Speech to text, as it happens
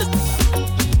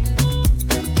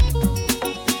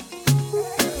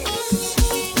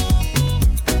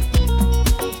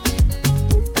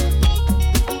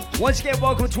Once again,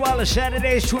 welcome to all the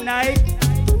Saturdays tonight.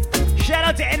 Shout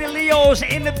out to any Leos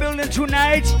in the building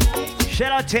tonight.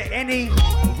 Shout out to any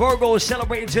Virgos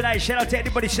celebrating tonight. Shout out to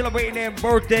anybody celebrating their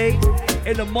birthday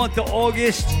in the month of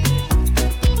August.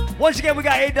 Once again, we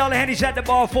got $8 Hennies at the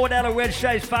bar, $4 Red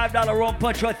Stripes, $5 Rum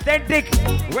Punch. Authentic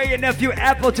Ray and Nephew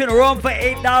Appleton Rum for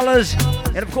 $8.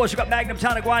 And of course, we got Magnum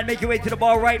Tonic Wine. Make your way to the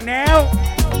bar right now.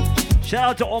 Shout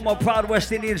out to all my proud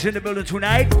West Indians in the building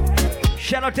tonight.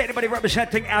 Shout out to anybody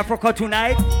representing Africa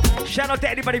tonight. Shout out to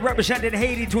anybody representing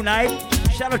Haiti tonight.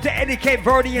 Shout out to any Cape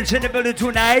Verdeans in the building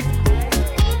tonight.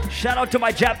 Shout out to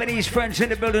my Japanese friends in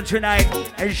the building tonight.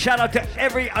 And shout out to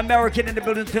every American in the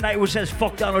building tonight who says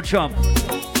fuck Donald Trump.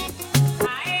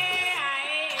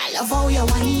 I love how you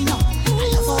whine up. I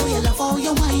love how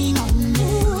you whine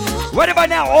up. Ready by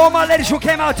now, all my ladies who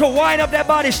came out to wind up their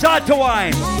body, start to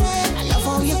whine. I love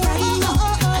how you whine up.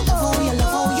 I love how you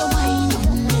whine up.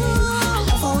 I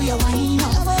love how you whine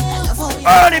up. I love how you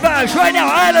Early birds right now,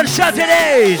 Island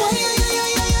Saturdays. I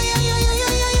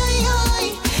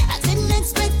didn't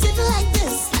expect it like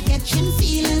this. I catching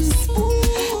feelings.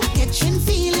 I catching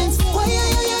feelings. I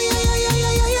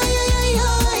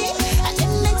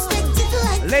didn't expect it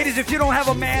like this. Ladies, if you don't have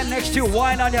a man next to you,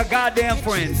 whine on your goddamn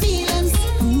friend. Feelings.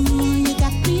 You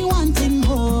got me wanting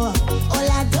more. All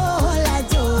I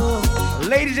do.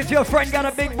 Ladies, if your friend got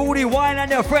a big booty, whine on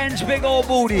your friend's big old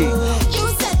booty. You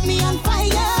set me on fire.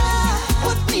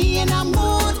 Put me in a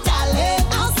mood, darling.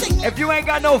 I'll sing. If you ain't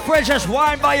got no friends, just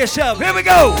whine by yourself. Here we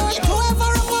go.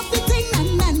 Whoever up the thing,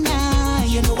 na na na.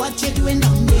 You know what you're doing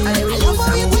on me. I love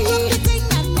how you pick up the thing,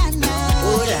 na na na.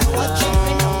 You know what you're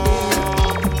doing on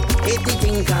me. Hit the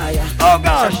thing, Kaya. Oh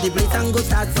gosh. The Brit and go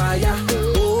start fire.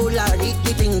 Oh Lord, hit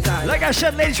the thing, Kaya. Like I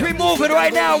said, ladies, we moving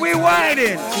right now. We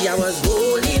whining. See, I was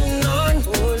holding on.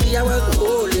 See, I was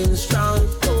holding strong.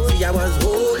 See, I was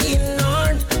holding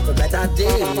on for better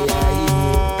days.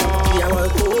 See, I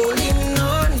was holding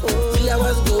on. See, I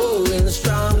was going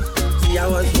strong. See, I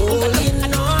was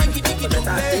holding on for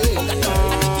better days.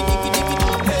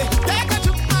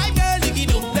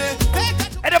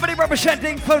 Anybody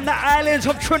representing from the islands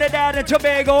of Trinidad and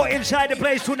Tobago inside the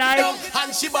place tonight?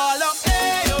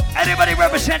 Anybody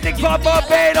representing from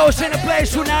Barbados in the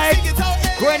place tonight?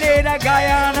 Grenada,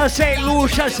 Guyana, St.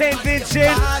 Lucia, St.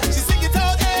 Vincent.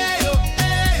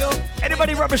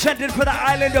 Anybody representing for the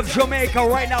island of Jamaica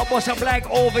right now? Bust a blank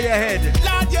over your head.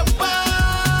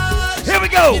 Here we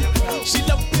go. She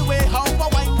love the way how I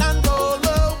wine and roll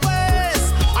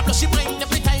always. I know she mind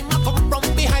every time I come from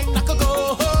behind. I could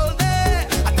go whole day.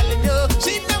 I'm telling you,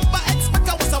 she never expect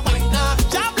I was a whiner.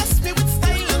 God bless me with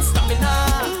style and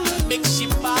stamina. Make she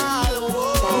fall.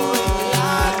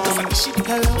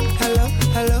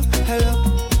 Hello.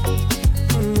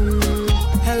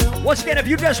 Once again, if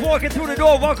you just walking through the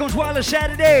door, welcome to Wilder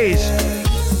Saturdays.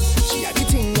 She had the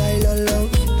thing I love.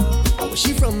 How was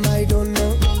she from? I don't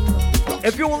know.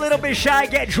 If you're a little bit shy,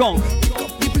 get drunk.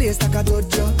 The place like a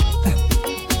dojo.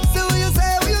 So what you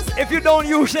say? If you don't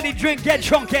usually drink, get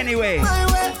drunk anyway. My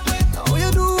way. What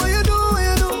you do?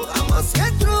 I must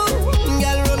get through.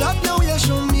 Girl, roll up now, you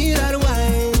show me that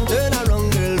wine. Turn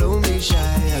around, girl, don't be shy.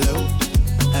 Hello.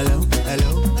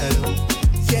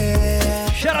 Yeah.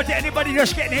 Shout out to anybody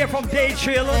just getting here from Day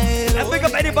Trailer. And pick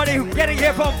up anybody who's getting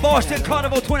here from Boston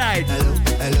Carnival tonight.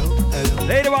 Hello.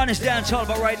 Later on, it's dance hall,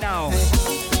 but right now.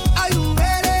 Are you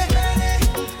ready?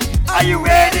 Are you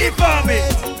ready for me?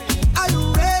 Are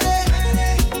you ready?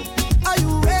 Are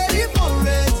you ready for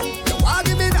it? You want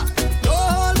give me that? No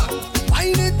hold back.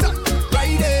 Wind it up.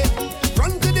 Right there.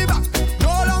 Front to the back. No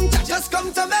long chat. Just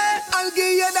come to me. I'll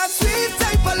give you that sweet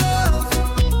type of love.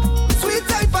 Sweet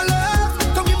type of love.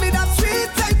 Come give me that sweet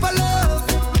type of love.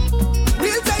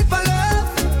 Real type of love.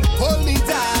 Hold me,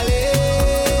 darling.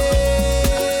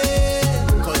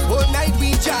 'Cause whole night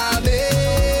we jamming.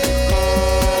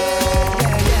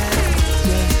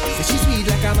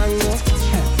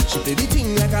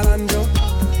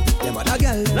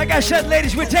 Like I said,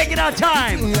 ladies, we're taking our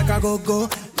time. Like I go,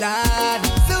 lad.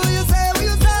 So what you say?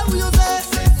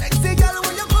 Sexy girl,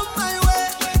 when you come my way.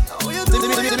 What you do?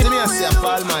 Me say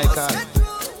Paul Michael.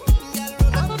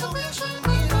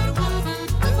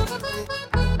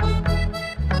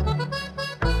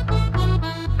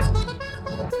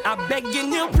 I'm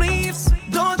begging you, please,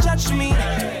 don't judge me.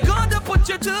 Gonna put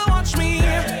you to watch me.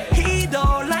 He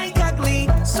don't like ugly,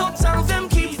 so tell them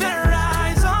keep their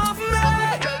eyes off me.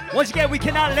 Once again, we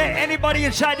cannot let anybody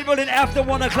inside the building after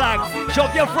 1 o'clock. So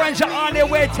if your friends are on their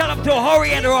way, tell them to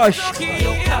hurry and rush.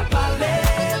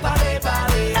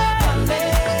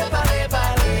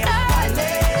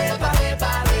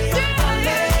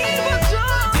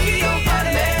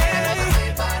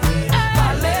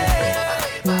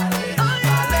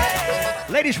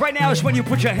 Ladies, right now is when you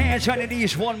put your hands on your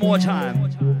knees one more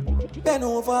time. Bend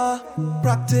over,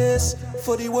 practice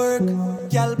for the work,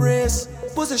 gal brace,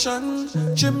 position,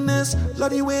 gymnast,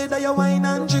 love the way that you whine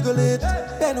and jiggle it.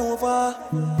 Bend over,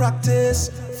 practice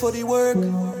for the work,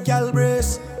 gal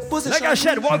brace, position. Like I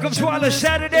said, welcome to all the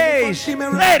Saturdays.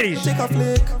 Ladies. Take a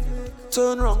flick,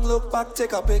 turn round, look back,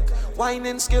 take a pic.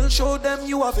 Whining skill, show them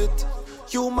you have it.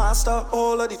 You master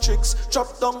all of the tricks.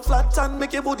 Drop down flat and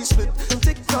make your body split.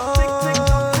 Tick tock,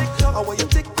 how are you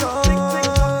tick tock?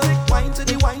 Wine to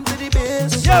the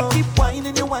bass. Yep. Keep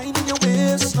whining your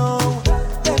waist now.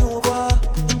 Bend over,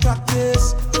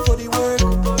 practice for the work.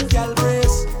 Gal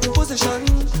brace, position,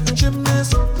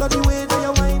 gymnast. Love the way that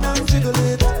you whine and jiggle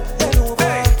it. Bend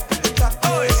over,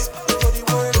 practice for the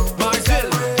work. Gal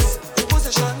brace,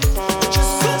 position,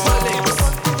 gymnast.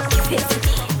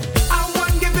 I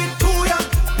want give it to ya.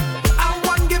 I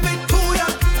want give it to ya.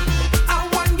 I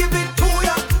want give it to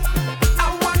ya. I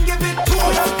want give it to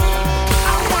ya.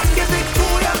 I want give it to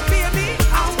ya, baby.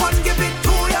 I want give it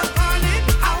to ya, honey.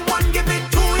 I want give it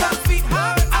to ya,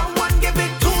 sweetheart. I want give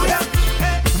it to ya.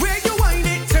 Where you whine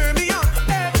it, turn me on.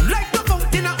 Like the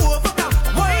fountain I overcome.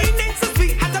 Whine it so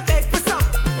sweet, I just beg for some.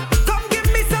 Come give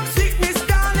me some sweetness,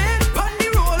 darling. Pon the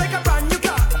roll like a brand new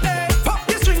car. Pop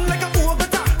your string like a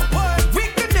overtop.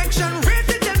 Reconnection, raise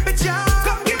the temperature.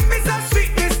 Come give me some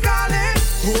sweetness, darling.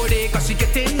 Hold it, 'cause she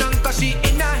getting on, 'cause she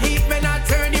in a heat when I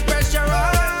turn the pressure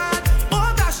on.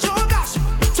 Oh gosh,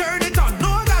 turn it on.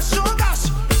 Oh gosh.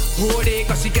 Hold it,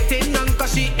 'cause she getting on,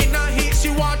 'cause she in a heat. She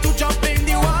want to jump in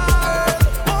the water.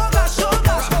 Oh gosh.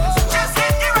 Just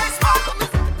hit the right spot.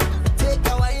 Take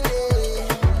a wine,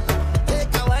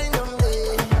 take a wine on me.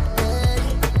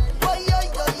 Oh, yo,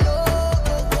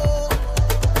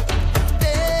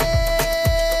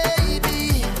 baby,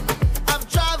 I've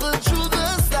traveled through the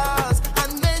stars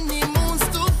and many moons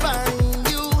to find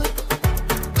you,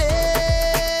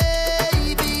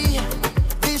 baby.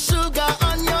 The sugar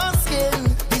on your skin,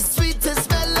 the sweetest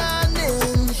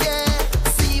melanin, yeah.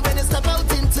 See when you step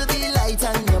out into the light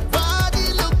and your body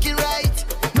looking right.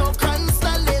 No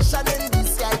constellation in the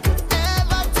sky could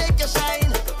ever take your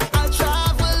shine. I'll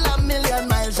travel a million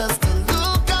miles just to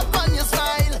look up on your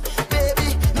smile, baby.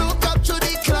 Look up to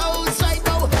the clouds right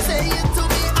now. Say it to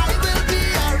me, I will be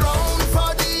around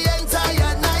for the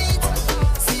entire night.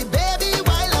 See, baby,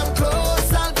 while I'm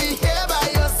close, I'll be here by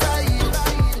your side.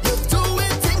 You're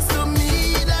doing things to me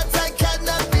that I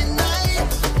cannot deny.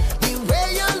 The way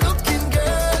you're looking,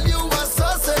 girl, you are so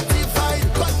certified.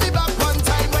 Put me back one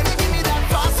time when you give me that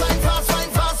fast wine.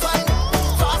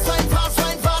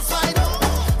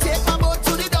 Take my boat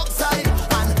to the dock side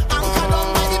and anchor down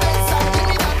by the bedside. Give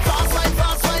me that fast wine.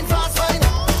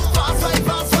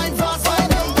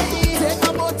 Take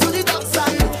my boat to the dock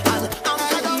side and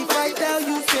anchor down by I tell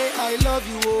you, say I love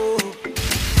you, oh.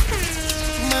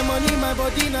 My money, my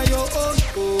body, now your own,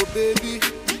 oh baby.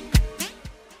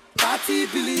 30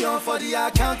 billion for the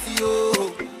account, yo.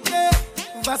 Yeah.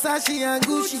 Versace and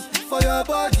Gucci for your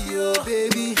body, oh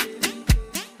baby.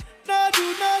 No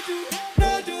do,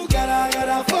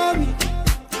 gotta for me.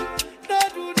 No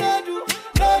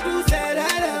do, say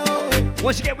that, oh.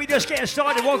 Once again, we just getting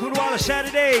started. Welcome to all the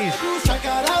Saturdays. Do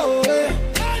shakara, oh,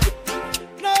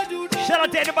 No do, Shout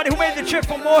out to anybody who made the trip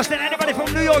from Boston, anybody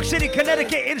from New York City,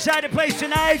 Connecticut, inside the place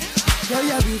tonight. Girl,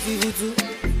 you're beautiful too.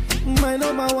 My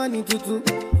number one in tutu.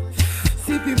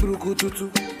 Sippy bruku tutu.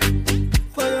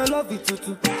 For your love it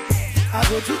tutu. I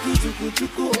go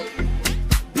chuku.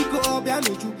 Biko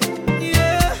obiano juku.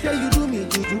 Yeah, you do me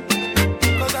juju.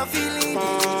 'Cause I'm feeling it.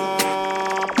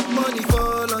 Money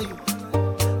fall on you.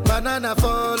 Banana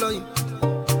fall on you.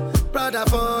 Prada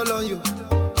fall on you.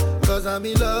 'Cause I'm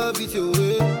in love with you.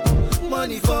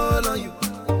 Money fall on you.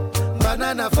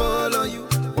 Banana fall on you.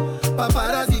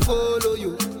 Paparazzi follow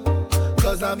you.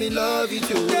 'Cause I'm in love with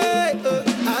you. Yeah,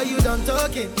 are you done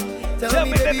talking? Tell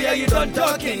me, baby, are you done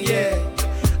talking? Yeah.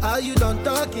 Are you done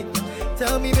talking?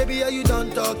 Tell me, baby, are you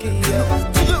done talking? Yeah.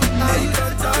 Are you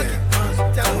done talking?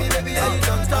 Tell me, baby, are you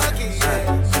done talking?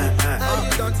 Yeah. Are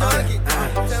you done talking?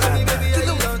 Tell me, baby, are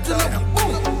you done talking?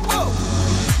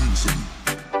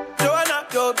 Joanna,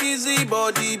 your busy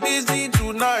body, busy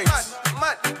tonight.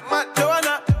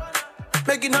 Joanna,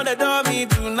 making all the dummy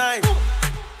tonight.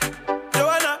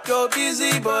 Joanna, your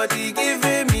busy body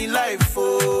giving me life,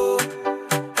 oh,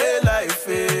 hey life,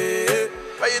 hey.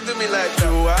 Why you do me like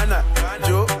Joanna,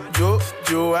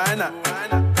 Joanna?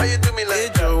 Why you do me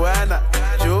like Joanna,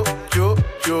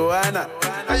 Joanna?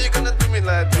 How you gonna do me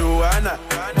like Joanna,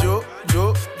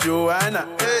 Joanna?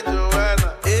 Hey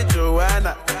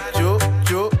Joanna,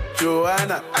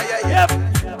 Joanna. Yep.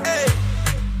 Hey,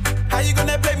 how you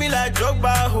gonna play me like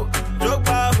Drogba, ho?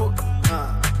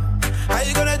 How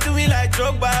you gonna do me like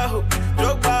Drogba, ho?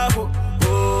 Drogba, ho?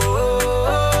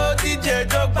 Oh, DJ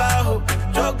Drogba, ho?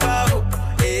 Drogba, ho?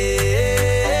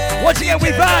 Once again, we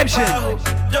vibes it.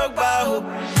 Drogba, ho?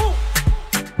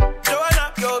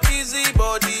 Joanna, your busy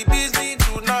body, busy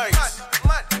tonight.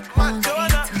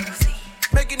 Joanna,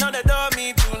 making all the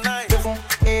dummy tonight.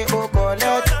 Oh,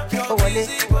 collect, oh, wale,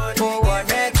 oh, one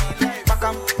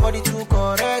body too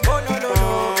correct. Oh, no, no,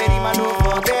 no, very man, no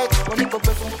forget. Only go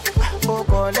oh,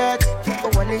 collect, oh,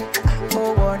 wale,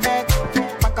 oh, one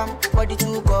body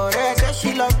too correct. Say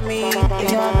she love me, yeah,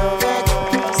 I love it.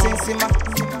 Sensima,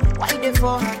 why they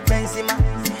for Benzema?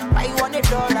 Why you want $1?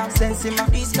 Sensima,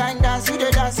 this kind dance, you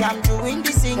the dance. I'm doing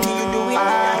this thing, you doing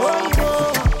that. Oh, you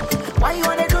go, why you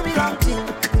wanna do me wrong thing?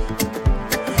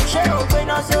 Share open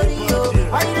us, sorry, yo.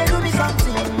 Why you do me something?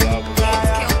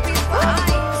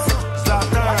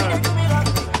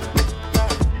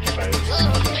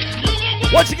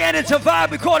 Once again, it's a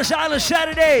vibe. We call this Island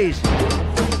Saturdays.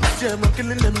 Yeah, I'm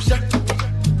killing them shot.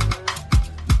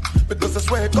 Because I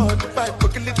swear God, if I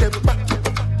killing them back.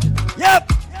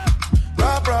 Yep.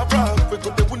 Bra, we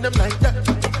go to win them like that.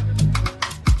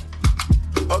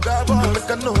 Oh, God, boy,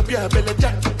 I know be a belly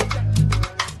jack.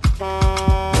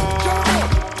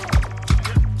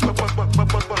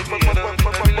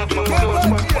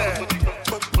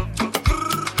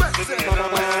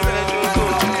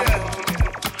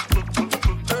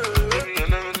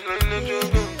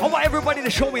 I want everybody to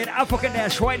show me an African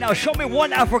dance right now. Show me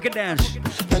one African dance.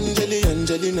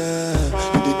 Angelina,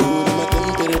 the good in my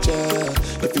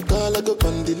temperature. If you call, I go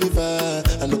come deliver.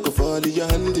 I no go fall in your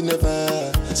hand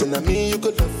never. So now me you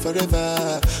could love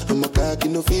forever. I'm a cocky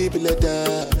no feeble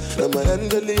letter. I'm a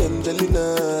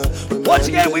Angelina. Once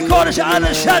again, we call this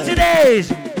Island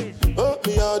Saturdays. Oh,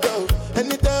 me out though.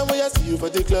 Anytime when I see you for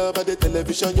the club or the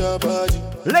television, your body.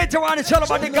 Later on, it's all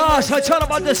about the gas. It's all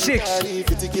about the six.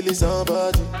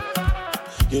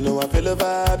 You know I feel a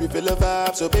vibe, you feel a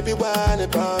vibe, so baby why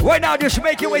not? Right now, just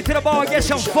make your way to the bar and get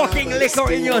some fucking liquor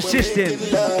in your system.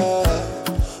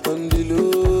 On the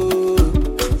low,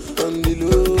 on the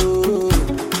low,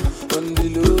 on the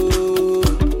low,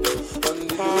 on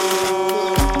the low.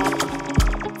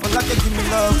 For like they give me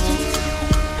love.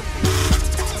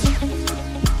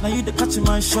 Now you the catch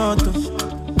my shot.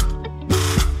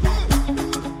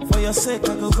 For your sake,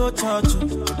 I go church.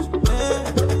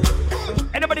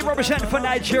 Anybody representing for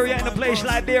Nigeria in the place,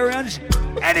 Liberians?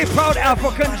 Any proud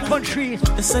African country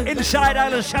inside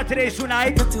Island Saturdays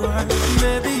tonight?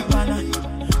 Baby, pana,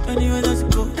 anywhere that you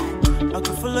go, I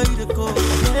can follow you to go.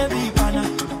 Baby, pana,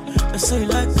 they say you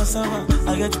like cassava,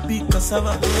 I get to be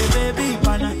cassava. Baby,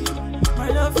 pana, my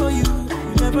love for you,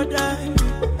 you never die,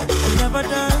 you never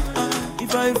die.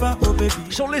 Oh, baby.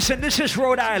 So listen, this is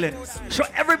Rhode Island. So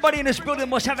everybody in this building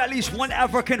must have at least one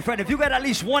African friend. If you got at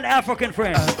least one African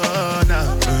friend.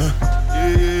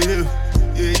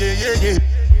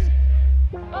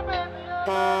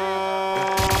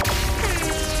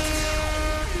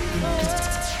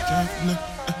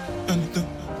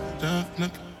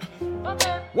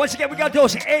 Once again, we got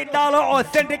those $8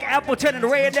 authentic Appleton and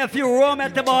Ray and Nephew rum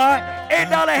at the bar.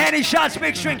 $8 Henny shots,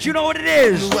 mixed drinks. You know what it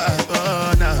is.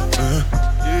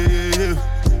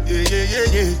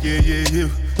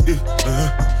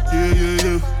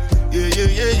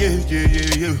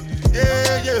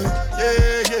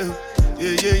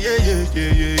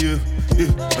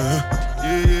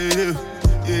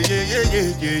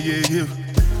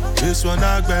 This one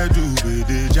I gotta do with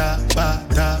the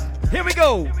jabata. Here we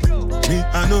go. Me,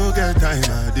 I no get time,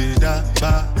 I did da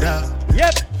ba da.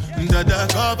 Yep. Dada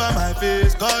cover my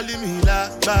face, calling me la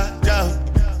ba da.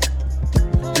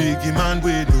 Biggie man,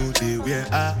 we know they wear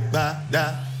a ba da.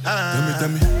 Tell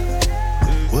me,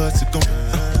 what's it gon'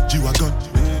 G-Wagon,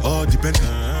 all the Bentley,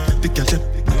 the Kelton,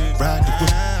 ride the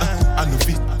boat, I no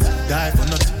feet, die for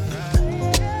nothing.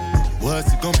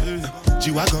 What's it gon'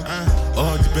 G-Wagon,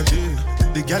 all the Bentley,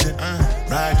 the Kelton,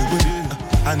 ride the boat,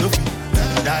 I no feet,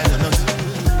 die for nothing.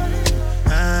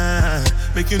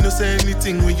 Make you no say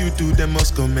anything when you do, they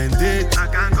must commend it. I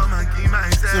can't come and keep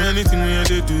myself. So anything when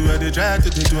you do, I they try to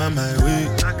do on my way.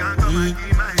 I can't come and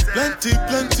keep myself.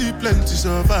 Plenty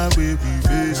so far we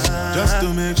face. Just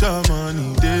to make sure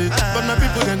money day. But my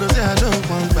people then go say I don't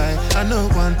want buy, I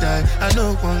don't want die, I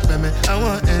don't want payment, I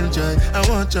want enjoy, I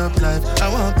want job life, I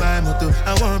want buy motor,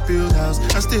 I want build house,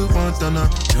 I still want to know.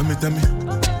 Tell me,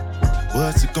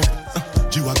 what's it gon'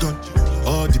 G-Wagon,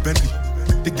 all the Bentley,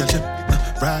 the Kelton,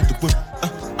 ride the boat.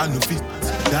 I no fit,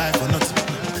 die for nothing.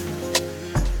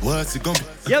 What's it gonna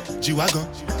be? Yep. G-Wagon,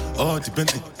 all the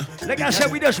Bentley, Like I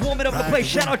said, we just warming up the place.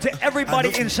 Shout out to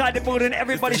everybody inside the building,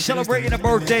 everybody celebrating a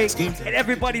birthday, and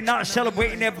everybody not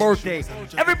celebrating their birthday.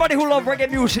 Everybody who love reggae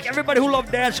music, everybody who love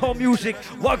dancehall music,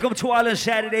 welcome to Island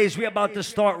Saturdays. We're about to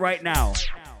start right now.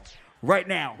 Right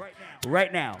now.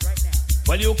 Right now.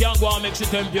 Well, you can't go and mix it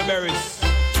temp your berries.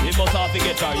 You must have to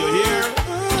get her, you hear?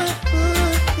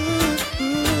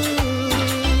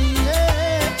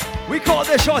 We call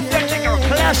this authentic or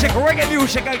classic reggae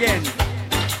music again.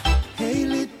 Hey,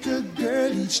 little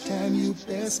girl, each time you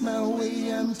pass my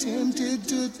way, I'm tempted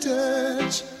to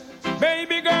touch.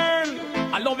 Baby girl,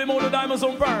 I love him all the diamonds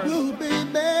on burn. Oh, baby,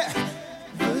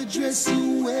 the dress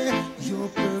you wear, your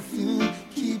perfume,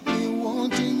 keep me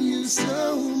wanting you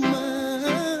so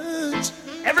much.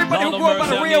 Everybody who grew up on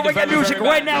the real reggae music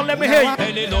right now, let me hear you.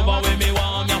 Any lover with me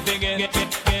warm, you forget,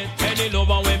 any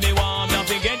lover with me warm, you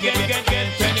forget,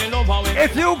 any lover with me.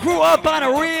 If you grew up on a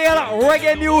real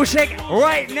reggae music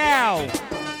right now.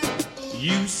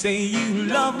 You say you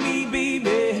love me,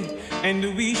 baby,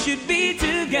 and we should be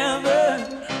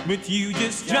together, but you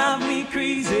just drive me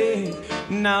crazy.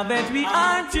 Now that we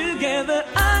are together,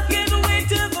 I can't wait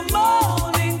till the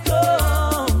morning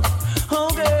comes. Oh,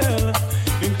 girl,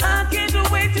 and I can't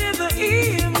wait till the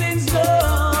evening's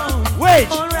done. Wait.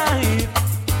 All right,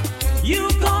 you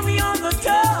call me on the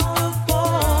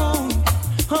telephone.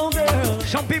 Oh, girl.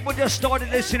 Some people just started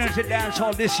listening to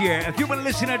dancehall this year. If you've been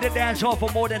listening to dancehall for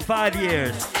more than 5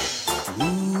 years.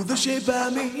 Ooh, the shape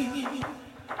of me.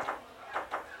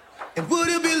 And would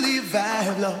you believe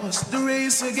I've lost the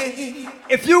race again?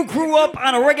 If you grew up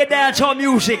on a reggae dancehall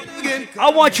music,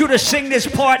 I want you to sing this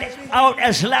part out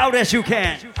as loud as you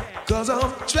can. Cause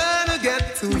I'm trying to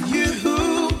get to you,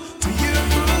 to you,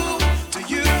 to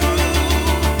you.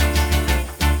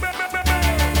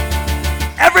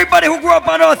 Everybody who grew up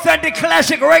on authentic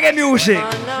classic reggae music.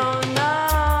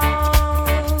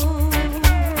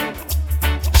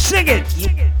 Sing it.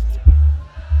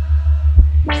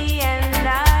 Me and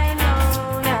I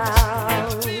know now.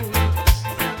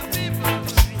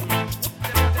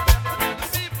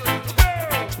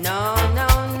 No, no,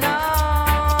 no.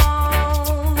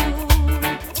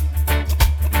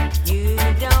 You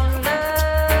don't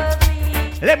love me.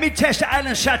 Let me test the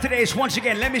Island Saturdays once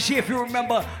again. Let me see if you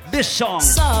remember this song.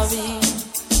 Sorry.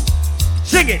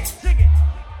 Sing it.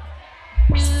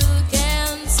 You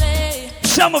can say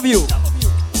Some of you.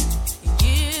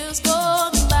 years go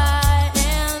by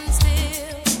and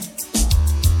still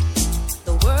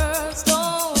the words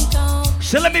don't come.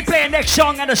 So let me play a next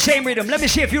song on the same rhythm. Let me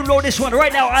see if you know this one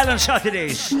right now, Island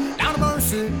Saturdays. Down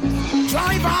mercy,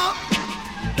 driver,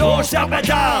 Don't stop at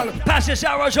all. Pass this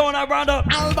Arizona roundup.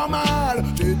 Albemarle.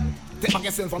 Take back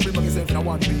yourself and bring back yourself in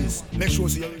one piece. Make sure you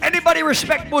see. Anybody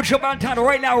respect Buju Banton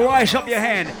right now, rise up your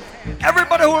hand.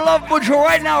 Everybody who love Buju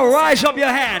right now, rise up your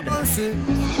hand. Mercy,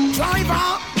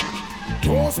 driver,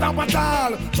 don't stop at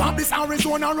all. Drop this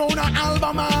Arizona round an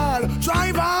Albemarle.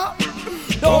 Driver,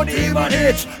 Don't even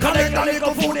hitch. Collect a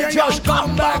little food and just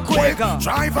come back quicker.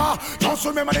 driver, just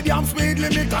remember the damn speed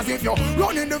limit. Cause if you're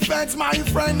running the fence, my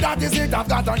friend, that is it. I've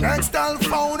got an Excel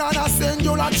phone and a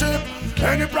singular chip.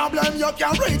 Any problem you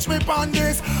can reach me on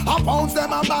this. I pounds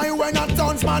them I buy when I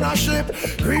tons man a ship.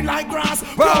 Green like grass,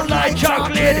 Brown like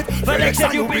chocolate. For next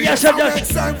UPS and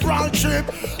just several trip.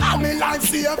 I'm in life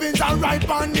savings and right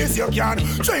on this. You can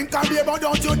drink and beer but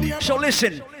don't you dare. So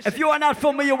listen, if you are not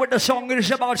familiar with the song, it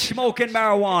is about smoking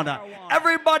marijuana.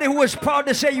 Everybody who is proud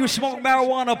to say you smoke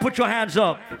marijuana, put your hands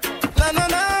up. No, no,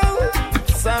 no.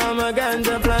 Some a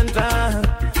ganja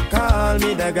planter. Call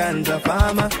me the ganja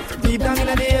farmer. Deep down in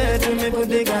the earth, me put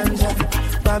the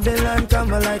ganja. Babylon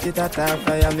come and light it at a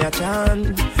fire, me a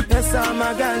chant. Yes, I'm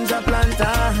a ganja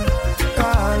planter.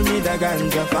 Call me the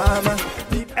ganja farmer.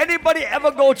 Anybody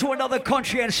ever go to another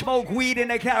country and smoke weed in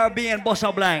the Caribbean,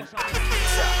 Bossa Blanc?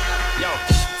 Yo,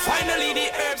 finally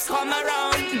the herbs come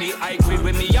around. The high grade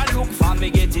when me a look for me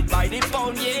get it by the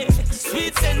pound, yeah.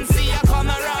 Sweet sensei a come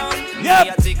around. Yep. Me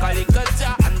a take a little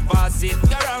jar and pass it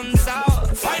around. So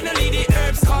finally the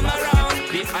herbs come around.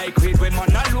 The high grade when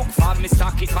man a look for me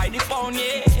stock it by the pound,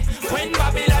 yeah. When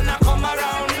Babylon a come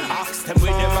around, ask them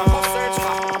where them a go search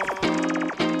for.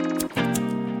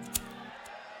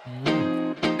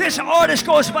 This artist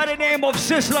goes by the name of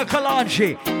Sizzla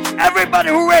Kalonji. Everybody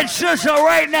who read Sizzla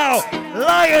right now,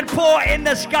 lion paw in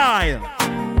the sky.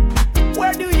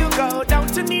 Where do you go down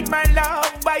to need my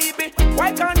love, baby?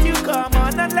 Why can't you come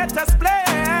on and let us play?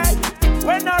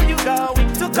 When are you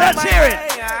going to come? Let's hear it.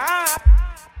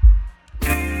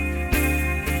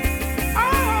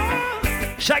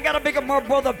 So I gotta pick up my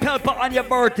brother Pelpa on your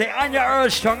birthday, on your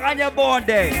Earth Strong, on your born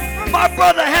day. My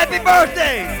brother, happy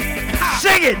birthday!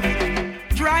 Sing it!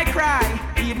 Dry cry,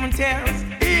 even tears.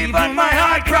 Even my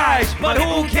heart cries, but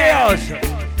who cares?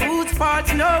 Whose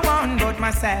fault's no one but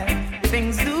myself.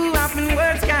 Things do happen,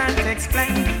 words can't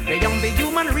explain. Beyond the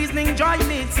human reasoning, joy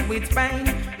mixed with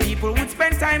pain. People would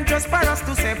spend time just for us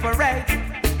to separate.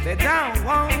 They don't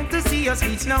want to see us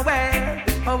reach nowhere.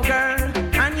 Oh girl,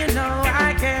 and you know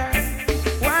I care.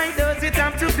 Why does it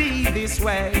have to be this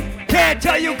way? Can't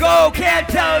tell you go, can't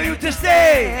tell you to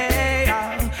stay.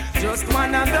 Just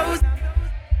one of those.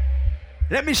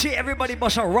 Let me see everybody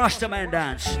bust a Rasta man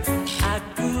dance. I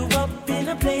grew up in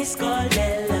a place called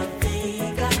La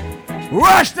Vega.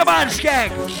 Rasta man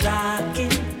skank.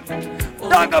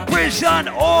 Danga prison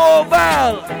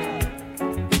oval.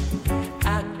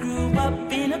 I grew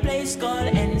up in a place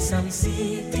called Ensom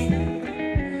City.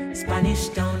 Spanish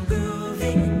town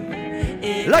grooving.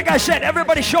 Like I said,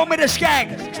 everybody show me the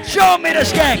skank. Show me the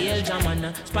skank.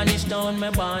 Spanish town, me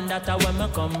born, that's where me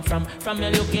come from. From you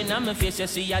looking at my face, you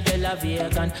see a De La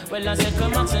Vegan. Well, I say,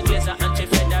 come on, so there's an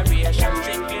anti-federation.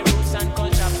 Strictly roots and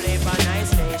culture, play for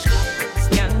nice nation.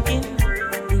 Skanking,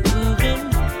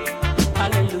 grooving,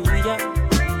 hallelujah.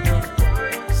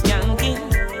 Skanking,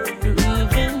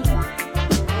 grooving,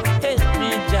 help me,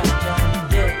 Jaja,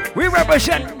 yeah. We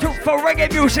represent for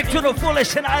reggae music to the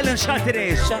fullest in Island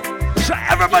Saturdays. So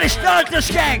everybody start the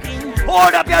skank.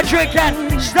 Hold up your drink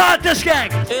and start the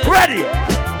skank. Ready?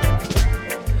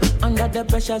 Under the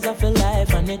pressures of your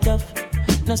life and it tough.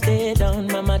 No stay down,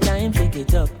 mama, time pick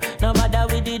it up. No bother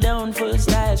with the down, full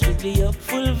style, strictly up,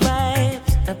 full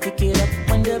vibes. I pick it up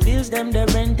when the bills, them, the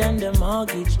rent and the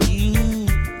mortgage due.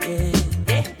 Yeah.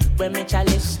 When me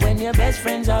chalice, when your best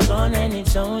friends are gone and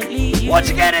it's only you.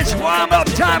 Once again, it's warm up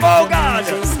time, oh God.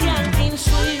 Skanking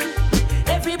sweet,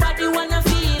 everybody wanna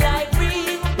feel like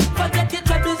free. Forget your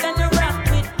troubles and rock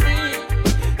with me.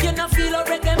 You know feel a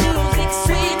reggae music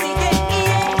sweet,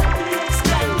 yeah.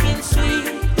 Skanking sweet,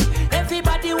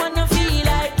 everybody wanna feel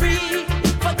like free.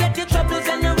 Forget your troubles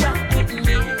and rock with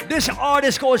me. This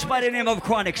artist goes by the name of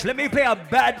Chronics. Let me play a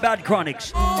bad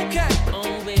Chronics. Okay.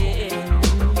 Oh, yeah.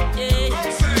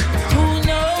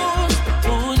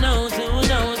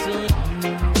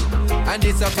 And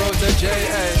it's a protege,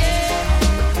 eh?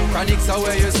 Chronics are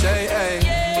where you stay, eh?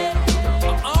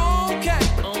 Okay.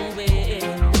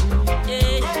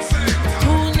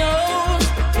 Who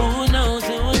knows?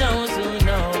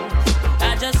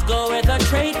 I just go where the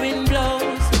trade wind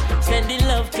blows, sending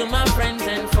love to my friends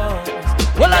and foes.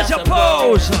 Well, I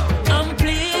suppose I'm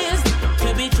pleased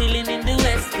to be chilling in the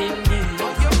West Indies.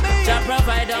 To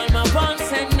provide all my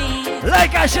wants and needs.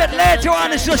 like I said later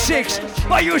on it's the 6,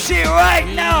 but you see right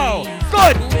now.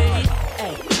 Good.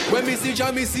 When me see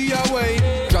Jah, me see a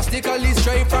way. Drastically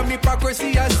straight from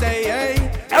hypocrisy, I say,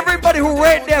 hey. Everybody who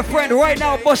rate their friend right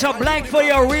now, bust a blank for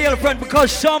your real friend,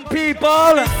 because some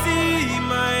people see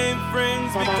my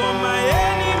friends become my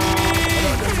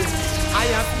enemies. I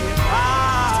have been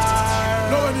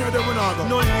no one near them,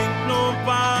 no link, no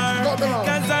bar.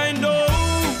 Cause I know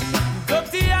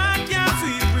dirty heart can't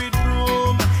sweep with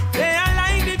broom. They are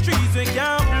like the trees we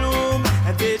can't bloom,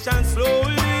 and they shall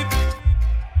slowly.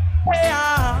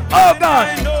 Oh God! I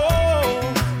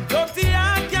know, dirty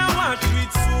heart can't wash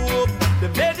with soap. The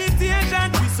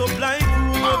meditation we supply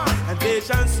proof, and they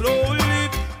shall slowly.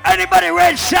 Anybody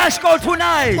read Sasko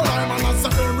tonight? But I'm an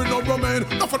assassin with no domain.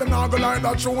 Not for them now go like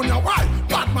that show on your why.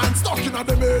 Batman stuck in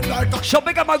the mid like a... So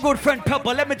big up my good friend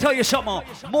Pepper. Let me tell you something.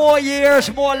 More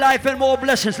years, more life, and more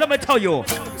blessings. Let me tell you.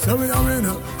 So we are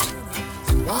winner.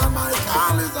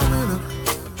 Bookpaul is a winner.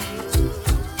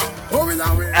 Oh, we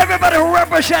are winner. Everybody who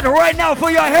represent right now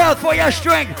for your health, for your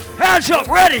strength. Hands up,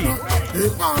 ready.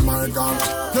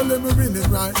 Bookpaul, tell them we're winning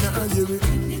right now. You will.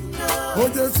 Oh,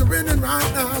 yes, we're winning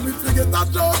right now. We forget that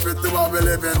job with the what we're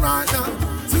living right now.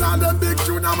 See all them big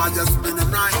tune, I'm just winning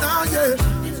right now, yeah.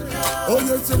 Oh,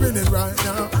 yes, we're winning right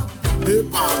now.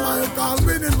 Bookpaul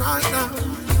winning right now.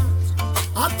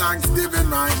 On Thanksgiving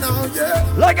right now,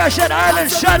 yeah. Like I said, Island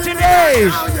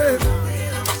Saturdays.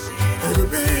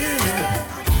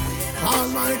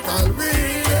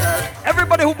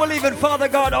 Everybody who believe in Father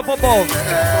God up above.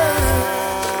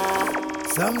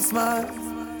 Some smile.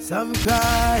 Some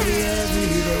cry every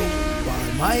day,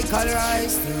 while Michael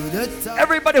rise to the top.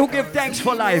 Everybody who give thanks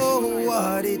for life.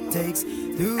 What it takes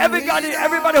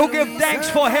everybody who give thanks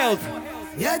for health.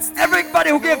 Everybody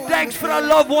who give thanks for the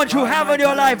loved ones you have in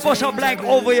your life. Bust a blank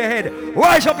over your head.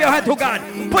 Rise up your hand to God.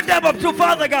 Put them up to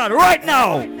Father God right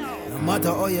now. No matter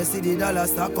how you see the dollar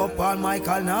stack up on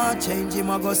Michael, not change him,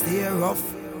 I go stay rough.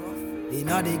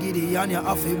 Inna the giddy and you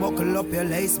have to buckle up your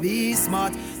lace. Be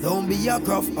smart, don't be a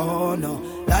gruff, oh no.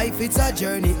 Life it's a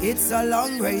journey, it's a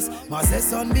long race. Must say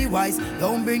son be wise,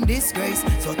 don't bring disgrace.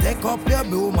 So take up your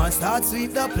broom and start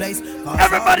sweep the place.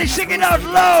 Everybody singing out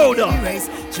loud.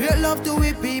 Straight love to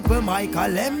we people,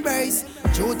 Michael embrace.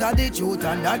 Truth are the truth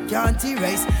and that can't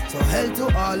erase. So hell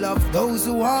to all of those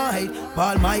who want hate.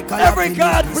 Paul Michael, every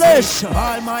God bless.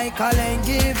 Paul Michael ain't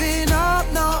giving up,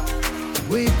 no.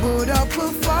 We put up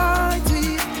a fight,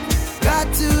 we got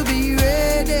to be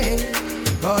ready.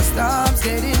 Cause time's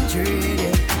getting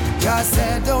tricky. Just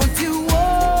said don't you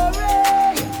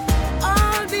worry,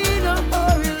 I'll be in a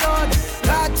hurry, Lord.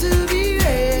 Got to be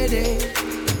ready.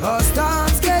 Cause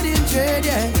time's getting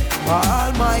tricky.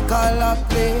 Paul Michael up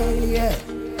there.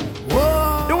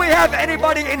 Whoa. Do we have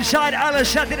anybody inside Island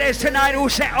Saturdays tonight who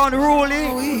say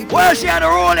unruly? Where's the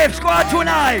unruly squad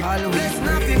tonight? Let's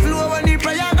not be flow when the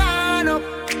prayer gone up.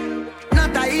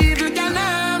 Not a evil can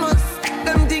harm us.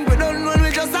 Them think we don't know,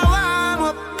 we just a warm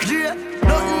up. Yeah,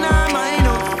 nothing on mine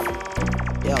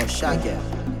up. Yo, Shaggy.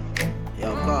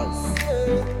 Yo, cuz.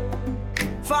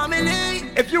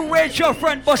 Family. If you rate your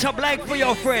friend, bust a blank for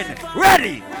your friend.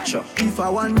 Ready? Sure. If I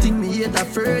want thing, me hate a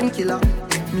fern killer.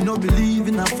 Me no believe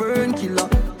in a fern killer.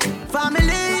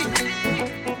 Family.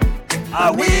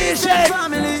 We say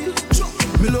family.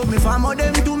 Me love me family,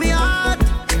 them to me heart.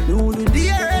 No do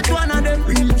the earth one of them.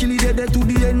 Real kill it to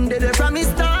the end, they from me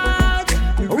start.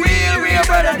 Real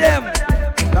brother them.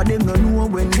 Cause them no know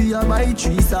when we are buy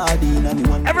 3 sardines and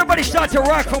one. Everybody start to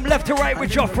rock from left to right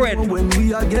with your friend. When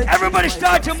we are get everybody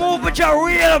start to move with your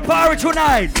real power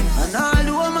tonight. And all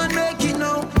the woman make it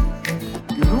now.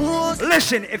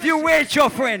 Listen, if you rate your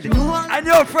friend and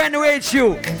your friend rates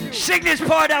you, sing this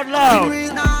part out loud.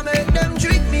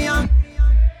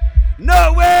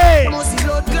 No way!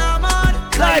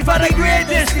 Life are the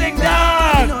greatest thing,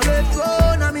 dog!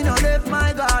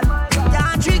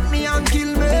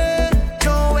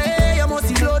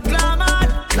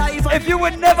 If you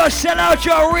would never sell out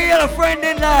your real friend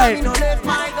in life.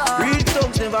 Real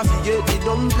thugs never forget the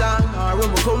dumb plan or where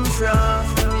we come from.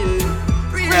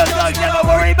 Real thugs never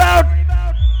worry about.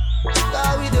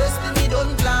 We destiny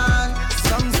don't plan.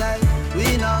 Some say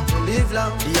we now live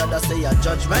long. The other say a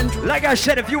judgment. Like I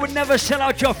said, if you would never sell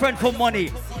out your friend for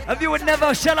money, if you would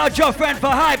never sell out your friend for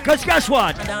hype, because guess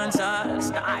what?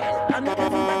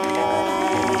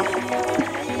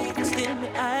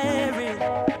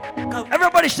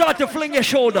 Everybody start to fling your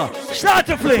shoulder. Start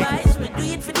to fling.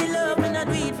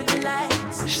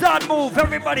 Start move.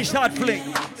 Everybody start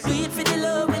fling.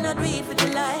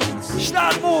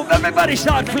 Start move. Everybody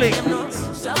start fling.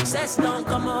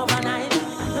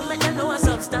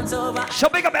 So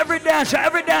big up every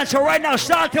dancer right now.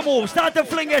 Start to move. Start to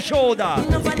fling your shoulder.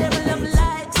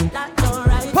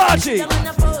 Party.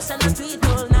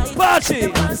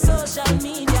 Party.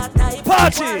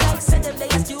 Party.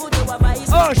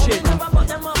 Oh shit.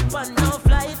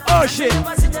 Oh shit.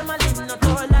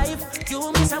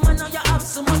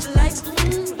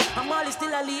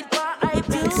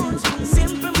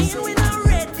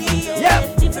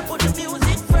 Yep.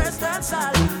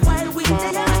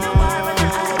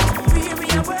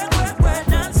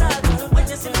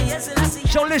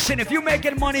 So listen, if you're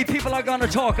making money, people are gonna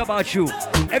talk about you.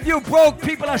 If you broke,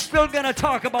 people are still gonna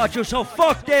talk about you. So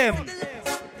fuck them.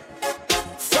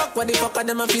 Fuck what the fuck are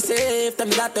them if you safe. Them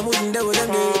that them wouldn't do with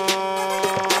them day.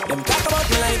 Them talk about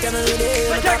me like every day.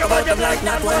 They talk about them like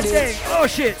not one day. Oh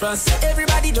shit. Plus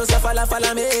everybody just a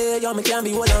follow me. Yo, me can't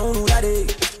be one on who that day.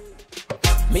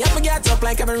 Me have to get up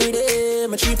like every day.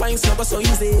 My 3 pints not go so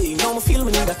easy. Now me feel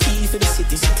me need a key for the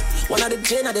city. One of the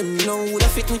gen of them know who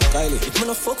that fit me. Kylie, if me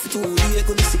no fuck for 2 days,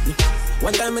 couldn't sit me.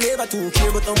 One time me never too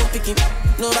care, but I'm picking.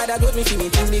 Nobody got me feeling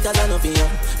things because I know for you.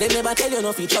 They never tell you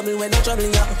nothing trouble when I'm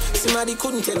troubling you. Somebody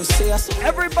couldn't tell you say I saw.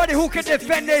 Everybody who can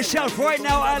defend themselves right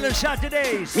now, Island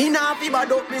Saturdays. Me nah fi bad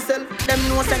up myself. Them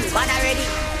know them bad already.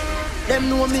 Them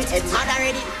know me head mad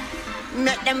already.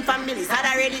 Make them families hard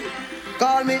already.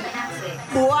 Call me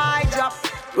boy drop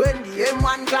when the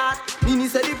M1 class. Mini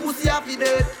said the pussy off the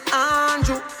dead.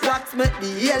 Andrew, wax make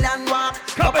the alien walk.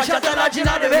 Couple shot of lodging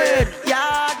on the bed.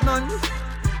 Yard man,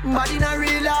 but in a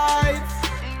real life.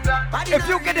 If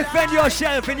you can defend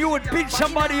yourself and you would beat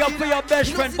somebody up for your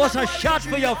best friend, bust a shot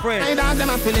for your friend. My dog them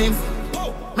a feelings.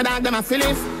 My dog them a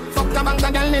feelings. Fuck a bank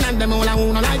of girl in and them all a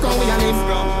who no like how we a live.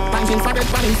 Punching for it,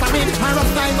 punching for it. My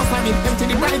rough time go for it. Empty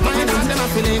the bright. My dog them a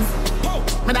feelings.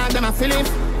 My dog them a feelings.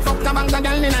 Fuck a bank of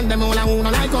girl in and them all a who no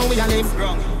like how we a live.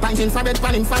 Punching for it,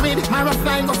 punching for it. My rough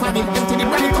time go for it. Empty the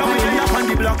bright. Come here, up on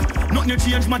the block. Nothing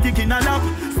change, my tick in a lap.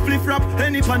 Spliff rap,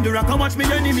 any pandora can watch me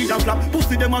enemy a flap.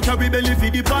 Pussy them a carry belly for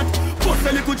the pot. Bust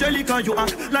a little jelly cause you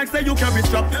act like say you carry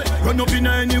strap. Run up in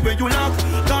any way you lack.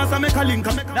 Cause I make a link.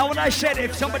 Now when I said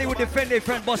if somebody would defend their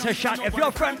friend, bust a shot. If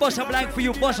your friend bust a blank for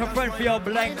you, bust a friend for your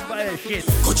blank shit.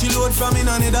 Coachy load from in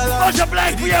and bust a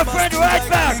blank for your friend right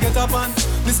back. Get up on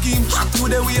the scheme.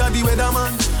 Today we are the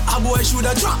weatherman. A boy should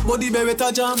have dropped, but the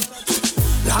beretta jam.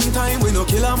 Long time we no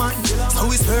kill a man. So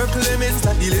we circle elements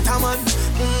like the little man.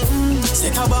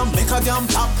 Set a bomb, make a damn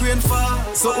top rain fall.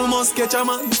 So we must catch a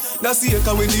man. That's the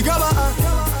echo when the grabber.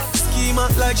 Schema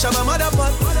like Shabba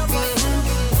Motherpot.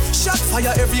 Shot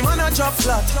fire, every man a drop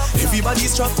flat.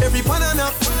 Everybody's trapped, every pan a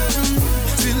nap.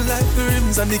 Feel like the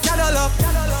rims and the Cadillac.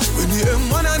 When the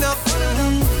M1 a nap.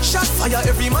 Shot fire,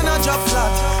 every man a drop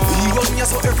flat. We gun ya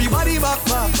so everybody back.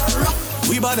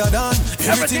 We better than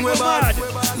everything we're bad.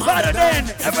 Better than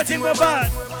everything we're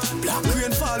bad. Black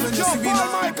rain fall when you see me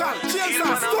now. Michael,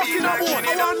 Jason, stuck in a boat.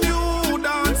 I want you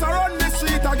dance around the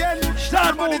street again.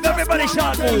 Start move, everybody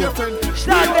start move.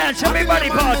 Start dance, everybody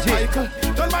party.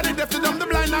 Somebody deaf to them, the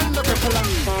blind and the cripple.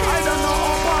 I don't know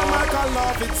how Paul Michael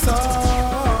love it so.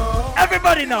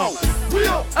 Everybody know. We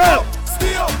up,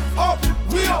 stay up,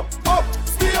 we up,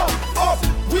 stay up,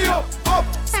 we up,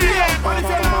 stay up. And if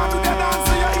you're not to the dance,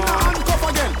 you're in a handcuff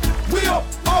again. We up,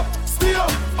 stay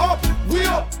up, we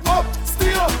up,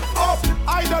 stay up.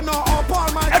 I don't know how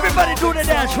Paul Michael. Everybody do the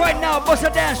dance right now. Bust a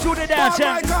dance, do the dance.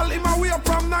 Paul Michael in my way up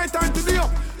from night time to day up.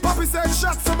 Papi said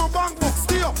shots on my bank book,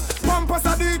 stay up. Pampas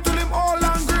I do it till him all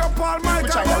angry up. Paul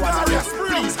Michael,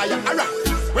 please, I am alright.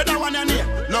 Whether one and here,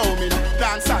 no me no.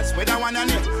 Dancers, whether one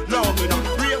and here, no me no.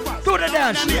 Do the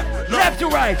dance, left to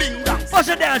right. Bust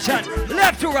a dance,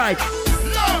 left to right.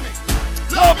 Love me,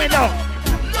 love me no.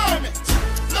 Love me,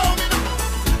 love me no.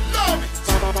 Love me,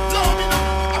 love me no.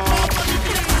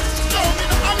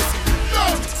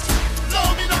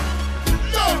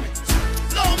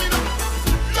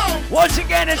 Once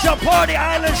again, it's a Party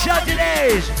Island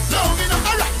Saturdays.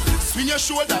 Swing your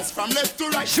shoulders from left to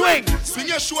right. Swing. Swing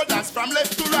your shoulders from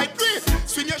left to right.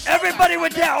 Swing your everybody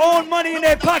with their own money in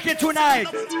their pocket tonight.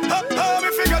 Me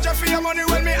figure just for your money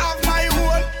when me have my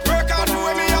own. Work out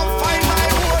when me have find my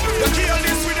own. You kill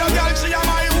this with your girl, she am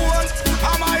my own.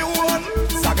 I'm my own.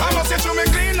 I must say to me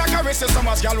clean like a wrist. So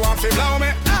much girl want to blow me.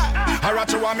 I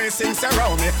rather want me sing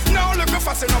around me. Now look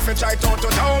fast enough to try to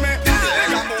tell me.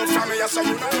 They got more from me, so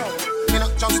you know. Me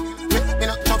not just people. Me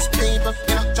not just people.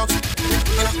 Me not just people.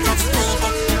 Me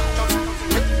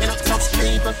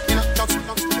not just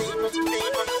people.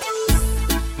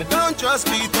 Me don't trust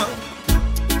people.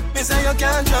 Me say you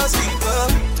can't trust people.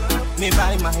 Me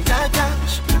buy my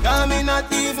cash. Cause me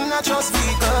not even a trust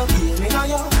people. Me know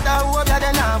you, that work that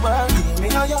they not work. Me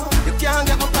know you, you can't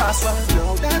get my password.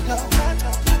 No, that no.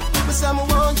 Me say me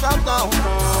won't drop down.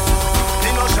 Me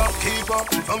no shopkeeper,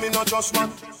 so me no just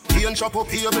man. He and shop up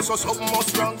here, so something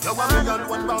must wrong. You want me on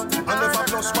one band, and never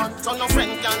plus one. So no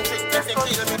friend can trick me,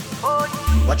 kill me.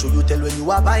 What should you tell when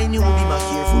you are buying you? Be more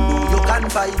careful, though you can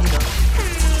buy dinner.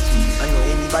 I know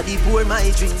anybody pour my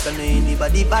drinks, I know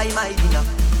anybody buy my dinner.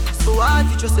 So hard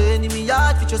for just say enemy,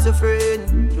 hard for just a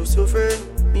friend. Just a friend.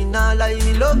 Me nah lie,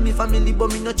 me love me family,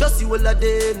 but me not trust you all of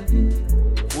them.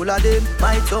 All of them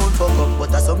might sound fuck up, but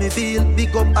that's how me feel.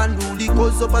 Big up and rule,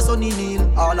 cause up a sunny kneel.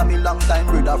 All of me long time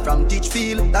brother from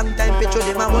Teachfield. Long time petrol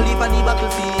them a whole heap on the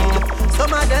battlefield.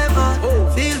 Some of them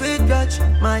are filled with grudge.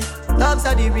 My dogs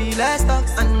are the realest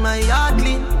dogs, and my heart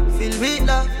clean, filled with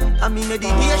love. And me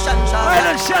meditation shot.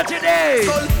 Island Saturday.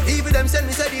 Even them send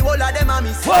me say the whole of them a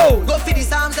miss. Whoa. Go for the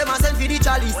Psalms, them a send for the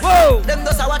chalice. Whoa. Them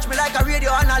just a watch me like a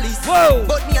radio analyst. Whoa.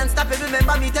 But me unstoppable,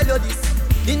 remember me tell you this.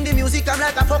 In the music I'm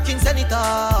like a fucking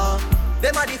senator.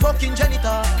 Them are the fucking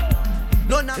janitor.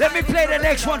 Let me play the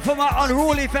next one for my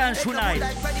unruly fans tonight.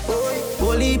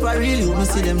 Holy for real, you me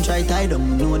see them try tie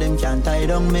down. Me know them can't tie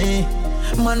down me.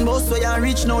 Man boss so ya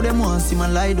rich now them want see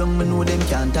man lie down. Me know them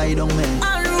can't tie down me.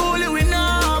 Unruly we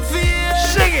not fear.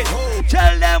 Sing it.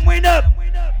 Tell them we up.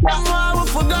 Them want we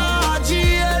forgot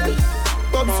jail.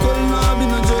 Bob Skull now be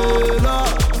no jailer.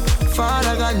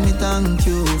 Father God, me thank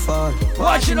you for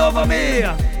watching over me.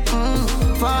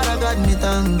 Father God, me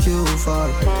thank you for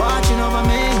watching over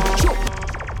me.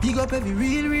 Big up every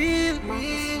real.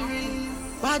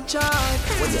 Bad charge.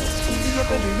 Big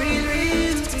up every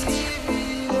real.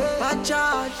 Bad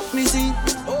charge. Me see,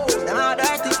 them are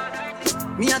dirty.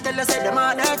 Me a tell you say them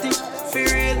are dirty. For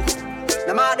real,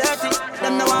 them are dirty.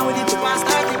 Them the one with it to pass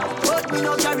 30. But me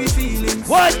no carry feelings.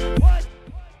 What?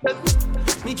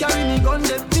 Me carry me gun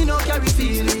them, me no carry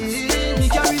feelings. Me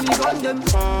carry me gun them,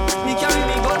 me carry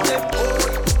me gun them. Oh,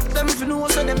 them if you know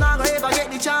so them not gonna ever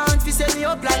get the chance to set me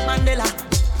up like Mandela.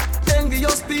 Then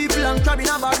envious people and crabbing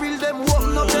a barrel, them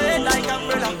open up their head like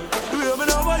umbrella. Yeah, me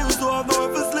never used to have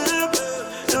nowhere to sleep.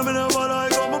 Yeah, me never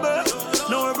like on my bed.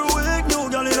 Now every week, new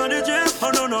girl in the gym.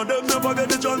 And none of them never get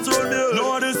the chance to there.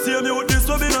 Now they see me with this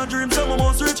love in a dream. Some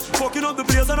must rich, fucking up the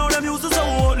place. And now them used to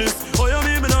say worthless. Oh,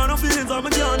 yeah, me nah no feelings, I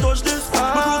can't touch this.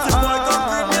 My cruising boy can't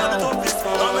grip me at the toughest.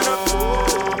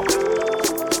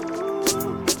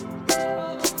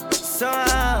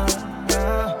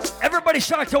 Everybody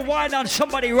start to whine on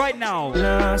somebody right now.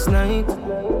 Last night,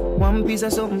 one piece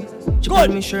of something. She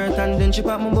pulled me shirt and then she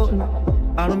popped my button.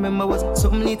 I remember was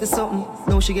something little something.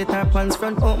 Now she get her pants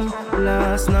front open.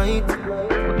 Last night,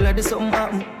 but glad there's something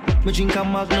happen. Me drink a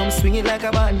Magnum, swing it like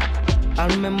a band. I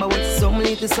remember what something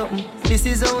little something. This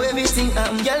is how everything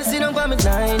happen. Girl, sit down for me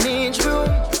 9-inch room.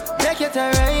 Take it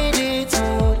and ride it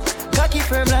smooth. Cocky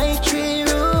firm like tree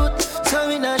root. So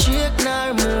we not shake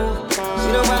nor move.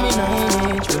 Sit down for me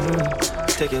 9-inch room.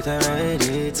 Take it and ride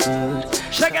it smooth.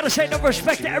 So I gotta say no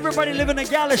respect to everybody living a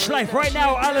gallus life right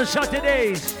now, Island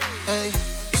Saturdays. Hey,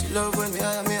 she love when me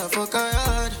I fuck her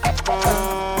hard.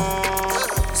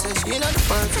 Say she not the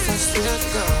party, so she swear to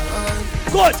God.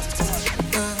 Good.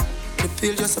 The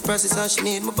pill just a process and she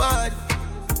need my body.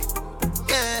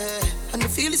 Yeah, and I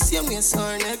feel the same way, so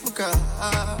her neck me cry.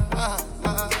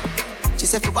 She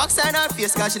said for box and her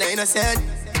face, cause she not innocent.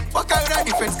 Walk out with a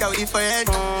different scout different.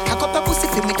 I cup her pussy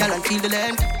for me, girl, and feel the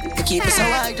length. I keep it so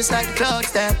high, just like the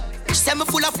clouds there. She said me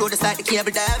full of flow, just like the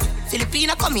cable dam.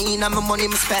 Filipina come in and my money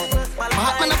me spend. My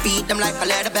heart man I beat them like a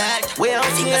leather bag. Well,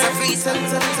 fingers are free. Some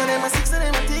them are 6 and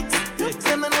them are ticks.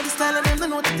 Them know the style and them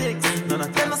know the ticks. None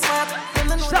of them are smart.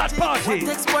 Start party.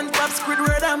 Take SpongeBob,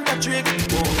 Squidward and Patrick.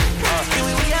 Here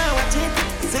we are watching.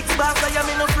 6 bars I am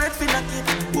in no afraid for knock it.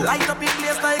 Light up in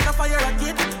place like a fire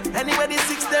rocket. Anyway, the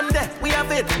 6 them there, we have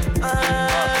it.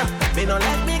 Me no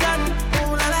let me gun.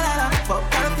 Ooh la la la la. Fuck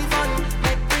party fun.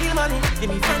 Make real money. Give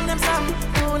me friend them some.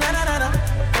 Ooh la la la la.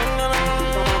 Me no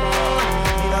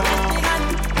let me gun.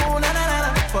 Ooh la la la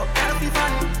la. Fuck party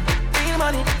fun. Real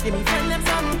money. Give me friend them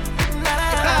some. La la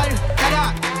la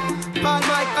la. Paul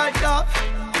Michael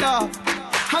love.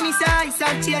 Honey size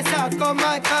and chase out. Come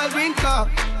Michael ring cup.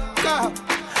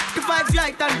 The 5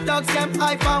 light and dogs them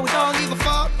iPhone. We don't give a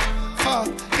fuck.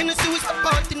 You know see we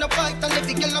support in the fight and let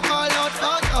the girl up all out.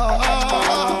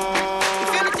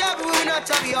 If you're the devil, we not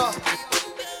chubby up.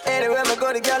 Anywhere I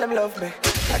go, the girl them love me.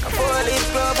 Like a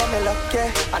 4-leaf glove, I'm in luck,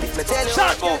 yeah. And if me tell you,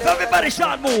 start move, everybody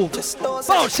start move. Just don't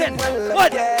bounce in.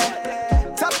 What?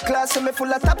 Top class, and me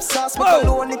full of top sauce. Me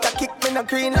alone, it a kick me no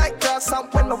green like grass.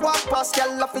 And when me walk past,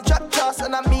 girl off the drop toss.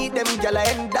 And I meet them, girl I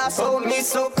end us. Oh, me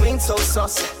so clean, so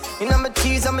saucy. You know my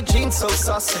tees and my jeans so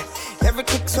saucy. Every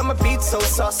kick so my beat so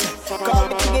saucy. Call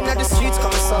me king in the streets, call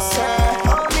me saucy.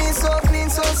 Oh, me so clean,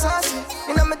 so saucy.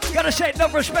 You know my gotta say no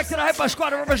respect to the Hyper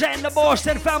Squad representing the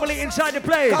Boston family inside the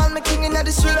place. Call me king in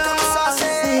the streets, call me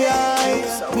saucy.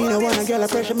 Me no wanna girl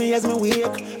pressure me as me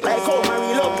wake. Like how my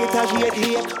real love get as she a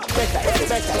dick. Better,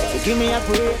 give me a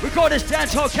break. We call this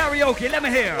dancehall karaoke, let me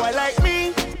hear. Boy like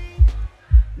me?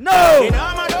 No! You know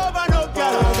I'm an over no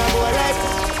girl, a boy like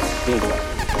me.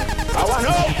 I wanna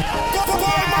know.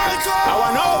 I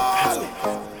wanna know.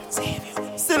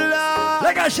 Still love.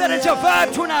 Like I said, it's a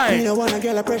vibe tonight. Me no wanna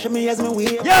girl pressure me as me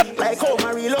wake. Yep. Like how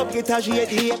my real love get as she a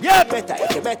dick. Yep. Better,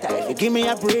 if you give me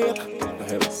a break.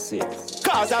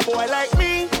 Cause a boy like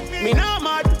me not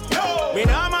mad. No. Me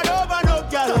not mad over no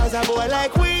girl. Cause a boy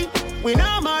like we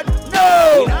not mad.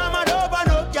 No. We not mad over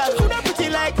no girl. Coulda pretty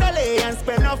like Calais and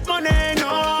spend enough money.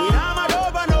 No. We not mad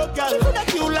over no girl. Coulda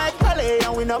cute like Calais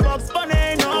and we no Bugs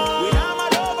Bunny. No. We not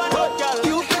mad over no girl.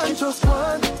 You can just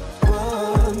one. We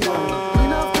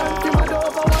not can be mad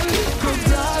over one little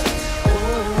girl.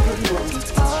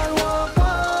 I want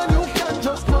one. You can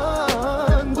just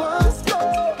one.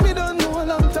 We don't know a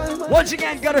long time. Once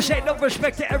again, gotta say no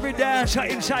respect to every dancer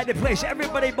inside the place.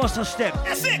 Everybody must have step.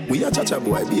 That's it. We are cha-cha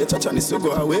boy, be a cha-cha needs to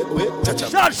go away. Cha-cha.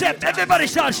 Start step, everybody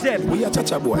start step. We are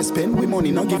cha-cha boy, spend we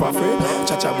money, not give a free.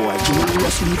 Cha-cha boy, jewelry,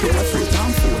 sleep in a free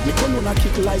town food. Me come on a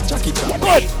kick like Jackie Chan.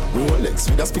 Rolex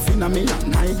with a spiff in a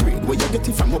million, high grade. Where you get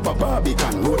it from up a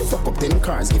Barbican. Road fuck up 10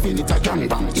 cars, giving it a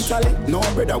gangbang. Italy, no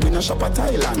brother, we no shop at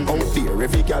Thailand. Out there,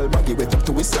 every girl baggy wet up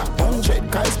to his slap.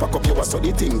 100 guys pack up, you a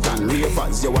study thing can.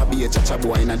 Ravers, you a be a cha-cha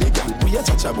boy in a the gang. We a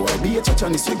cha-cha boy, be a cha-cha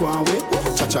needs to go away.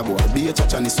 Cha-cha boy, be a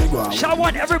cha-cha needs to go away. So I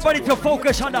want everybody to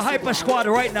focus on the Hyper Squad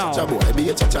right now. Cha boy, be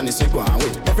a cha-cha needs to go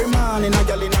away. Every man in a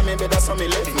girl in a me bed, that's how me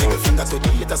live. Middle finger to the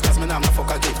haters, cause me nah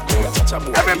fuck a gift.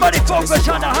 Everybody focus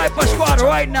on the Hyper Squad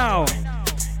right now.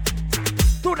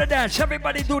 Do the dance,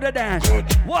 everybody do the dance.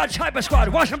 Watch Hyper Squad,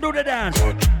 watch them do the dance.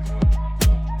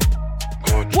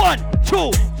 1,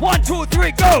 2, 1, 2,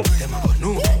 3, go.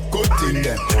 Good thing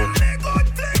then.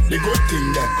 The good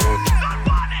thing then.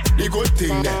 The good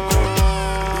thing then.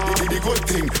 The good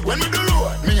thing. When we do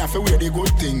road, me have to wear the good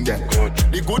thing then.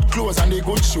 The good clothes and the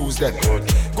good shoes then.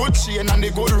 Good chain and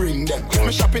the good ring then. If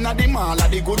me shopping at the mall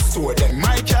at the good store then.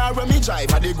 My car when me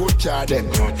drive at the good car then.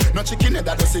 No chicken head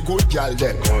that does a good girl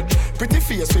then. Pretty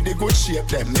face with the good shape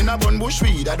then. In a bun bush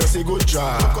weed that does a good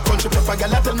job. Country proper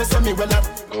girl tell me say me well up.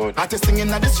 Artist singing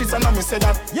at the streets and I me say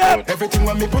that. Yep. Everything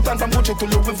when me put on from Gucci to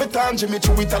Louis Vuitton, Jimmy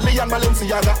Choo, Italian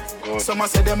Balenciaga. Some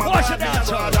say them a bad me a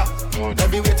brother.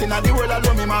 Every waiting at the world I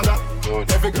love me mother.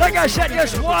 Like I said,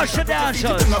 just watch the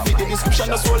dancers.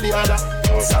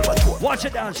 Watch the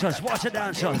dancers, watch the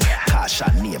dancers. Cash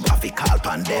and name of the call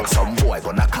pan them. Some boy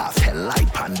gonna cast hell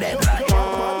light pan them.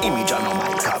 Image on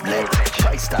my tablet.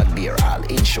 Price tag there, I'll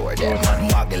insure them.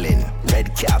 Muggling,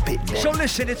 red carpet them. So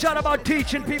listen, it's all about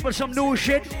teaching people some new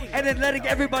shit and then letting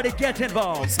everybody get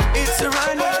involved. It's a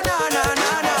run, na na na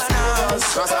na na.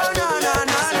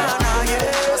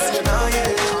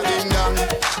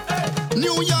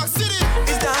 New York City.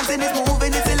 It's dancing, it's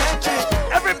moving, it's electric.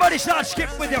 Everybody start skip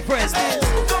with your friends.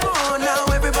 Come on now,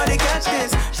 everybody catch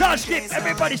this. Start skip,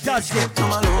 everybody start skip.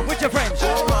 With your friends,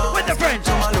 with the friends.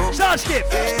 Start skip,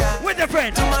 with the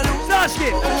friends. Start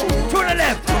skip, to the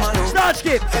left. Start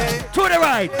skip, to the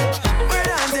right. We're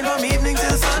dancing from evening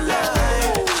till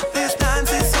sunlight. This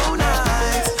dance is so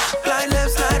nice. Slide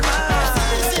left, slide right.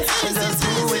 And that's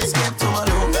who it skip to my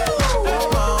loop.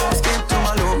 Skip to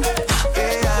my loop.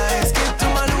 Yeah, skip to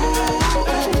my loop.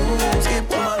 Skip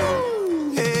to my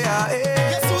loop. Yeah.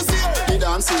 Guess who's here? The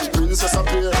dancing princess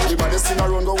appear. The body sing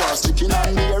around go wash chicken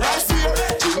and beer. Right here.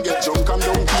 Jim get drunk and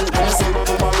don't kill. Come skip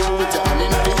to my loop with your hand in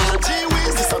the ear. Gee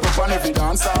whiz, this a go on every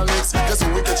dance all mix. Guess who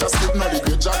we catch a slip now the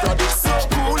great Jack Radix. So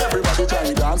cool, everybody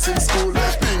trying dance in school.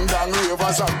 Ding dong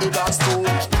ravers at the dance stool.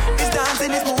 It's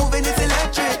dancing, it's moving, it's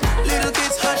electric. Little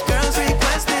kids, hot girls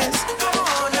request this. Come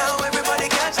on now, everybody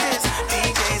catch this.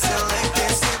 DJ select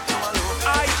this.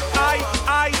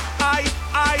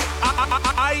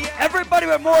 Everybody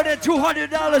with more than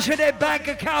 $200 in their bank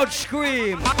account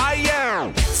scream. I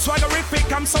am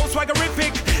swaggerific, I'm so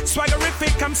swaggerific.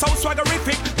 Swaggerific, I'm so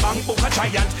swaggerific. Bang book a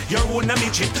giant, you're one a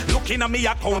midget. Looking at me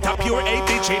account a pure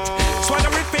 8-digit.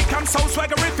 Swaggerific, I'm so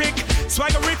swaggerific.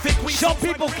 Swaggerific, we some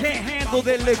people can't handle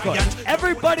their liquor.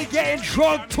 Everybody getting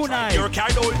drunk tonight. Your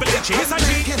card old village is a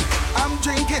drinking. I'm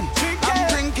drinking. I'm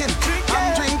drinking.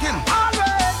 I'm drinking.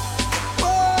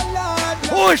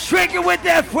 Who's drinking with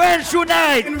their friends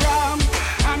tonight?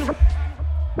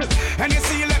 And you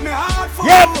see, let me heart full.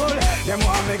 Them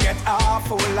want me get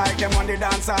awful, like them on the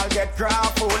dance, I'll get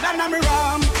grappled. And I'm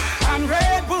rum and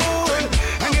Red Bull.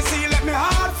 And you see, let me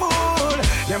heart full.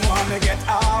 Them want me get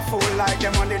awful, like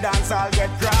them on the dance, I'll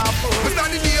get grappled. We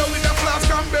standing here with a flask,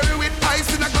 cranberry with ice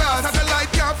in a glass. As the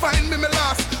light can't find me, me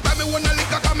lost. Buy me one a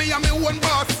liquor, cause me and me one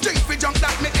boss. Drink for junk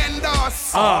that me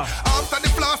endorse. After the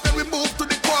flask, then we move to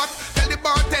the quart. Tell the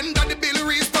bartender the bill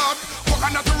restart.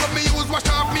 Coconut to rub me use, wash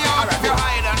off me off. If you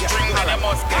hide and drink, then you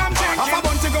must get I'm drinking. I'm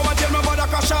about to go and tell me about a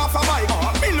crash off a bike.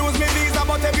 Me lose me visa,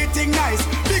 but everything nice.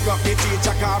 Big up the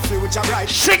teacher, can't feel which I bright.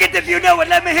 Sing it if you know it,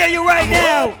 let me hear you right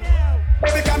now.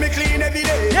 Because me clean every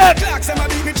day. Clocks and my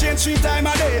baby change 3 times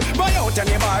a day. Buy out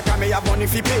any bar, cause me have money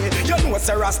fi pay. You know it's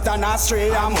a rasta not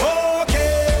stray, I'm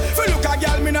okay. If you look a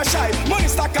girl, me no shy. Money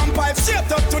stack and pipe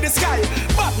straight up to the sky.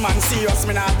 Batman serious,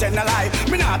 me not tell no lie.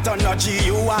 Me not turn no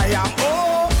GUI, I'm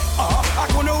I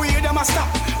couldn't wait them a stop.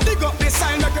 Dig up this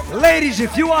sign like a... Ladies,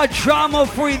 if you are drama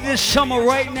free this summer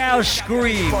right now,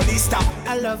 scream.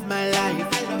 I love my life.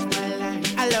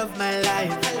 I love my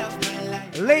life.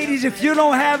 Ladies, if you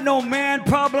don't have no man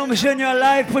problems in your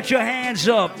life, put your hands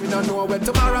up. We don't know when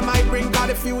tomorrow might bring, cause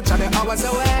the future the hours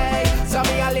away. So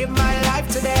me I live my life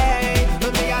today.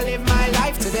 Me I live my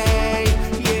life today.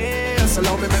 Yeah, so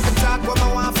love me make me talk what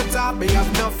I want for talk. Me have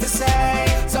enough to say.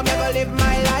 So me go live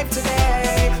my life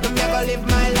today. Me go live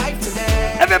my life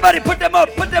today. Everybody put them up,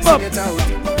 put them up. Me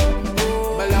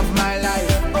love my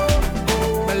life.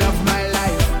 Me love my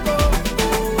life.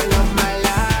 Me love my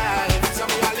life. So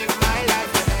me I live my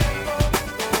life today.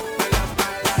 Me love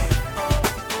my life.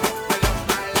 Me love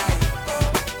my life.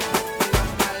 Me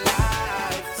love my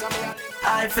life. So me I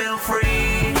feel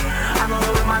free. I'm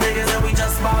alone with my niggas and we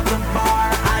just bought the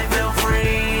bar. I feel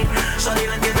free. Shorty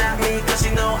looking at me cause she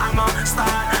know I'm a star.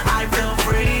 I feel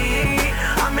free.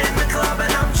 I'm in the club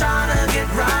and I'm trying to get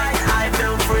right. I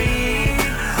feel free.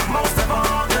 Most of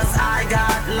all cause I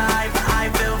got life. I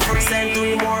feel free. Send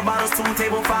 3 more bottles to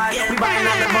table 5. We buying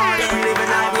out the bar, we living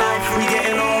nightlife. We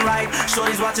getting alright.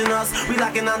 Shorty's watching us. We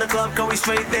locking on the club, cause we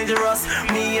straight dangerous.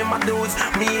 Me and my dudes,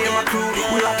 me and my crew,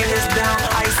 we locking this down.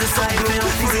 Ice is so blue.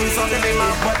 These dudes talking in my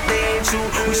butt, they ain't true.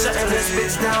 We shutting this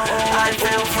bitch down. Oh, I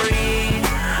feel free.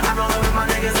 I'm rolling with my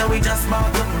niggas and we just bought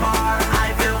the bar.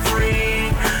 I feel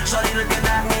free. Shorty looking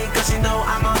at me cause she know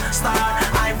I'm a star.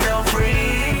 I feel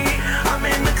free. I'm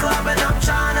in the club and I'm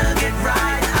trying to get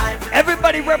right.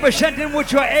 Everybody representing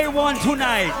with your A1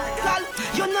 tonight.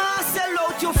 You not sell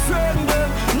out your friend,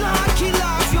 not kill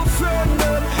off your friend.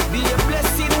 Be a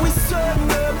blessing with son.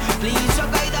 Please your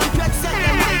guide and protect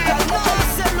them. Michael, not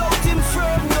sell out him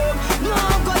friend. No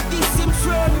got this in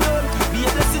friend. Be a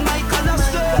blessing, Michael, and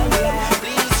son.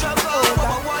 Please your guide.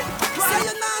 Say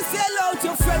you not sell out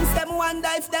your friends. Them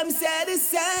wonder if them say the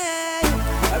same.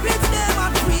 If them a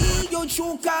pre, you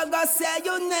true can't go say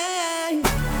your name.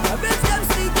 If them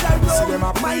stick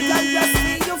around, Michael just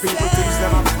see your face. People think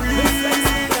them a free.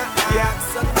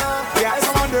 Yeah,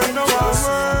 someone don't know our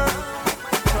word.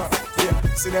 Yeah,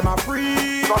 see them a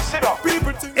free.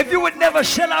 People think if you would never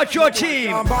sell out your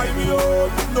team. Buy me out.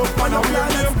 No man a wear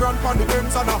name brand on the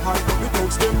ends and a hide. But we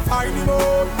touch them find him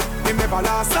out. Him never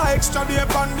last a extra day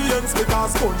on the ends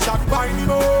because gunshot bind him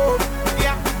out.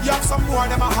 Yeah, you have some more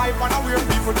them a hype and a weird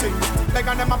people think. Like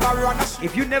and them a barrier and a shit.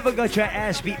 If you never got your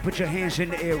ass beat, put your hands in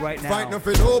the air right now. Fight no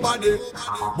for nobody,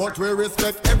 but we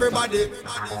respect everybody,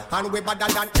 and we better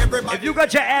than everybody. If you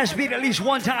got your ass beat at least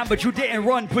one time, but you didn't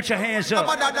run, put your hands up.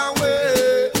 No better than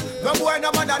we, no boy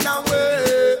no better than we.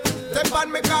 Step on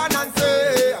me can and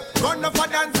say, run up for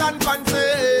dance and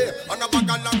fancy. On a bag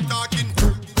of long talking.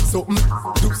 Something,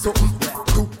 do something,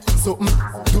 do something,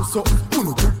 do something, do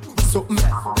something,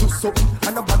 do something,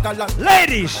 and a bag of long.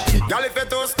 Ladies! Girl, if you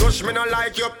toast touch, me no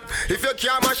like you. If you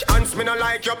can't mash hands, me no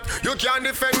like you. You can't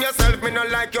defend yourself, me no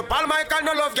like you. Paul Michael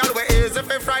no love girl, we easy if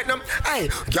you frighten them. Hey,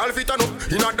 girl, if you turn up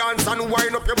in a dance and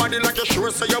wind up your body like you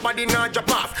sure, so your body not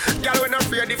drop off. Girl, we not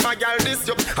afraid if a girl this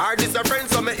you, or this your friend,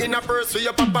 so me in a purse for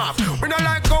you pop off. We not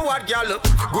like go what girl,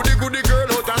 goody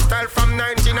girl out of style from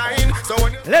 99. So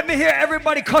when let me hear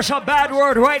everybody cuss a bad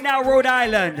word right now, Rhode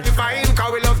Island. Fine,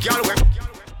 cause we love girl, we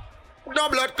no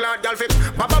blood clot, girl, fit.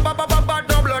 Ba ba ba ba ba ba,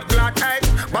 no blood clot, hey.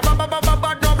 Ba ba ba ba ba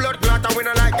ba, no blood clot, and we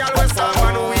no like girl, we soft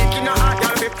and weak in a heart,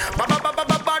 girl, fit. Ba ba ba ba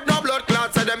ba ba, no blood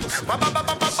clot, say them. Ba ba ba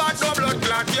ba ba ba, no blood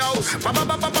clot, yo. Ba ba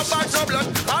ba ba ba ba, no blood.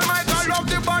 All my girl love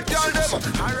the bad girl, them.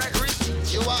 Alright,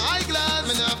 you are high glass,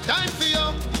 me not have time for you.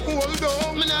 Hold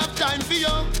on, me not have time for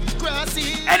you.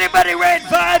 Grassy. Anybody Red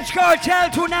Vibes Cartel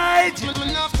tonight? Me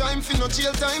not have time for no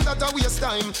jail time, that a waste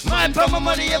time. Mine for my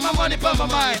money and my money for my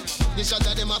mind. The shot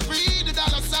of them a free the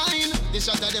dollar sign. The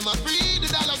shot of them a free the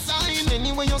dollar sign.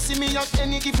 Anyway you see me at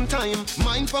any given time.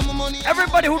 Mine for my money.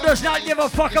 Everybody who does not give a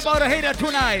fuck about a hater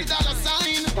tonight. The dollar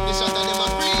sign. The shot of them a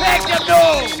free. Make them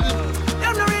know.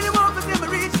 Them no really want to see me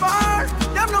reach far.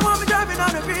 Them no want me driving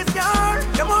on a face car.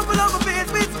 Them want to love my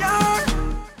face with scar.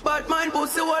 But mine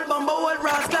pussy old bumbo old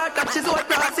rascal. Catches old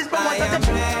grasses from what I am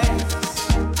blessed.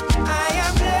 I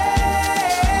am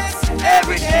blessed.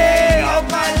 Every day of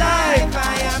my life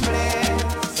I am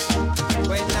blessed.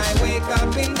 When I wake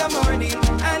up in the morning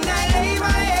and I lay my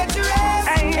head to rest.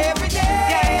 Every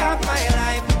day of my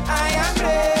life I am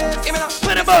blessed. Give me up.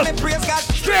 Put 'em up. Praise God.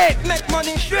 Straight. Make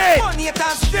money. Straight. Money it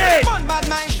has. Straight. Fun bad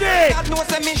mind. Straight. God knows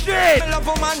me. Straight. Me love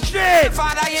woman. Straight.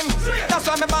 Father him. That's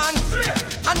why me born.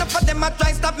 And enough of them a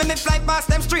try stop me fly past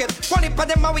them straight. One of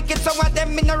them a wicked, so what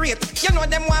them in a rate. You know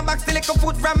them want back still little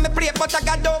food from me plate, but I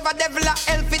got over devil a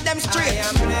hell for them straight. I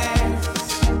am blessed.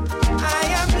 I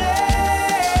am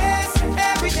blessed.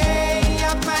 Every day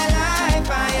of my life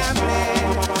I am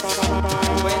blessed.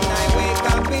 When I wake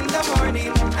up in the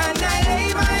morning and I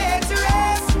lay my head to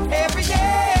rest. Every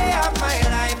day of my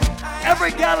life.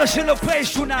 Every gal is in the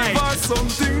place tonight.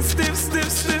 Something stiff.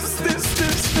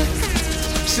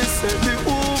 She said the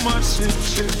woman shit.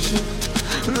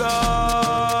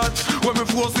 Lord, when me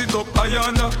force it up,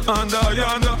 Ayana, and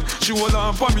Ayana. She hold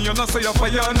on for me and I say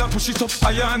Ayana. Push it up,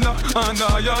 Ayana, and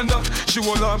Ayana. She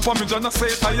hold on for me and I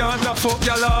say Ayana. Fuck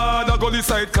ya lad, I go this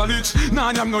side college.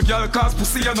 Nah, I'm no girl, cause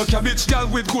pussy and no cabbage. Girl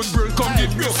with good brain, come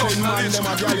get me some knowledge.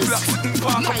 Black sitting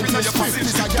park up in your pussy.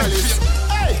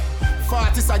 Hey,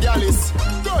 40's a gallis.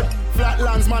 Good,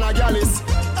 flatlands man a gallis.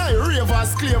 Hey,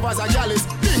 ravers, clavers a gallis.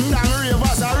 Ding dong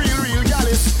ravers a real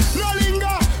gallis. No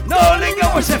linger. No linger,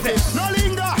 what's it? No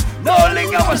linger. No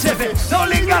linger, what's it? No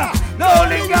linger. No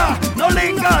linger. No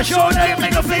linger. Show them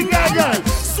make a finger, girl.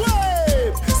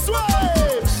 Swipe.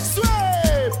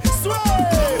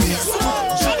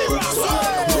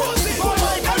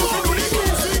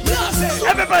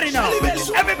 Everybody now.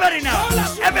 Everybody now.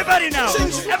 Everybody now.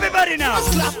 Everybody now.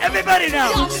 Everybody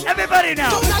now. Everybody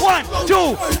now. 1,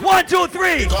 2, 1, 2,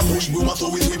 3. Push boomer so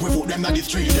we put them on the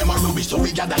street. Them are rubbish so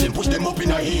we gather them, push them up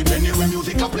in a heap. Anyway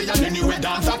music a play and anyway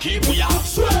dance a keep. We are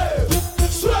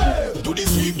sweep. Do the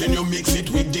sweep, then you mix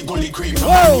it with the gully creep.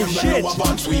 Whoa, shit.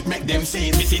 Sweep, make them say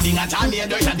it. We sitting at a near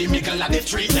dirt at the middle of the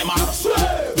street. Them are sweep.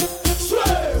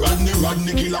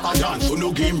 Rodney kill a dance, so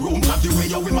no game room. Have the way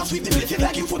you we must sweep the place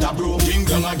like him foot a bro. King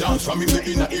gang a dance from him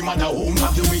in a him at the home.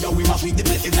 Have the way you we must sweep the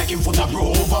place like him foot a bro.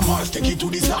 Over Mars, take it to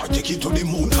the star, take it to the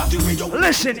moon. Have the way you.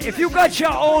 Listen, if you got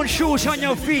your own shoes on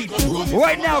your feet,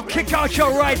 right now kick out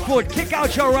your right foot. Kick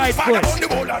out your right foot.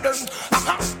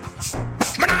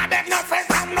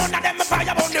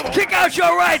 Kick out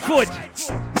your right foot.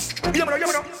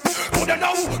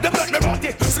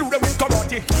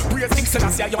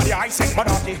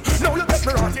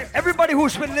 Everybody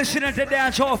who's been listening to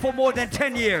dancehall for more than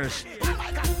 10 years.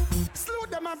 Slow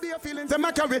them and be a feeling them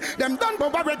a carry. Them done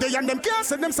but already and them can't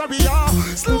say them sorry.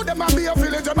 Slow them and be a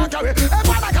feeling them a carry.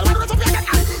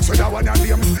 So that one of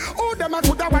them. Oh, them a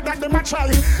good one that them a try.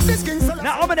 This king.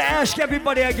 Now I'm gonna ask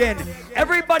everybody again.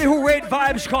 Everybody who rate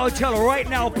Vibes Cartel right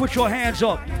now, put your hands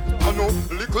up. I know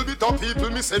little bit of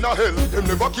people miss in a hell. Them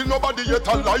never kill nobody yet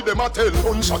a lie them a tell.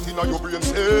 Gunshot in a your brain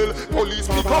cell. Police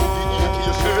pick up the AK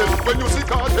shell. When you see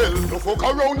cartel, no fuck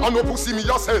around and no pussy me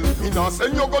yourself. Me nah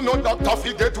send you gun no doctor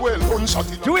fi get well.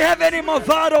 Gunshot in. Do we have any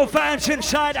Movado fans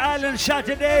inside Island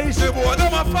Saturdays? The boy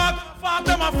them a fag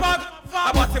them a fag.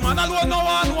 But him man alone no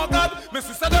one no God. Me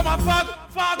sister them a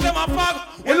fag them a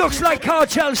fag. It looks like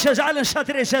Cartel says Island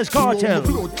Saturday says Cartel.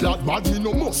 Blood clot bad me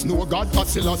no must know God.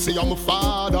 Fasila say I'm a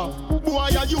father. Boy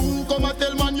are you come and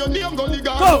tell man your name go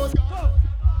liga. Go.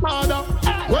 Mother,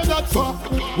 where that for?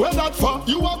 Where that for?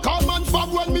 You a call man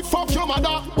fag when me fuck your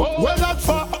mother. Where that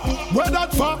for? Where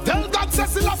that for? Tell God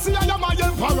Cecilia say I am my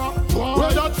emperor.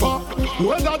 Where that for?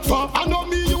 Where that for? I know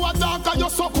me you a dark and you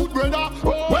so good brother.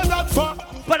 Where that for?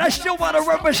 But I still want to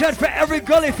represent for every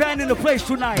Gully fan in the place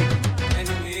tonight.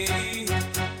 Anyway,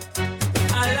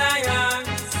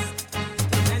 alliance.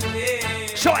 Anyway.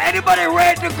 So anybody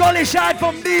rate the Gully side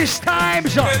from these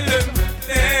times? Sing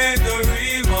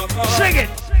it.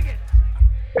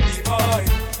 Boy,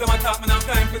 them attack me now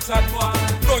time for chat boy.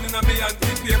 Running on me and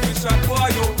keep me shot boy.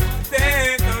 Yo, they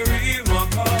ain't the real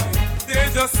McCoy. They're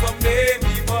just some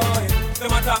baby boy.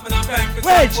 Them attack me now time for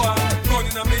chat boy.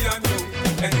 Running on me and you.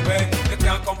 Anyway, you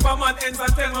can't come from an ends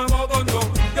and tell me about gun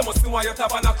down. You must know why your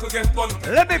tabernacle get bun.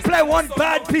 Let me play one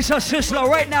bad piece of Sizzler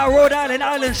right now, Rhode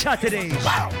Island Saturdays.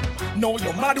 Wow. No,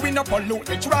 you're mad, we not pollute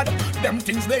the trad. Them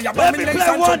things they are let me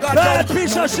play one bad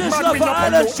piece of Sizzler for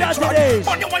Island Saturdays.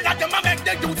 On you will let them make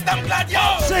the youth them glad,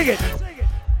 yo. Sing it.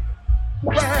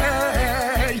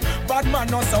 Way, bad man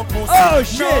not supposed to. Oh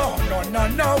shit.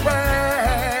 No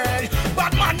way.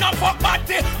 Bad man not fuck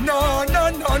body. No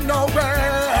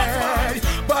way.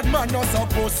 Bad man not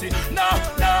supposed to. No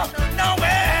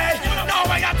way. No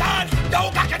way at all.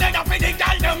 Yo, cocky they not feeding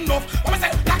girl them tough. What me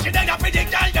say? Cocky they not feeding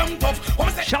girl them tough. What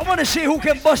me say? So I want to see who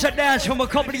can bust a dance from a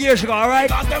couple of years ago, all right?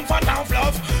 Them fun down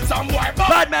fluff. Some boy.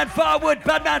 Bad man forward,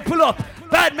 bad man pull up.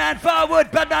 Bad man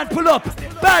forward, bad man pull up.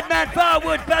 Bad man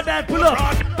forward, bad man pull up.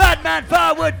 Bad man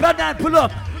forward, bad man pull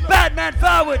up. Bad man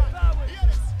forward.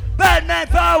 Bad man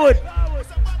forward.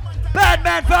 Bad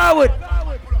man forward.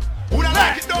 Who don't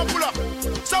like it, don't pull up.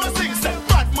 So I sing, say,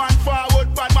 bad man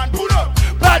forward, bad man pull up.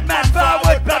 Bad man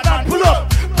forward, bad man pull up.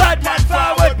 Bad man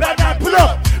forward, bad man pull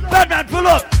up. Bad man pull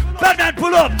up. Bad man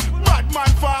pull up. Bad man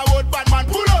forward, bad man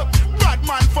pull up. Bad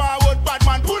man forward, bad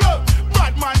man pull up.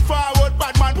 Bad man forward,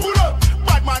 bad man pull up.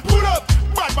 Bad man pull up.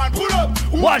 Bad man pull up.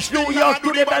 Watch New York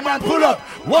do the bad man pull up.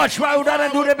 Watch Rhode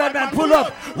Island do the bad man pull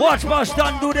up. Watch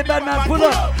Boston do the bad man pull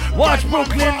up. Watch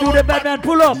Brooklyn do the bad man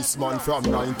pull up. This man from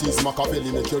 90s,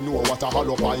 Machiavelli make you know what a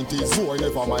hollow pint is. Boy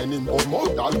never mind him of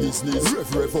modal business.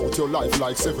 Rev out your life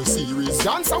like 7 series.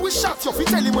 Dancer we shot you fi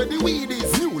tell him where the weed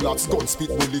is. New lads gun spit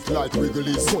bullet like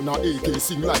Wrigley's. Gonna AK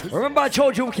sing like. Remember I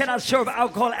told you we cannot serve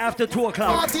alcohol after 2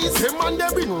 o'clock. Parties, him and they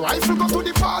bring rifle go to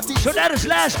the party. So that is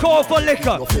last call for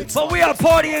liquor. But we are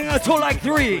partying until like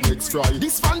 3.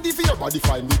 This fan the fear body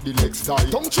fine with the legs tie.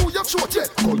 Don't chew your throat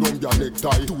yet. Columbia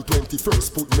necktie.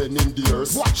 221st put men in the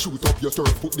earth. What shoot up your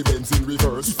turf, put the Benz in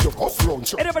reverse. If you're off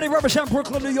round. Anybody represent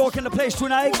Brooklyn, New York in the place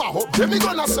tonight? Then we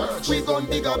gonna search. We gon'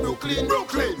 dig a Brooklyn.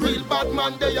 Real bad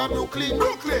man they are Brooklyn.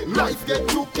 Life get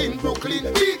took in Brooklyn.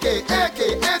 BK,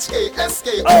 AK, HK, SK.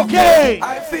 Okay.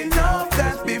 I've been off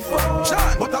that before,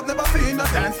 but I've never seen a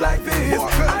dance like this.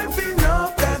 I've been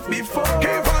off that before,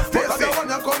 but I don't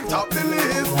wanna come top the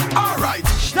list. Alright.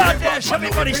 Start dance,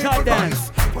 everybody start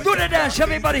dance. Do the dance,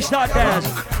 everybody start dance.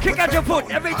 Kick out your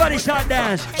foot, everybody start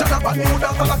dance. On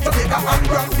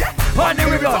the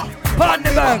river, on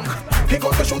the bank. Pick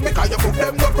up the shoot because you put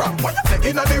them no cramp. When you say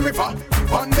in the river,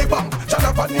 on the bank.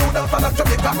 Jonathan New Dance and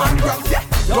Jamaica and Grand. Yeah.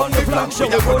 Down the flank, so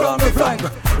we go down the flank.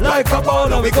 Like a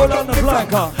baller, we go down the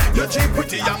flank. You're cheap,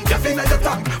 pretty young, just in your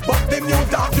tank. But the new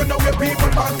dance, you know where people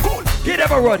man cool. Give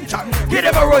them a run, John. Give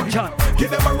them a run, John. Give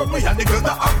them a run, we and the girls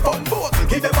that have fun. Both,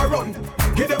 give them a run.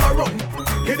 Give them a run.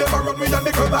 Give them a run, we and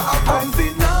the girls that have fun. I've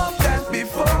seen enough dance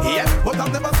before. Yeah, but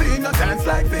I've never seen a dance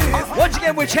like this. Once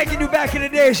again, we're taking you back in the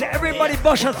days. Everybody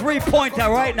bust a 3-pointer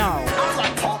right now.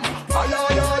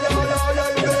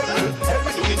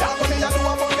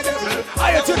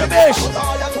 Higher to the bass.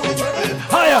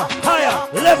 Higher, higher,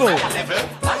 level.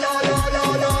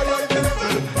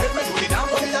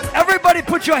 Everybody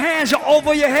put your hands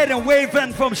over your head and wave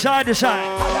them from side to side.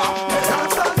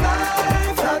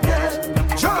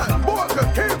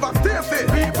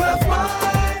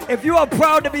 If you are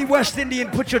proud to be West Indian,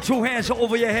 put your 2 hands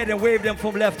over your head and wave them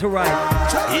from left to right.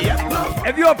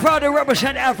 If you are proud to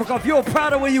represent Africa, if you are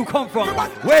proud of where you come from,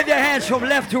 wave your hands from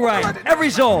left to right. Every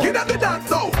zone.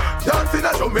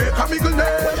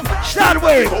 Start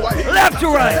wave, left to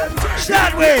right.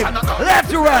 Start wave, left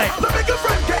to right.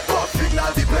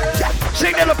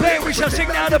 Signal the plane, we shall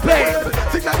signal the plane.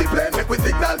 Signal the plane, make we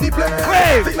signal the plane.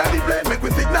 Wave. Signal the plane, make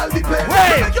we signal the plane.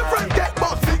 Wave. Make your friend get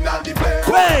boss, signal the plane.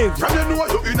 Wave. From you know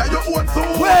you in your own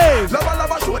zone. Wave. Lava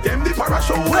lava show them the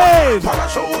parachute. Wave.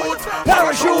 Parachute.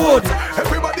 Parachute.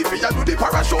 Everybody feel you do the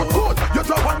parachute good. You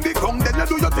drop on the ground, then you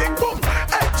do your thing boom.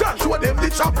 Hey John, show them the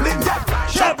Chaplin. Yeah.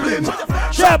 Chaplin.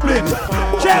 Chaplin.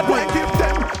 Chaplin. Give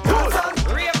them good.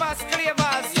 Ravers,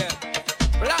 clavers,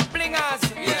 black blingers,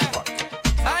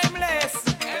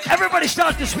 Everybody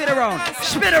start to spin around.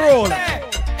 Spin a roll.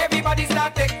 Everybody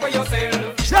start take for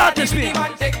yourself. Start to spin.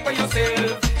 Take for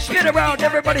yourself. Spin around,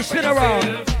 everybody spin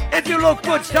around. If you look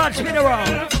good, start spin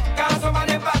around. Cause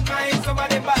somebody bad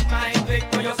mind, take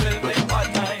for yourself, take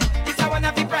bad mind. This a one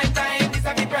of the prime time, this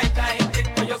a the prime time,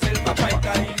 take for yourself a prime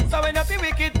time. So when you see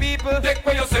wicked people, take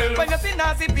for yourself. When you see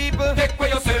nasty people, take for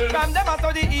yourself. From them out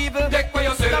of the evil, take for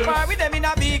yourself. Compare with them in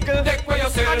a vehicle, take for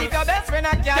yourself. And if your best friend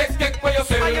a cat, take for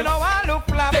yourself. And you know I look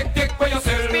flap, take for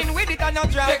yourself. Spin with it on your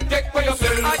trap, take for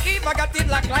yourself. I keep a got it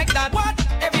like that. What?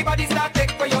 Everybody start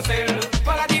take for yourself.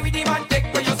 Follow the rhythm and take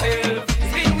for yourself.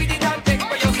 Spin with it and take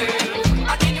for yourself.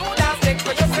 And the new dance take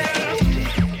for yourself.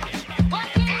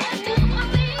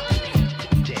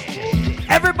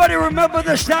 Everybody remember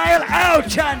the style,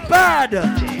 ouch and bad.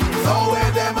 So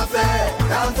where them a say,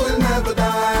 dance will never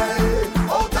die.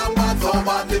 Out and bad, so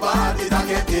badly bad, it a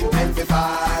get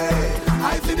intensified.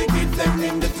 I see the kids them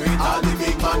in the street, all the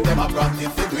big man them a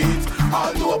practice the tweets.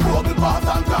 All do a bubble pass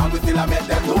and crown, we still a make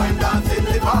them doing dance in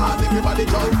the past. Everybody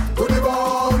jump to the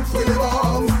bounce, willy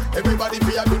bounce. Everybody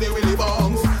fear to the willy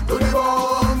bounce, to the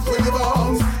bounce, willy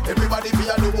bounce. Everybody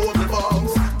fear to bubble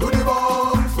bounce, to the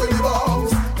bounce, willy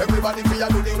bounce. Everybody fear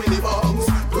to the willy bounce,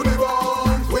 to the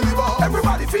bounce, willy bounce.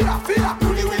 Everybody fear to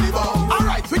the willy bounce.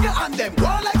 Alright, swing your hand them, go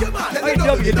on like your man.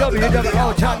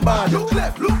 Out and bad. Look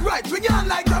left, look right, swing your hand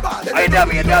like your man.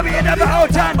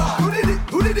 Out and bad.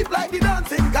 Do the dip like the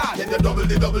dancing god. Then you double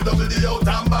the out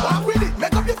and bad. Walk with it,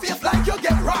 make up your face like you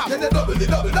get robbed. Then you double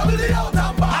the out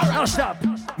and bad. Now stop,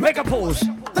 make a pose.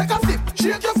 Take a sip,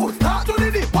 shake your foot, start to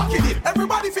the dip, walking it.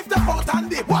 Everybody 50 out and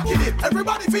dip, walking it.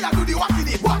 Everybody fear do the walking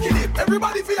it, walking it.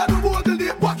 Everybody fear do both the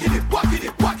dip, walking it, walking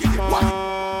it, walking it, walking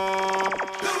it.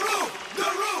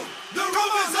 The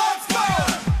room is on fire.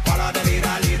 Follow the leader,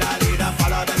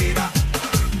 follow the leader.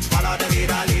 Follow the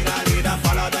leader,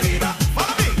 follow the leader.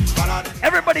 Follow me, follow the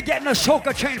Everybody get in a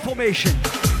soca chain formation.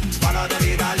 Follow the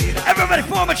leader. Everybody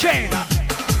form a chain.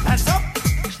 Hands up.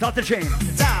 Start the chain.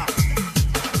 Down.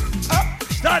 Up.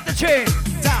 Start the chain.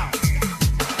 Down.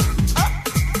 Up.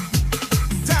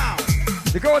 Down.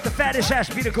 The girl with the fattest ass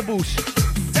beat a caboose.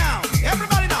 Down.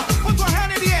 Everybody now, put one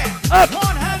hand in the air. Up.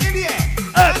 One hand in the air.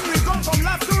 Up. And we go from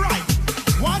left to right.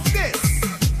 Watch this.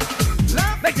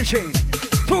 Left. Make the chain.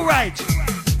 To right.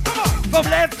 Come on. From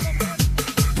left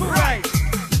to right.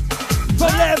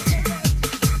 From left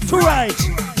to right.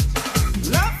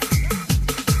 Left.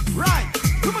 Right.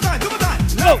 Two more time. Go.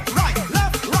 Right.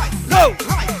 Left. Right. Go.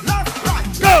 Right. Left. Right.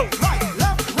 Go. Right.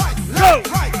 Left. Right. Go. Left.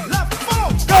 Right. Left. Follow.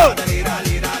 Go. Follow the leader.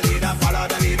 Follow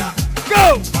the leader.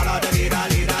 Go. Follow the leader.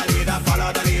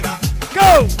 Follow the leader.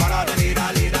 Go. Follow the leader.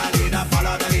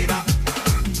 Follow the leader.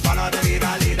 Follow the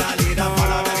leader.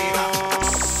 Follow the leader.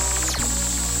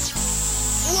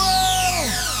 Whoa!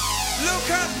 Look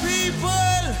at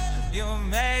people. You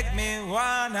make me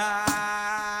wanna.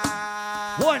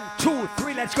 1, 2,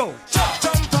 3, let's go.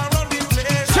 Jump around the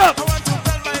place. Jump. I want to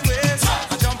tell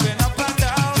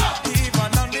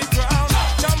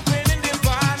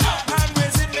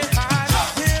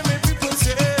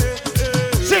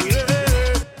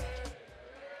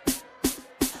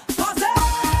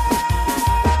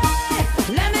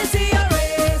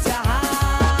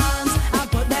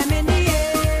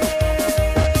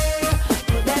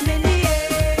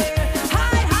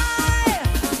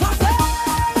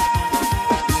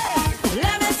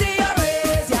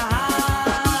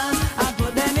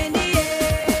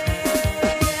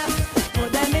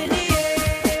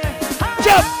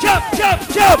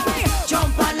jump.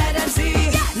 Jump and let them see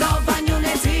love and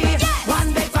unity.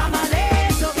 One big family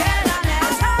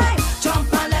togetherness.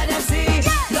 Jump and let them see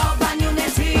love and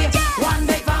unity. One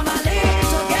big family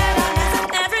togetherness.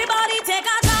 Everybody take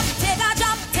a jump, take a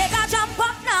jump, take a jump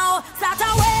up now. Start a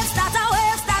wave, start a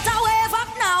wave, start a wave up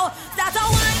now. Start a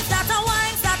wine, start a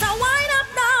wine, start a wine up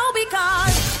now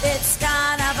because it's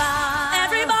carnival.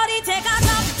 Everybody take a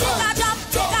jump, take a jump,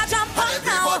 take a jump up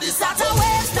now. Start a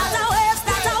wave, start a wave,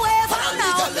 start a wave up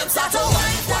now. Start a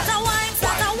wine, start a wine,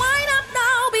 start a wine up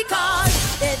now because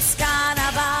it's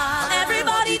carnival.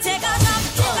 Everybody take a jump,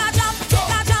 take a jump,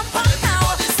 take a jump up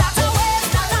now. Start a wave,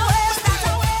 start a wave, start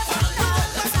a wave up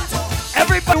now.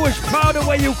 Everybody who is proud of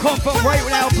where you come from right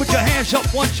now, put your hands up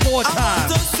once more time.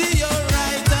 See your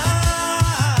right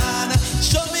hand.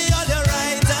 Show me all your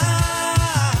right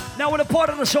hand. Now, when a part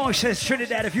of the song says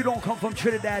Trinidad, if you don't come from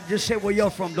Trinidad, just say where you're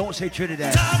from. Don't say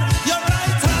Trinidad. Your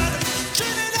right hand.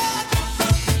 Trinidad.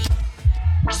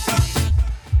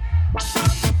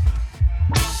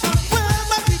 Where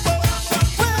my people?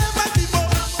 Where my people?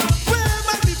 Where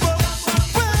my people?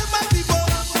 Where my people?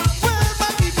 Where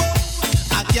my people?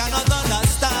 I cannot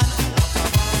understand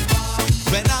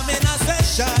when I'm in a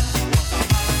session.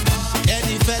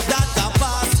 Any fed that I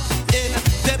pass in,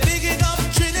 they bigging up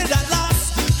Trinidad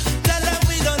last. Tell them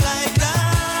we don't like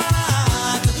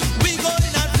that. We go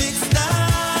in and fix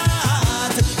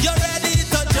that. You're ready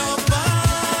to jump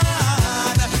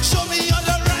on. Show me on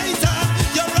the right hand,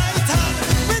 your right hand.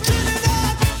 We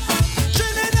Trinidad,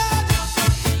 Trinidad,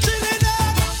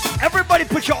 Trinidad. Everybody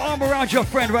put your arm around your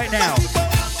friend right now.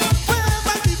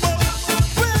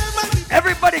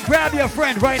 Everybody grab your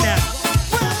friend right now.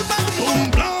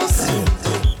 Boom blast,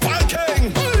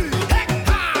 Viking,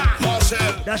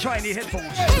 Marshall. That's right, I need headphones.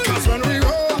 Because when we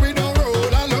roll, we don't roll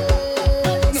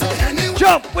alone. So anyway,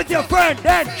 Jump with your friend,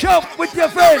 then jump with your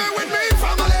friend. with me,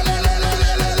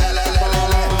 family.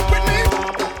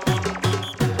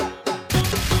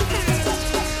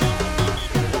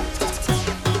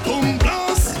 Boom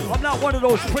blast, I'm not one of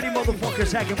those pretty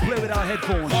motherfuckers that can play without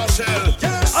headphones. Marshall.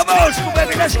 Yes, I'm old school,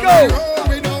 baby, let's when go. we roll,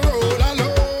 we don't roll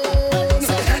alone.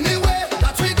 So anyway,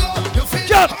 that we go, you feel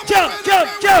Jump, jump, jump,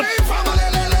 jump.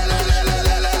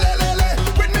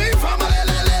 With me, family.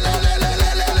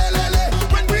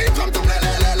 When we come to play,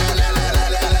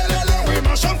 we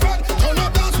mash up front, turn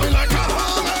up dance, we like a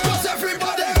hammer. 'Cause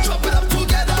everybody jump it up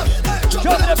together, Jump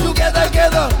it up together,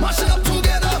 together. mash it up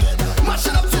together, mash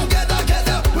it up together,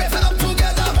 together, wave it up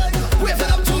together, wave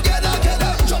it up together,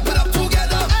 together, jump it up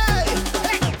together.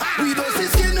 We don't see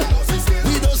skin,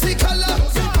 we don't see color,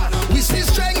 we see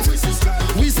strength,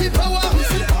 we see power,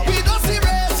 we don't see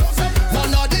race,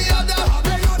 one or the other.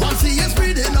 One see is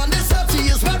breathing on this earth, he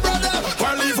is my brother.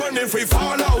 Well, even if we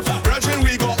fall out, brethren,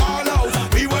 we go all out.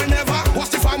 We will never, what's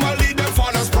the family, them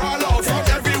fathers sprawl out. From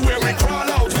everywhere we crawl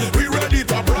out, we ready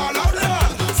to brawl out.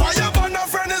 Fire burn a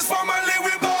friend is family,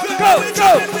 we ball out. Go, go.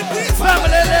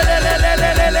 Family, le, le, le, le, le,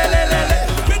 le, le, le, le.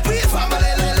 With we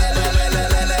family,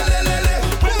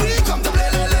 when we come to play,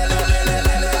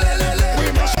 we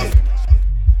mash up.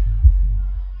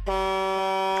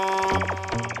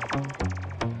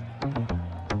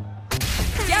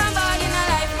 Can't ball in a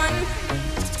life, man.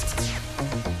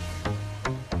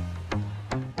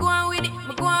 Go on with it,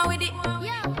 go on with it.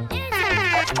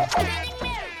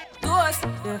 Ghost,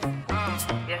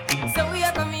 yeah. So we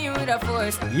are coming here with a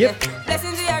force. Yep. Yeah.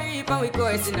 Blessings we are reap and we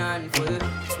coursing on full.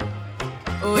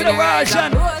 Oh, With a rise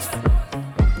and-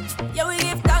 yeah, we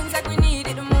give thanks like we need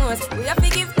it the most. We have to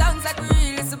give thanks like we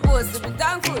really supposed to be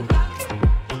thankful.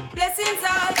 Blessings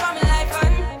all for my life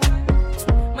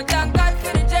and my thank God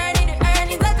for the journey, the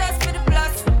earnings are just for the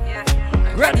plus. Yeah.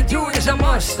 Gratitude is a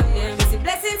must. Yeah, we see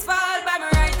blessings fall by my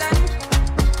right hand.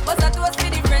 But I toast for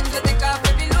the friends that take off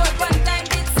every load. One time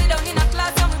did sit down in a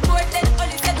class and we board then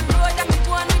only said the road and we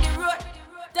go on with the road.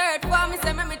 Third form, me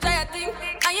say me try a thing.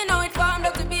 And you know it formed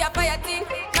up to be a fire thing.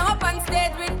 Now up on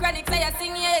stage with chronic say I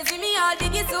sing, yeah, see me all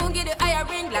diggy soon get the higher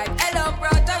ring like hello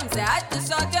brother. Me say I had to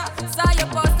shot ya. Saw your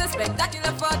poster,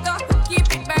 spectacular photo. Keep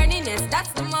it burning, yes,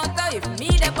 that's the motto. If me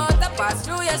the butter pass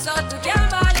through your shot to can't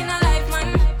ball in a life, man.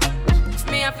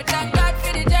 Me have to thank God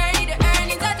for the journey, the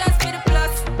earnings are just for the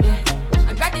plus. Yeah.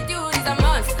 And gratitude is a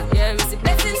must. Yeah, me see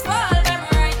blessings fall by my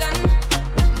right hand.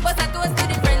 But I toast to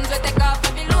the friends we take off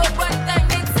every load. One time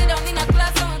they sit down in a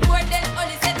class and we board then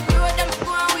only said the road and we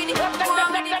go on with it, go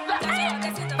on with it.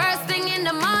 First thing in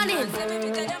the morning,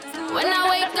 when I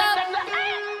wake up,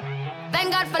 thank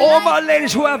God for All life. my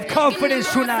ladies who have confidence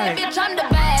tonight. Bitch, I'm the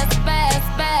best, best,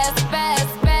 best,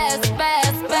 best, best,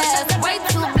 best, best. Way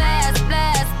too blessed,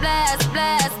 blessed, blessed,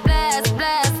 blessed, blessed,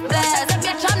 blessed, blessed.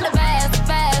 Bitch, I'm the best,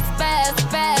 best,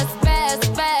 best, best,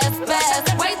 best, best,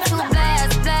 best.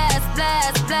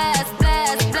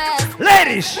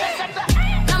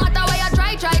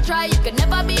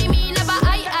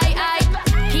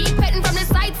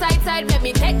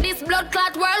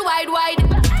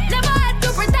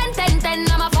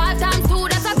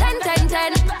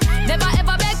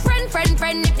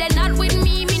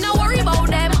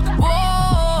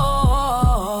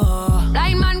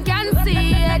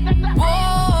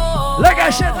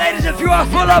 said, ladies, if you are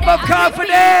full up of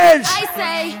confidence. I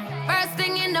say, first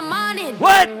thing in the morning.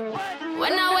 What?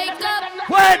 When I wake up.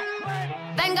 What?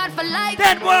 Thank God for life.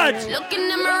 Then what? Look in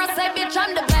the mirror, say, bitch,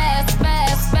 I'm the best,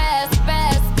 best, best,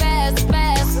 best, best,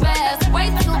 best, best. Way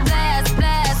too blessed,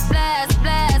 blessed, blessed,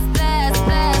 blessed, blessed,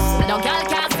 blessed. No girl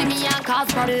can't see me and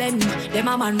cause problem. Them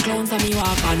a man clowns so me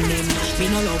walk on them. Me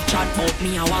no love chat but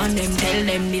me I want them. Tell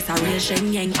them this a real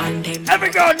Shen Yang anthem. Every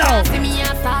girl now. See me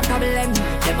and start problem.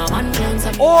 Them a man clowns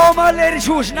so me. All my ladies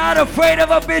who's not afraid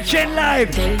of a bitch in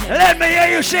life, let me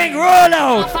hear you sing. Roll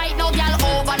out. No fight no girl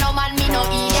over no man me no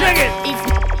eat. Sing it.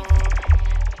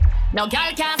 No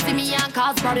girl can't see me and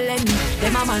cause problem.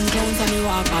 Them a man clowns so me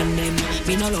walk on them.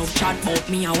 Me no love chat but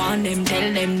me I want them.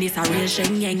 Tell them this a real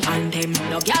Shen Yang anthem.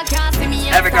 No girl can't see me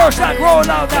and every girl start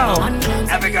roll out now.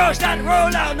 Every girl start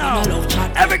roll out now.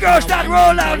 Every girl start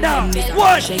roll out now.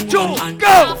 1, 2, go.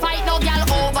 No fight no girl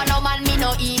over no man me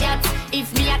no idiot.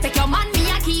 If me I take your man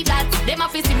me I keep that. Them a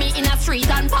fi see me in a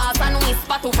street and pass and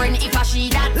whisper to friend if I she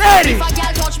that. Lady. If a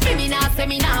girl touch me nah say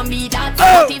me nah be that.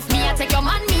 But if me I take your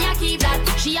man me I keep that.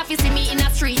 She a fi see me in a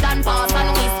street and pass and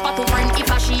whisper to friend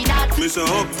if I she that. Me say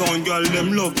uptown girl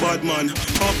them love bad man.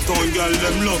 Uptown girl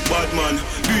them love bad man.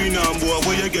 Green and boy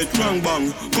where you get wrong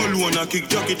bang. Cologne a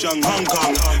kick Jackie Chan Hong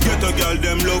Kong. Get a girl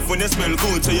them love when they smell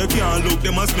good. So you can't look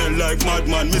them a smell like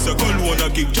madman. Me say Cologne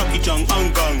a kick Jackie Chan Hong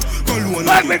Kong. Cologne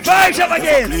a kick vibes up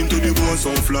again. Into the bone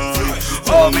so fly.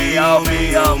 Oh me, oh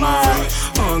me, oh my.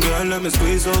 Oh girl let me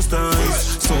squeeze those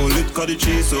thighs. So lit cause the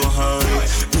cheese so high.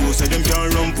 You say them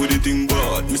can't run with the thing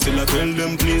but me still I tell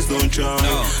them please don't try.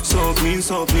 So clean,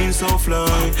 so clean, so fly.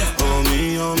 Oh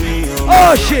me, oh me, oh me.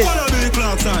 Oh shit. Follow me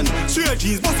Clarks on. Straight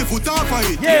jeans, bust the foot off of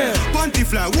it. Yeah. Panty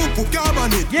fly, whoop up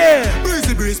carbon it. Yeah.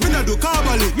 Breezy breeze, me not do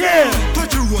carbon it. Yeah.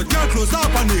 Touch the road, can't close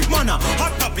up on it. Mana,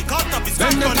 hot topic,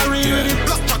 them that are real with it.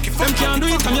 Black jockey, them can't do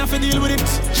it, and you have to deal with it.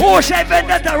 Who say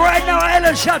Vendetta right now,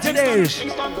 Island Saturdays?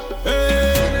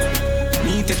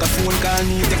 Me take a phone call,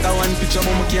 me take a one picture,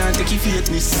 but me can't take your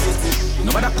fakeness.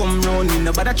 Nobody come round me,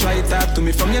 nobody try to talk to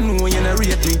me. From you know you not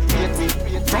rate me.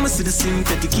 From a citizen,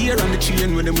 take the gear on the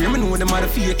train with them, me know them are the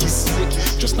fakies.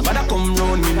 Just nobody come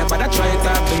round me, nobody try to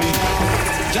talk to me.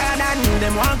 Jordan,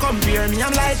 them want compare me,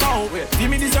 I'm like, oh, give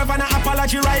me deserve an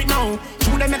apology right now.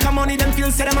 True, them make a money, them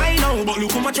feel say them I know. But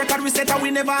look how much record we set and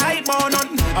we never hype on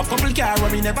none. A couple car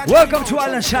where we never. Welcome to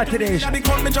Island Saturdays.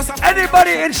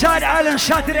 Anybody inside Island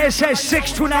Saturdays says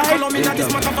 6 tonight. One make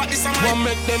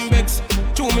them vex.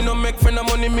 Two me no make friend of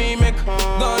money me make.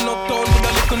 Gone uptown with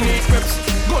a little neat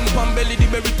preps. Gun pan belly the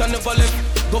berry and never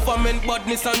left. Government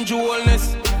badness and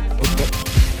jewelness.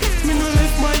 Me no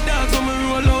left my dogs when me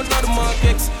roll out of the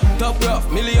markets. Top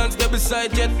rough, millions they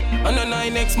beside jet. And the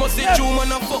 9X must see true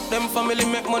man and fuck them family.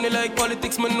 Make money like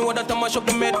politics, me know that I mash up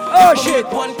the med. Oh shit.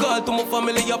 One call to my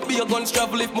family, I be a guns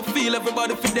travel if me feel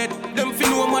everybody fi dead. Them fi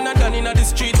know man a done inna the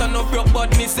street and no broke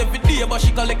badness every day but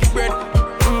she collect the bread.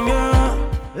 Yeah.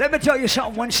 Let me tell you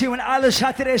something, when Island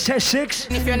Saturday says 6.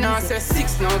 If you not say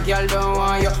 6, no girl don't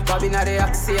want you. Bobby not the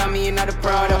Axie, I mean not the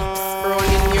Prada.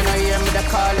 Running, you know, hear me the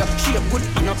call you. She a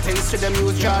good enough things to them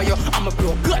use draw you. I'm a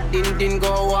bro, good, didn't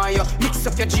go on you. Mix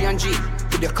up your G and G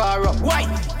with the car up. Why?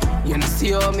 You know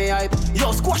see how me hype.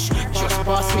 Yo, squash, just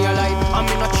pass me a light. I'm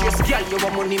in a chase, girl, you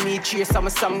want money, me chase. I'm a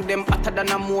song them hotter than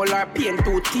a molar pain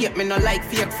to tape. Me no like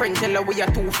fake friend, tell her we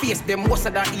are two-faced. Them worse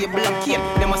than able and cane.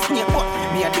 Them a snake up.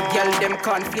 Me a the girl, them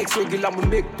cornflakes regular. We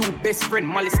make two best friend,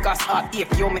 malice cause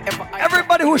heartache. Yo, me ever.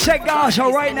 Everybody who said Gaza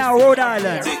right now, Rhode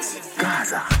Island.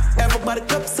 Gaza. Everybody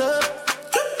cups up.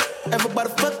 Everybody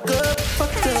fuck up.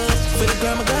 For the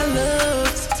grandma got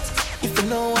loves. If you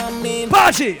know what I mean.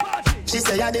 Party! She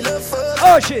say I the love fuck.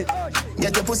 Oh shit.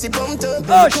 Get your pussy pumped up.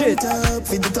 Oh shit.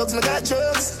 Feed the dogs, me got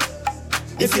drugs.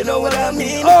 If you know what I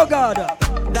mean. Oh god.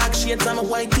 Dark shades on my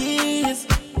white tees.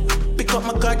 Pick up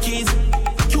my car keys.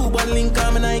 Cuban link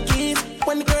on my Nikes.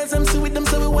 When the girls I'm see with them,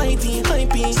 so we whitey,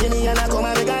 hypey. See me and I come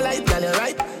and make a light, girl, you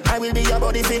right. I will be your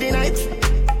body for the night.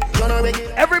 You're not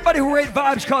regular. Everybody who rate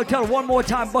Vibes Cartel one more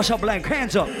time, bust a blank,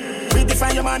 hands up. Pretty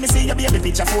from your man, me see your baby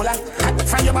picture fuller.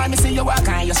 From your man, me see your walk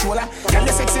on your shoulder. Girl,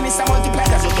 the sexiness a multiply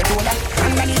as you get older.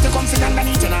 Underneath you come sit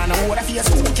underneath you, nah no water for your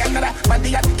school, Canada. But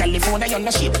the California, you're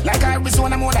no shit. Like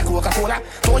Arizona, more like Coca-Cola.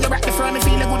 Throw you back the firm, me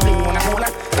feel a good thing on a cola.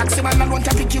 Taxi man alone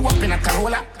can pick you up in a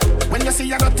Corolla. When you see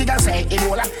your dirty girl say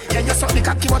Ebola. Yeah, you suck the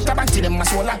cocky but the back to them a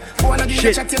sola. Wanna give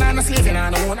you chatting on a slaving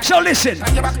on a owner. So listen.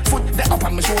 On your back foot, the up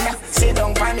on my shoulder. Sit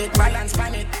down, pan it, balance,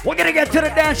 pan it. We're gonna get to the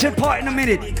dancing part in a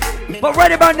minute. But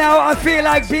right about now, I feel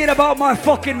like being about my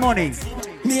fucking money.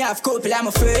 Me have couple, I'm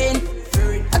a friend.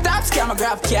 A top scam, a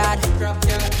grab card.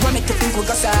 What make you think we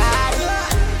got sad?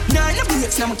 No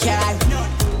breaks, no my car.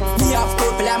 Me have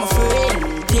couple, I'm a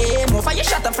friend. Damn, over your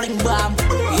shut up, fling bomb.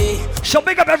 Yeah. So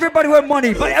big up everybody with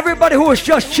money, but everybody who is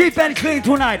just cheap and clean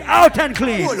tonight. Out and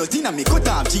clean. Polo Tina, me cut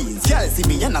off jeans. Girl see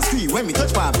me and I scream when me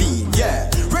touch my bean.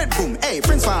 Yeah. Red boom, hey,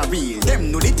 friends for real.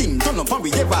 Them know the thing, turn up and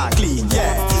we ever clean.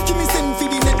 Yeah. Give me send for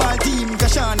the netball team.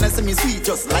 Kashana say me sweet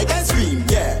just like ice cream.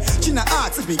 Yeah. China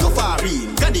asks if me go for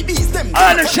real. Got the beast, them.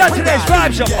 All the Saturday's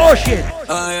vibes up. Oh shit.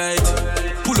 Alright.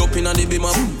 Pull up in on the beam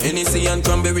up. Hennessy and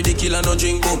cranberry, the killer no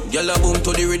drink boom. Gyal a boom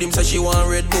to the rhythm, say she want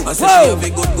red boom. I say she have a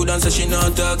good and say she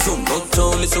not talk soon.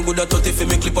 Uptown listen good at 30 fi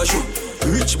me clip a shoot.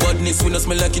 Rich badness, we no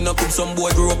smell like in a coop. Some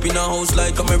boy grew up in a house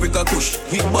like America Kush.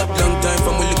 Hit bad long time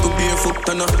from a little barefoot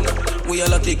and we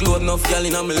all a take load enough gyal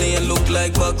in a lane. Look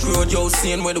like back road, yo,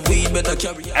 seeing where the weed better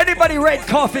carry. Anybody rate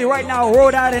coffee right now?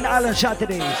 Rhode Island Island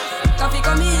Saturdays. Coffee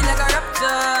come in like a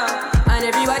raptor, and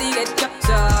everybody get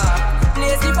captured.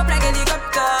 Play slip up like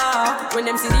helicopter, when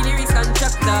them see the lyrics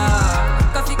contractor.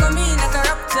 Coffee come in like a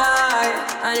raptor,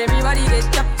 and everybody get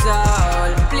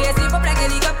captured. Play slip up like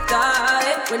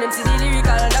helicopter, when them see the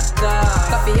lyrical doctor.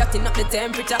 Coffee acting up the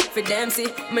temperature for them see.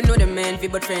 Me know the man fi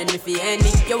but friend me fi any.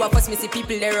 Yo, I pass me see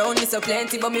people there around me so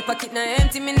plenty, but me pocket na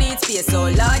empty, me need space so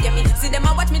Lord, yeah me see them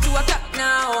a watch me 2 o'clock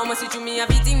now. I'ma see through me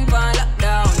everything for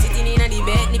lockdown. Sitting in a the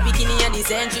bed, the bikini and the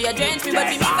century. I drench me but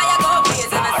me fire go place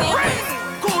and I see place.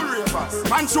 Cool ravers,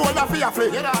 man shoulder for your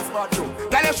flick. Yeah, that's bad too.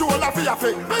 Tell your shoulder for your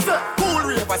flick. Cool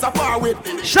ravers, a far with.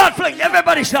 Shot flick,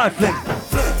 everybody shot flick.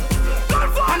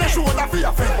 And your shoulder for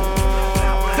your flick.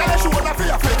 Tell your shoulder for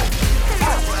your flick.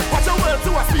 Watch your world to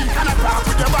a speak and a talk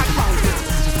with your bad mouth.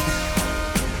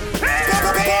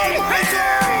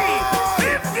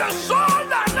 If your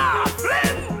shoulder not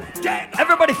fling, get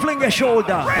everybody fling your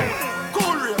shoulder.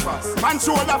 Cool ravers, man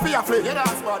shoulder for your flick. Yeah,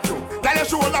 that's bad too. Tell your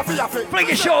shoulder for your flick. Fling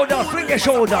your shoulder, fling your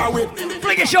shoulder.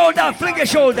 Fling your shoulder, fling your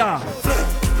shoulder.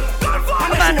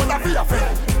 And your shoulder for your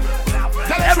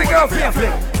flick. Every girl for your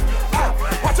flick.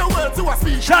 Watch your world to a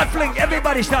speak. Start fling,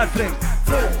 everybody start fling.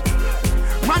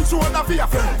 Man shoulder for your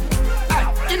flick.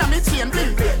 In a me chain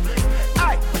bling bling.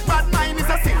 Bad mind is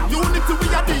a sin. Unity we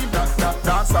a deal.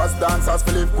 Dancers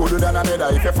feel live good than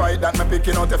another. If you fight that, me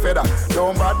picking out a feather.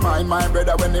 Don't bad mind my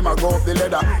brother when him a go up the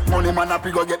ladder. Money man up,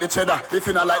 he go get the cheddar. If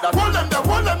you not like that, hold them there,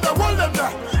 hold them there, hold them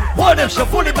there. Hold them so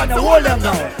fully, but hold them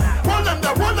now. Hold them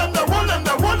there, hold them there, hold them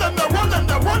there, hold them there, hold them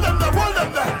there, hold them there, hold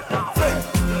them there.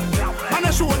 Man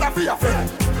a shoulder for your friend.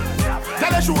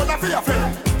 Tell a shoulder for your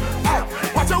friend.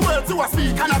 Watch your words to a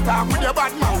speak and a talk with your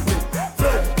bad mouth.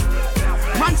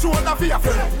 Man shoulder for your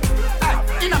friend.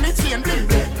 In a me chain bling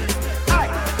bling.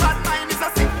 Bad mind is a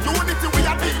sin. Unity we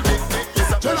a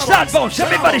deal. Start bounce,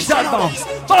 everybody start bounce.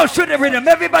 Bounce to the rhythm,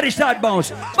 everybody start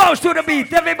bounce. Bounce to the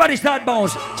beat, everybody start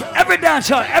bounce. Every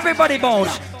dancer, everybody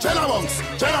bounce. Jenna bounce,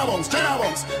 Jenna bounce, Jenna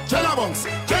bounce, Jenna bounce,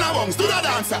 Jenna bounce. Do the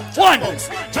dancer. 1,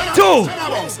 2,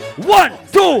 1,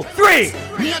 2, 3.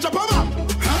 Me a jump over.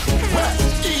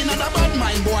 In a bad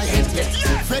mind boy head there.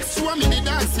 Vex you me the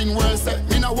dancing world set.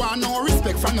 Me no want no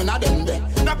respect from none of them there.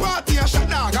 The party a shot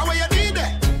dog, how you did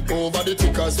there? Over the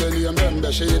tickers, well, you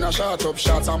remember she in a shot up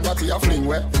shots and body a fling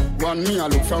where. One me a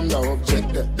look from the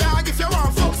object there. Dog, if you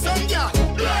want fuck some girl,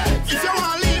 if you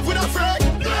want live with a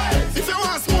friend, if you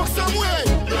want smoke some way,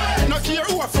 no care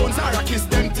who a phones are a kiss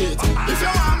them teeth. If you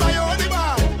want buy all the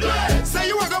bar, say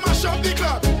you a go mash up the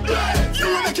club, you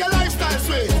will make your lifestyle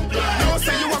sweet. No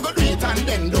say you a go do it and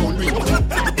then don't do it.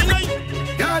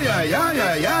 Yeah, yeah, yeah,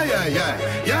 yeah, yeah, yeah,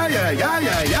 yeah, yeah, yeah, yeah,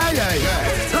 yeah, yeah, yeah,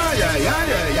 yeah, yeah,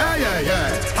 yeah, yeah, yeah, yeah.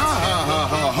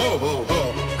 Ho, ho,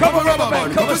 ho. Cover rubber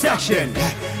band, cover section.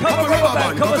 Cover rubber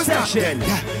band, cover section.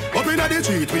 Up in the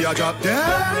street, we a drop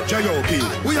dead J.O.P.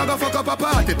 We a go fuck up a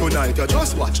party tonight, you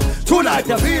just watch. Tonight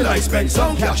you feel like spend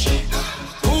some cash.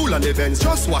 Cool on the Benz,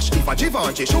 just wash. If a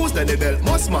Givenchy shoes, then the belt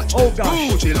must match. Oh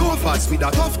gosh. Gucci loafers with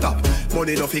a tough top.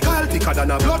 Money no fickle, thicker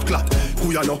than a blood clot.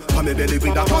 Who you know, come me belly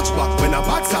with a touchback. When a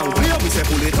bad sound clear, we say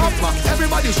pull it up back.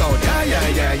 Everybody shout, yeah, yeah,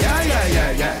 yeah, yeah, yeah,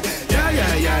 yeah, yeah. Yeah,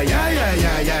 yeah, yeah, yeah, yeah,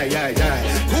 yeah, yeah, yeah,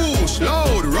 yeah. Push,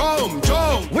 load, rum,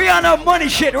 jump. We on a money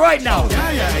shit right now.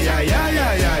 Yeah, yeah, yeah, yeah,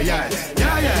 yeah, yeah, yeah.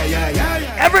 Yeah, yeah, yeah, yeah,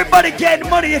 yeah. Everybody getting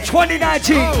money in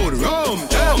 2019. Load, rum,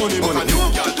 jump. Money, money.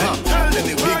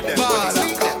 Big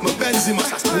baller, got my Benzema.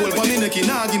 Whole for me neck,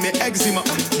 nah give me eczema.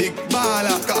 Big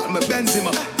baller, got my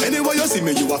Benzema. Anyway you see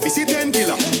me, you a visit 10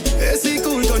 killer. AC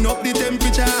cool, turn up the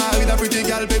temperature with a pretty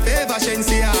girl, be favor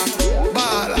Shensia.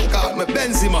 Baller, got my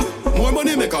Benzema. More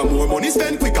money make her, more money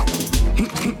spend quicker.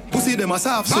 Pussy them a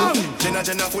soft so Jenna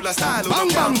full of style. Bang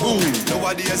bang boom.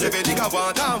 Nowadays everything I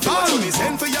want and for so me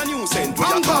send for your new send.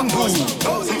 Bang bang boom.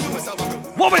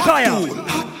 What we fire?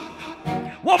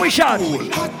 What we shot?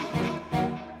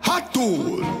 Hot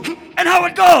tool. And how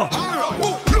it go?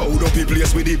 Loud Load up the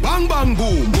place with the bang bang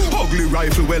boom. Ugly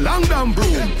rifle with long damn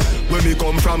broom. When me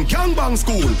come from gangbang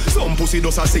school, some pussy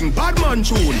does a sing badman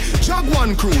tune.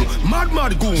 Jaguan crew, mad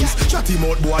goons. Chatty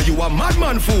mouth boy, you a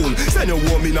madman fool. Send your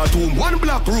woman in a tomb, one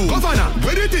black room. Governor,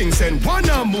 where the thing send one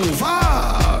a move.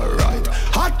 Alright,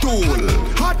 hot tool,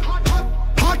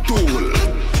 hot tool.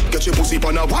 Get your pussy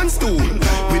on a one stool.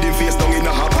 With him face down in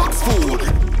a box food.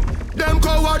 Them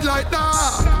coward like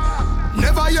that,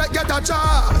 never yet get a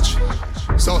charge.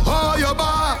 So hold your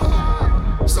bar.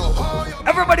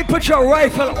 Everybody put your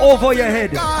rifle over your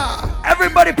head.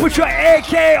 Everybody put your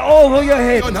AK over your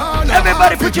head.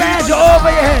 Everybody put your hands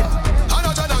over your head.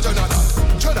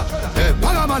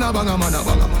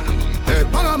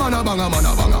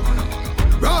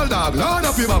 Roll dog, load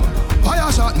up your bum.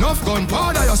 Fire shot, enough gun,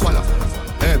 powder you swallow.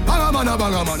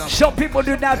 Some people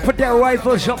do not put their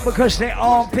rifles up because their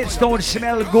armpits don't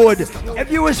smell good.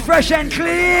 If you was fresh and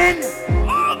clean,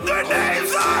 all the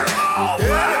days are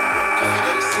over.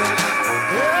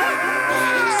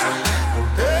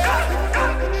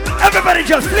 Everybody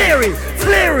just flary.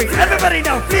 Everybody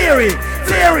now flary.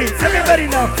 Everybody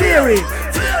now flary.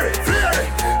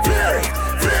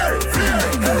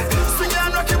 Swing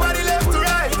and rock your body left to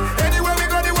right. Anywhere we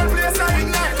go, the one place I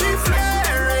ignite. We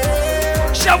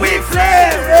flare. Shall we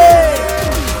flare?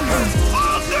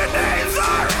 All the days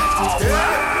are over.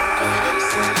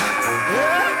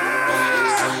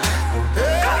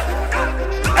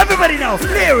 Everybody now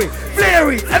flary.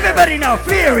 Everybody now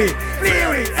flary.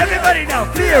 Everybody now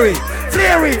flary.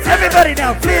 Everybody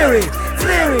now flary.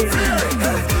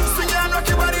 Swing and rock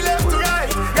your body left to right.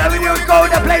 Yeah, we will go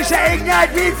to place to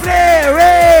ignite. We flare.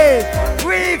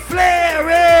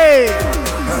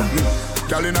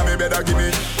 Girl inna me bed, give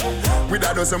me. With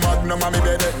a dozen magnum on me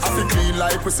bed. I feel clean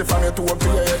like pussy from your toe up to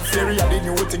your head. Fury and the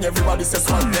new thing everybody says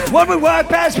one day. When we walk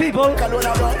past people, girl when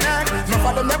I run neck. No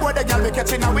for them boy the girl we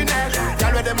catching a winner.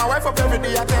 Girl with them my wife up every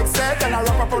day I take set. And I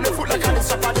wrap up on the foot like I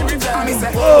just up on the rim. Me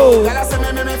say, whoa. Girl I say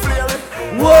me flare it.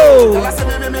 Whoa. Girl I say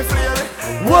me flare it.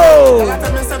 Whoa. Girl I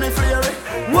tell me say me flare it.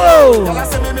 Whoa. Girl I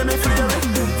say me flare it.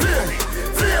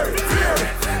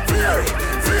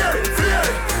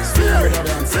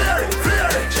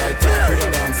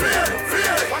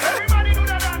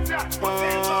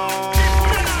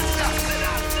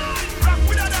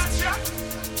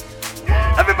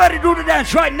 Everybody do the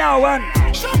dance right now, man.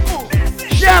 Shampoo.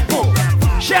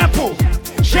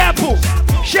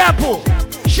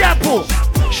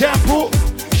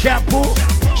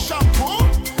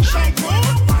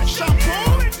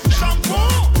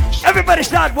 Everybody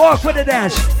start walk with the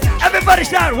dance. Everybody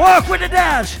start walk with the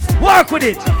dance. Walk with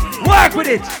it.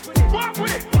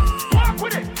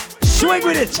 Swing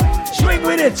with it.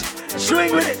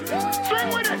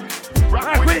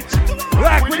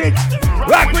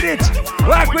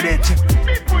 Rock with it.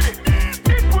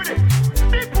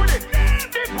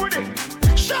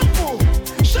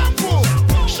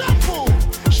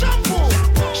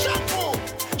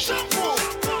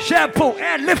 Shampoo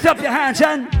and lift up your hands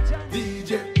and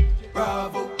DJ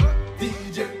Bravo.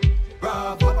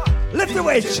 Lift the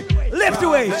weights.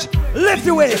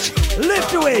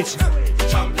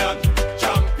 Champion.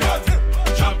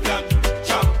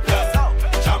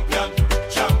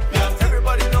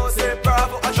 Everybody knows say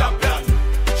Bravo a champion.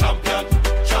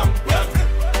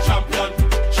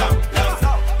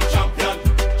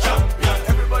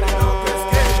 Everybody knows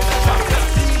champion.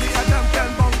 Billy a champion,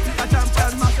 Bounty a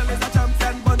champion, Marshall is a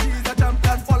champion, Bungie is a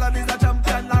champion, Folland is a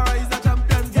champion, Lara is a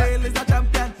champion, Gail is a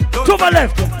champion. To my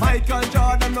left. Michael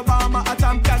Jordan, Obama a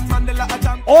champion, Mandela a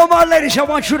champion. All my ladies, I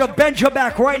want you to bend your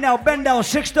back right now. Bend down,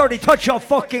 630, touch your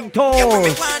fucking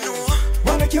toes.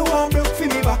 Wanna make you warm broke for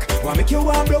me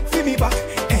back.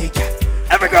 Hey,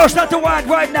 every girl start to whine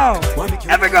right now.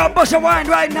 Every girl bust a whine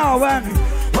right now, man.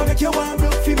 Wanna make you warm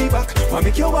broke for me back. Hey, wanna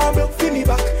make you warm broke for me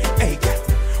back.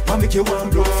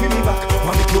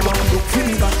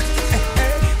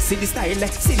 See the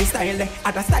style,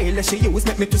 other style she use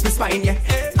make me twist my spine, yeah.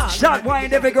 Start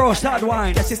whine, every girl start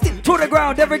whine. To the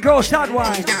ground, every girl start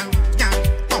whine.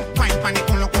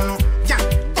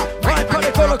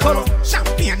 Colo.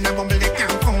 Champion na bumble they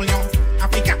can't call you.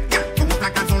 Africa, move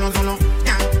like a zolo.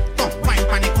 Wine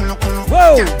pan it colo.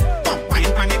 Whoa.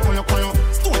 Wine pan it colo.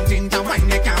 Stone ginger wine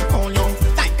they can't call you.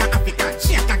 Like a African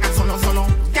shake like a zolo.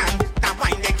 That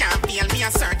wine they can't feel me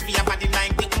a search for your body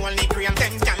like the only real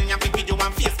things. Can you be video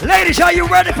and face? Ladies, are you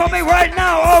ready for me right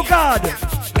now? Oh God.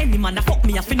 Any man that fuck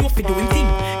me, I know fi do him thing.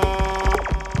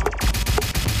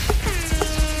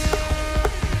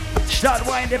 Start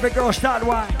whine, every girl start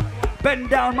whine. Bend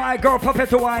down, my girl, prepare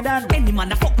to wind down. Any man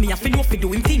that fuck me, I feel no fi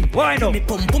do him thing. Wind up. Me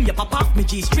pum pum, ya pop off me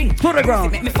G-string. To the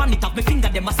ground. Make me fan it up, me finger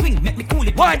them a swing. Make me cool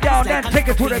it. Wind down, then take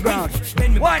it to the ground.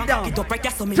 Wind down. To the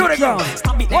ground.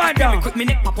 Wind down. To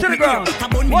the ground.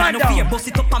 Wind down.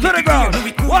 To the ground.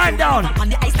 Wind down.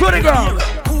 To the ground.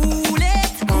 Cool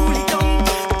it down.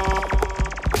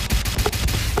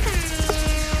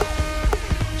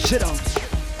 Sit down.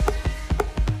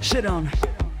 Sit down.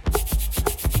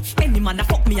 Any man that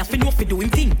fuck me, I feel no fi do him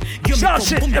thing. Give me pum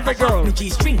pum, ya pop off me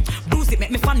G-string. Bruise it,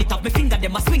 make me fan it up, me finger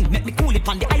them a swing. Make me cool it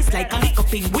on the ice like a lick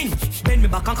penguin. Bend me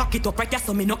back and cock it up right there,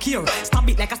 so me no care. Stab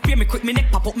it like a spear, me quick me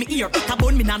neck pop up me ear. It a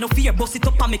bun, me nah no fear. Bust it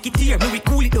up and make it tear. Me we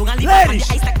cool it down and leave it on the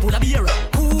ice like polar beer.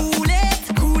 Cool it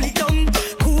down.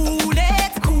 Cool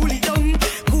it, cool it down.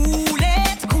 Cool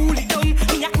it, cool it down.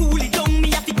 Me a cool it down,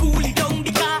 me a fi cool it down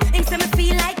because him say me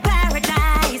feel like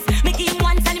paradise. Make him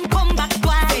once and him come back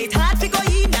twice. It's hard to go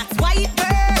in, that's why it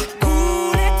burn.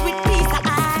 Cool it with piece of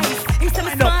ice. Him say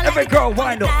me small Every like girl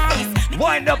wind up.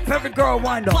 Wind up, every girl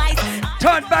wind up.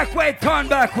 Turn back way, turn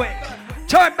back way.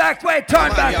 Turn back way,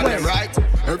 turn back way. Right.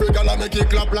 Every girl I make it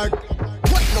clap like.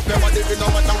 Up your body, no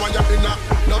matter what you're in.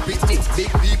 No big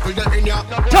people that in ya.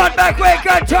 Turn back way,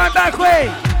 girl, turn back way.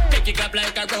 Take it up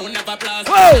like a round of applause.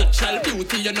 Whoa. Natural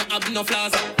beauty, you no have no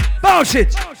flaws. Bounce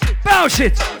it, bounce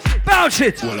it, bounce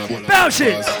it, bounce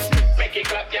it. Make it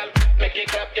clap, girl. Make it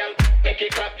clap, girl. Make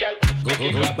it clap, girl. Go,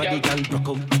 body, girl. Broke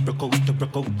out. One thing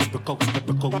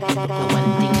I'm gonna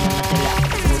tell ya,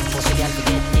 good pussy girl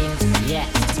forget things, yeah.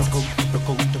 Broke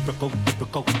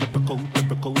out.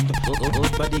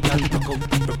 Good body girl,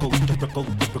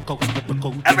 broke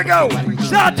out. Every go,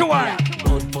 start to wine.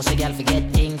 Good pussy girl forget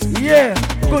things, yeah.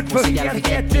 Good pussy girl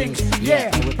forget things, yeah.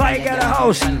 Buy a girl a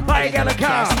house, buy a girl a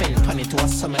car. Spend money to a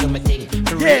summer do my thing,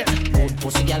 yeah. Good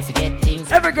pussy girl forget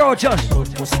things. Every girl just.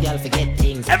 Good pussy girl forget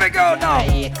things. Every girl now.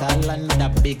 I call on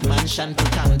that big mansion to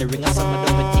come the ring of summer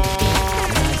do my thing.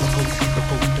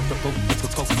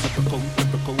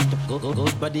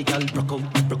 Good body girl, broke out.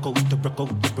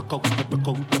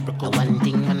 One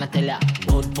thing I'ma tell ya,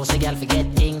 good pussy girl forget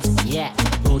things, yeah.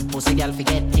 Good pussy girl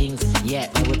forget things, yeah.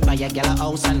 I would buy a girl a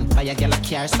house and buy a girl a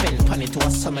car, spend money to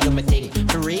a summer do my thing.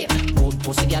 For real, good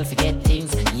pussy girl forget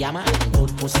things, yeah man.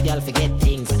 Good pussy girl forget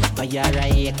things. Buy her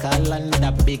a acre and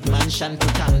a big mansion to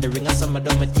come the ring of summer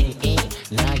do my thing, eh.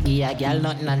 Nah give a girl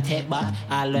nothing and take back.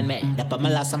 All when me, the my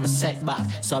last I'm a setback.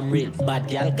 Some real bad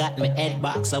girl got me head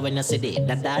back. So when I see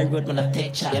that road when I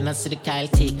take chat, you know see the Kyle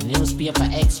take newspaper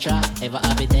extra. Ever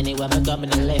have it anywhere me go me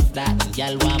no left that.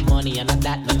 Girl want money and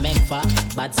that me make for.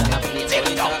 Bad son of play. Tick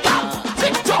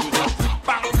tock,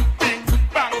 bang, ding,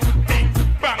 bang, ding,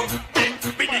 bang, ding,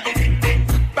 biddy ding ding,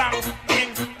 bang, ding,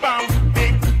 bang,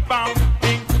 ding, bang,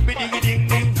 ding, biddy ding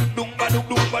ding, dum ba dum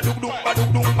dum ba dum dum ba dum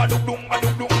dum ba dum dum ba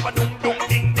dum dum ba dum dum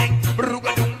ding ding,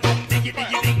 ruga dum dum diggy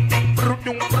diggy ding ding, dum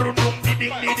ding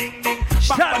ding ding ding.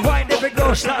 Start wine, every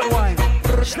girl start wine.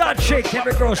 Start shake,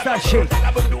 every girl start shake.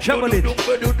 Jumble it,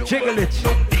 jiggle it,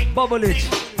 bubble it.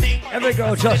 Every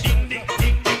girl just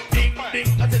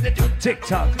tick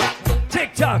tock,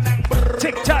 tick tock,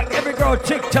 tick tock. Every girl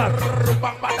tick tock.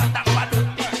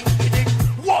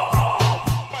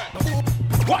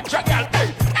 Watch a girl,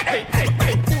 hey, hey, hey,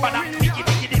 hey. Bada diggy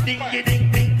diggy ding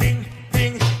ding ding ding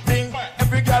ding ding.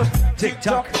 Every girl tick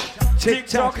tock, tick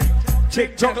tock,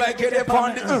 tick tock like it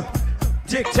upon the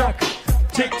tick tock,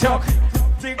 tick tock,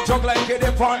 tick tock like it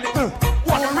upon the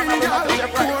One ring girl,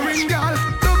 boring girl.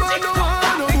 No man no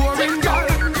one, no boring girl.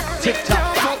 tick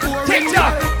tock, tick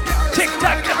tock, tick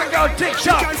tock. Every girl tick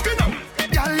tock.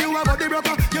 Girl, you a body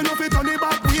broker. You know fi turn it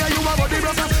back. We are you a body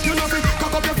broker. You know fi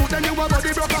cock up your foot and you a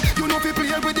body broker. You know fi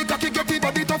play with the cocky, get the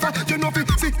body tougher. You know fi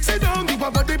sit down, you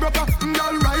a body broker.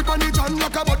 Girl, right on it and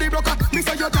like a body broker. Me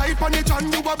say you tight on it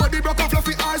and you a body broker.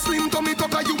 Fluffy ass, slim tummy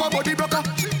tucker, you a body broker.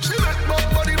 She make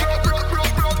body broke.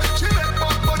 She make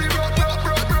body broke.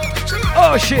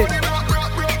 Oh shit!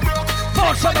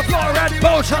 Bounce on the floor and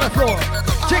bounce on the floor.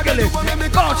 Jiggle it,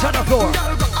 bounce on the floor.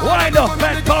 Wind up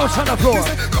and bounce on the floor.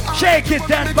 Shake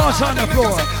it and bounce on the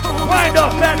floor. Wind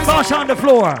up and bounce on the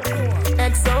floor.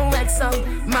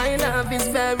 XOXO, my love is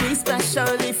very special.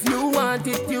 If you want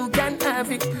it, you can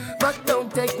have it. But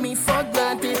don't take me for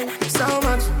granted. So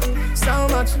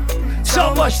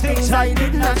much things I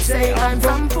did not say. I'm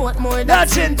from Portmore,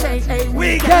 that's in J.A.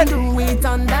 We can do it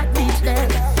on that beach there.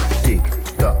 Tick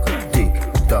tock, tick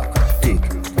tock, tick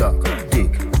tock,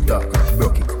 tick tock.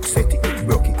 Broke it, set it,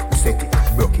 broke it, set it,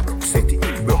 broke it, set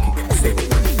it, broke it, set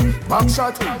it. Back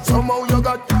shot, somehow you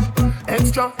got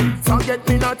extra. Forget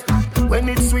me not when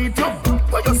it's sweet. You,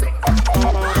 what you say?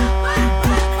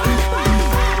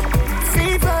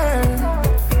 Fever,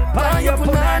 buy your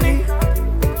punani.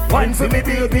 Wine for me,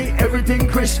 baby, everything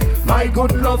crisp. My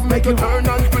good love make you turn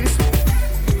and crisp.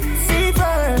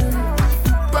 Fever,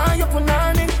 buy your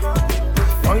punani.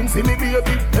 Wine for me,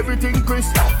 baby, everything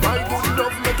crisp. My good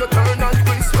love make you turn and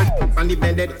crisp. On the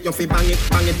bed, you feel bang it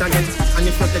again. And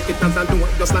if you take it and do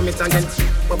it, just slam it again.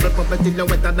 Bubble, bubble, till you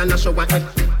wetter than a shower head.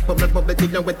 Bubble, bubble, till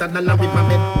you wetter than a river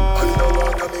bed.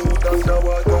 Underwater, me wood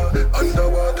underwater.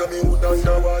 Underwater, me wood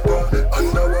underwater.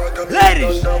 Underwater, me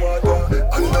ladies. Underwater, me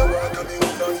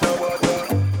wood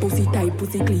underwater. Pussy tight,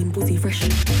 pussy clean, pussy fresh.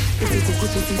 Pussy good,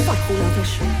 pussy fat, full of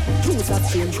flesh. Juice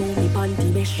of change, show me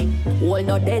panty mesh. All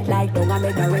not dead like don't I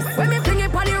make a rest. When me fling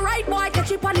it on the right, boy,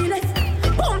 catch it on the left.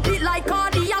 Pump it like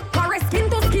cardiac arrest. Skin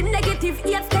to skin, negative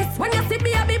 8 test. When you see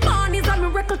baby born, is a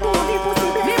miracle to me pussy.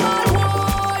 Me bad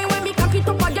boy, when me cock it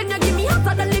up again, you give me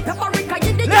hotter than lip paprika.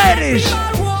 You dig it? Ladies. Me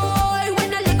bad boy, when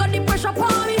the leg on the pressure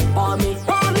palm me, palm me,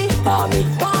 palm me, palm me,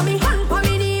 palm me. Hand palm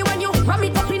me knee when you ram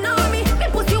it up in army. Me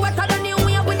pussy wetter than you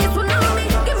when you with the tsunami.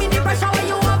 Give me the pressure when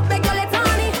you have beg your let on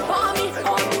me. Palm me,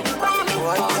 palm me, palm me,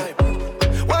 palm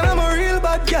me. When I'm a real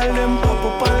bad girl, them pop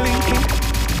up and link it.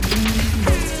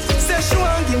 She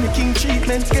want give me king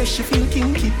treatment, guess she feel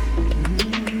kinky.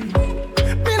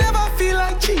 Me never feel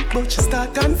like cheap, but she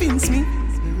start convince me.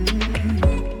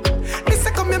 Me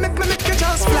say come here, make you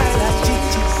just fly like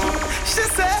Gigi. She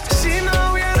said she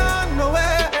know we're not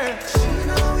nowhere. She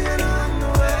know we're not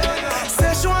nowhere.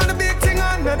 Say she want the big thing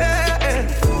under there.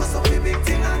 What's up the big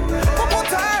thing under there? Put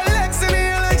her legs in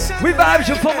the election. We vibes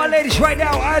you for my ladies right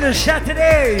now, either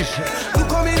Saturdays. You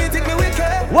come in and take me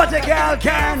wicked. What a girl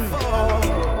can.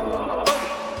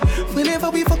 Whenever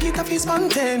we fuck it, I feel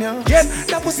spontaneous. Yep.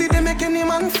 That pussy, they make any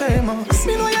man famous.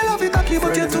 Me know you love it, cocky,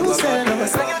 but you're too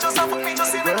zealous. And you just have fuck me,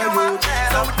 just see make your man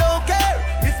jealous. So we don't care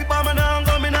if you bomb and I'm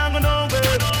coming, I'm going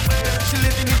nowhere. She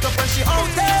living it up and she out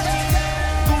there,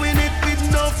 doing it with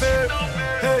no fear.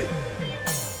 Hey,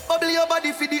 bubble your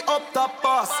body for the up top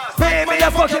boss. Baby,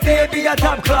 you fucking baby, a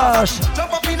top class.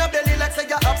 Jump up in a belly like say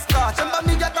you're upstart. Remember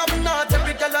me, you're dominant,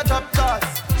 every girl a drop class.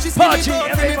 Party,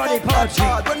 everybody party.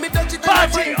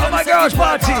 Party, oh my girls,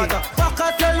 party.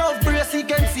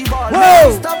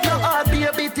 Whoa! Stop your heart,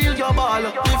 baby, till your ball.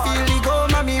 You feel the go,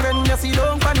 mommy, when you see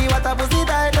don't funny. What a pussy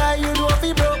die, you do if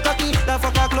you broke cocky. That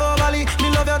fuck her globally. Me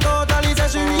love you totally, say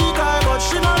she weak, but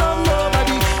she no love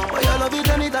nobody. But you love it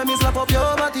anytime you slap up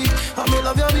your body. And me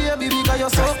love your baby because you're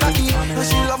so cocky. And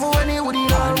she love when you would in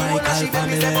her room. And she make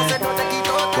me say, no, take it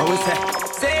out. What we say?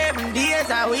 7 days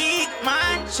a week,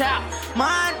 man chop.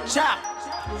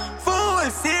 Full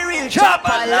cereal chop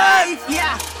a life,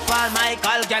 yeah. Paul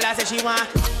Michael, girl, I say she want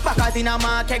backers in a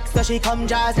market, so she come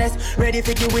jazzless. Ready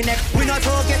for you win next. We not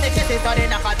talk get it, so they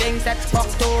knock a thing set. Fuck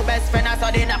two best friends,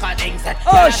 so they knock a thing set.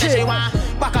 Oh shit. She want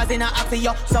backers in a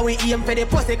axio, so we aim for the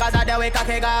pussy, cause of the way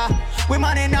kakega. We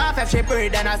man enough if she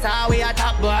breathe and us, we a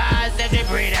top boss if she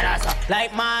breathe and us.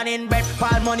 Like man in bed,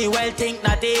 Paul money well think,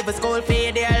 not even school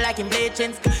fee there like him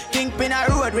bleaching. Kingpin a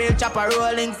road, real chopper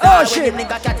rolling. Oh shit.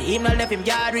 Nigga cat, him no left him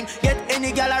gathering. Get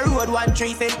any gal a road, 1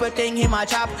 3 simple thing, him a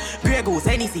chop. Grey goose,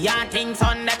 any see and thing,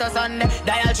 Sunday to Sunday.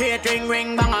 Dial straight,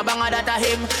 ring, banga, that a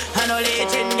him. And no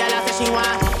leeching, gal a say she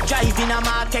want drive in a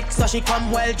market, so she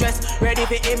come well dressed, ready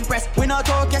for impress. We not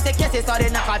talk, yes, so they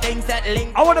knock a thing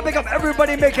settling. I want to pick up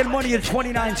everybody making money in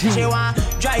 2019. She want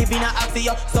drive in a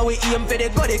Axio, so we aim for the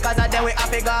goodie, cause of that we a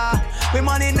figure. We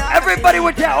money now. Everybody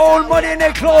with their own money in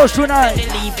their clothes tonight. She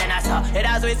leave, then I saw it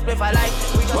as we split for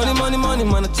life. Money,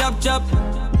 man, a chop.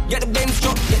 Get the Benz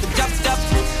truck, get the job stop.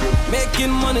 Making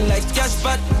money like cash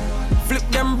pot. Flip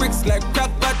them bricks like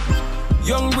crackpot.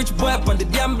 Young rich boy up on the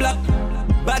damn block.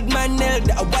 Bad man nailed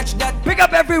that, I watch that. Pick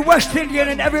up every West Indian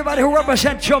and everybody who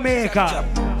represents Jamaica.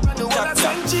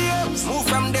 Move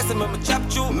from this and make me chop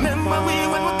you. Remember we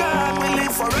when we God, we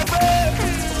live forever.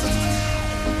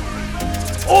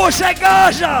 Oh, say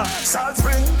Gaza. South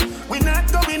Spring, we not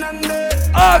going under.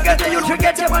 Oh, get the youth to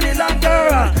get your money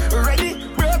longer. Ready,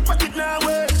 break pocket now,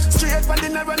 straight from the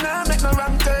narrow now, make no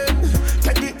wrong turn.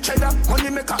 Take the cheddar, money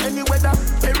maker any weather.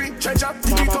 Perry treasure,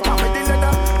 dig it up with the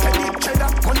leather. Take the cheddar,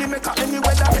 money maker any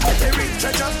weather. Perry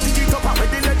treasure, dig it up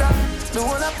with the leather. The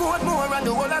whole of Portmore and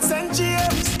the whole of St.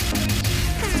 James.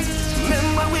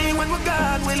 Remember we when we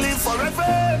God, we live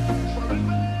forever.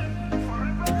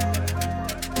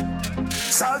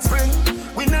 South Spring,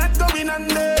 we not going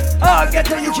under. Oh, get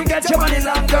the youth to get your money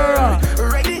longer.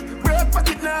 Ready, break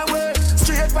pocket now,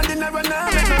 straight from the narrow now,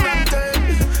 make no wrong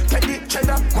turn. Take the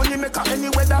cheddar, money maker any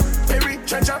weather. Perry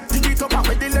treasure, dig it up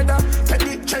with the leather. Take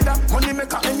the cheddar, money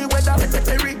maker any weather.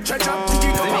 Perry treasure, dig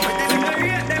it up with the leather.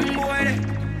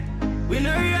 We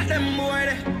no rate them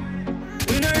boy.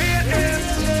 We no rate them.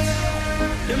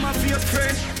 Them a fake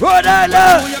friend. Rhode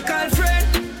Island. Who you call friend?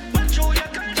 Watch who you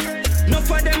call friend.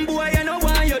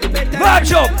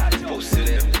 Vibes up.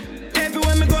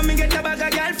 Everywhere me go, me get a bag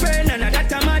of girlfriend, and that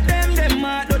time at them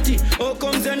are dirty. Oh,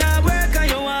 comes you now work and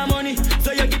you want money,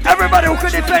 so you get. Everybody who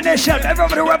can defend themselves,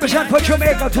 everybody who represent for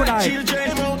Jamaica tonight.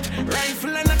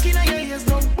 Rifle and knocking on your ears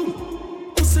down.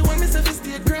 Pussy when me say fi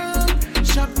stay ground.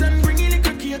 Shop done bring in the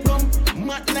cookie come.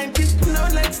 Mat like it, no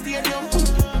like stadium.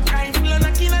 Rifle and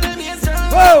knocking on your ears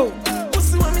down. Whoa.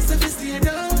 Pussy when me say fi stay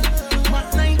down.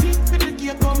 Mat like it, the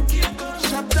cookie come.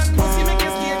 Shop done pussy make you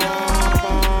stay down.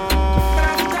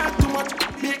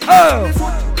 Oh.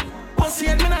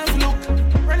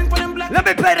 Let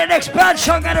me play the next band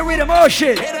song and a rhythm. Oh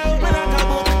shit.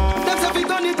 That's if it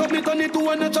turn it to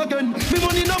one notch again. Me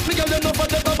money enough, me girl enough for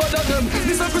that about them.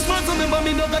 This a Christmas, remember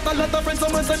me no got a lot of friends.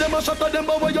 Someone say them a shot at them,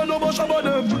 but what you know about shabba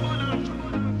them?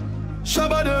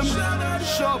 Shabba them,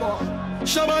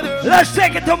 shabba them. Let's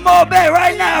take it to Mobay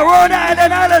right now. Rhode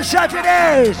Island Island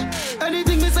Saturdays.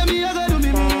 Anything me say me, I gotta do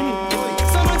me.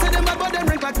 Someone say them about them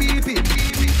rank like pee-pee.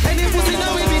 Any pussy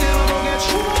now we be them, I go get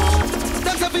shot.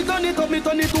 That's if it turn it to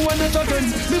one notch again.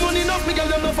 Me money enough, me girl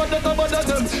enough for that about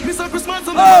them. Me say Christmas,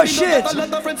 oh shit. A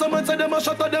lot of friends, someone say them a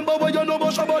shot at them, but what you know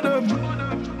about shabba them?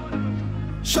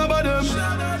 Shabba them,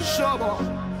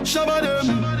 shabba them.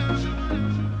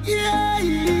 Yeah.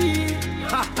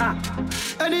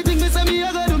 Anything me say me,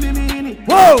 I gotta do me meaning.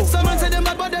 Whoa. Someone say them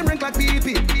bad, but them rank like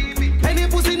pee-pee. Any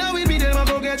pussy now with me, them a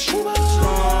go get shuba.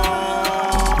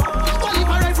 Well, if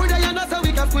I ride for the end, that's how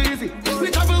we can squeeze it.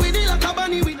 We travel with the like a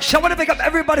bunny with. So I want to pick up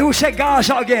everybody who said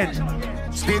Gaza again.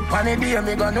 Speed panny day,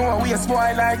 me gonna know we a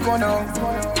spoil like gonna.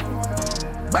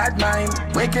 Bad mind,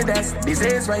 wickedness,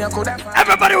 disease when you could have.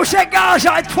 Everybody who said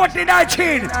Gaza in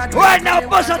 2019, right now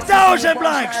bust 1,000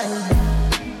 blanks.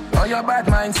 Oh, your bad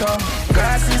mind, so.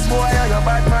 Glasses, boy, oh, your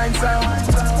bad mind, so.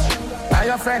 Are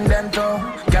your friend, them, too.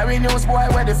 Gary News, boy,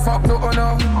 where the fuck do you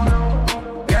know?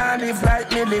 Can't live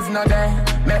like me, live no day.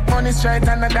 Make money straight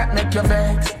and that make you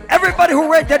vex. Everybody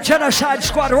who rate the genocide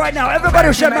squad right now, everybody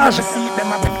who said Gaza.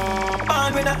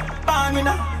 Born winner.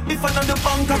 If I know the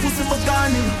bank, I pussy for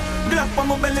gone in. Black on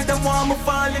my belly, them want me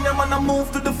falling. I'm gonna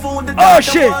move to the phone. Oh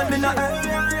shit! Born winner.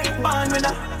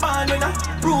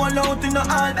 Roll out in the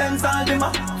all ends, all them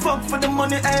a fuck for the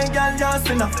money, hey girl, you're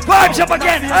sinner. Vibes up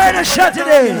again, Iron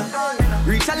Saturday.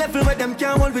 Reach a level where them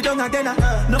can't hold we down again.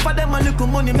 No for them a little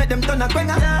money, make them turn a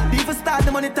quenga. Even start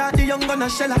the money, talk the young gonna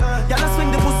shella. Y'all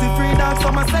swing the pussy free dogs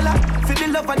from a seller. Feel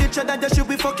the love of each other, just should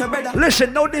be fuck your brother.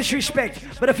 Listen, no disrespect,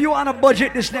 but if you on a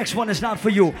budget, this next one is not for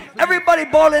you. Everybody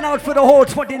balling out for the whole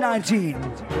 2019.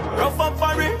 Rough up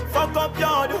for it, fuck up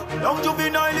yard. Young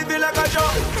juvenile living like a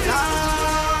job.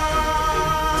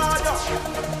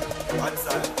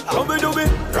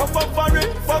 Rough up for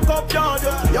it, fuck up yard.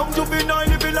 Young juvenile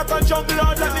living like a jungle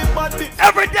lord. Let me bad.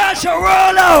 Every dancer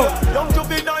roll out. Young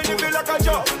juvenile living like a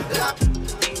job.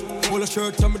 Pull a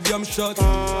shirt and my damn shot.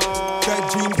 Tight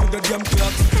jeans with the damn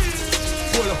clocks.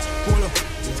 Pull up.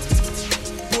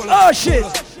 Oh shit.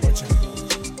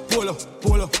 Pull up,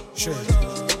 shirt.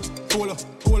 Pull up.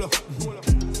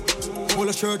 Pull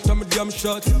a shirt and my damn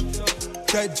shot.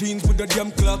 Tight jeans with the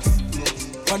damn clocks.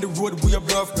 On the road we a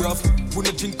rough. When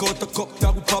the drink out a cup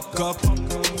that we pop cup.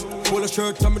 Pull a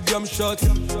shirt and my damn shot.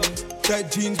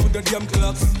 Tight jeans with the damn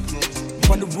clocks.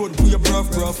 On the road we a rough.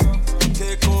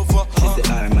 Take over. She's the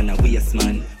arm and a waist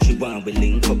man. She want we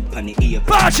link up on the ear.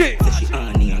 Party. So she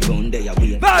on and round there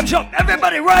we. Vibes up,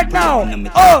 everybody right now. 1,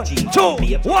 2,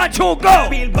 1, 2, go.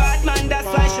 Real bad man, that's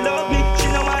why she love me. She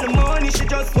don't want the money, she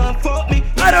just want fuck me.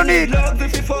 I don't need love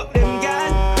if you fuck them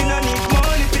gal. We don't need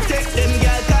money if you take them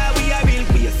gal. Cause we a real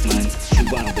waist man. She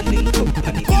want we link up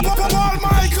on the ear.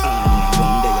 Michael.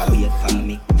 Round there wait for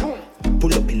me.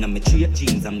 Pull up in a me straight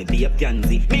jeans and me be a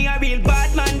pansy. Me a real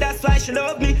bad man, that's why she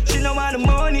love me. She don't want the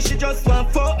money, she just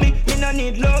want fuck me. Me no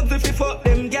need love if you fuck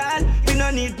them gal. We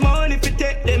no need money if you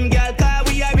take them gal. Cause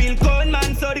we a real con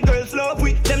man, so the girls love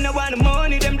we. Them no want the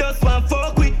money, them just want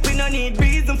fuck we. We no need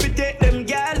reason if you take them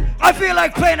gal. I feel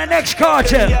like playing the next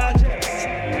cartel.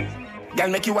 Girl,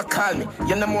 make you a call me.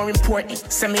 You're no more important.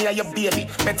 Send me a your baby.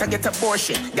 Better get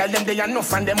abortion. Girl, them they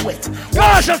enough and them wet.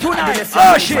 Gaza tonight.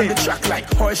 Oh shit. The track like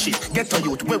horse shit. Get to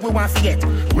youth. Where we want to get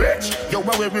rich. Yo,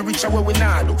 where we reach and where we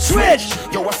not do. Switch.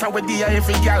 Yo, what's with the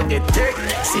every girl get take.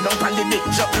 Sit down on the dick,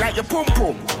 jump like a pum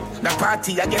pum. The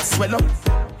party I get swell up.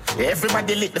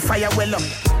 Everybody lit the fire well up.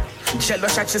 Jello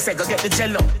shot, she said, go get the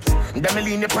jello. Them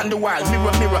lean up on the wall,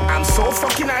 mirror. I'm so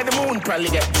fucking high, the moon probably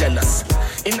get jealous.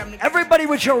 Everybody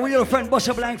with your real friend, bust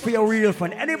a blank for your real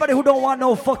friend. Anybody who don't want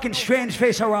no fucking strange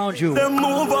face around you. Them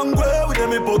move and go with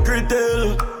them hypocrite.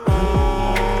 And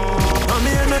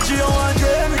me energy I want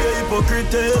them with the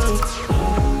hypocrite.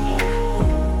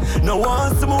 no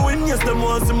want to win, yes, them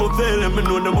want to fail. And me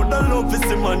know them would love this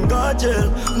man, God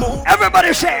jail.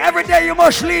 Everybody say every day you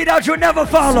must lead out, you never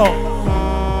follow.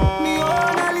 Me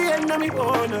own alien, na me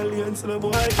own alien, so the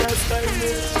boy can't style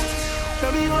me.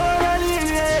 Na me own alien,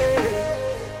 yeah.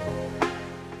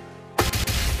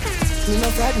 Me no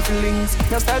frightened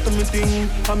feelings, no start to me thing.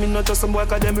 I mean not just some boy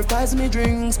 'cause them requires me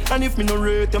drinks. And if me no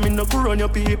rate, I mean no cool on your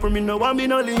people, me no want me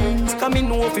no links. 'Cause me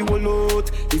know if he will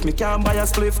out, if me can't buy a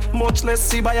spliff, much less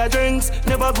see buy a drinks.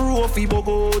 Never grew up, he bug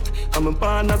out. And me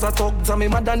born as a thug, and me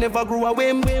mother never grew a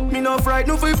whim. Me no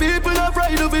frightened for people, no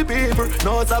frightened for people.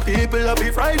 No some people I be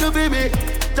frightened for me.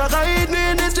 Just hide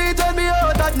me in the street and me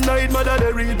out at night. Mother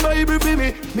they read Bible for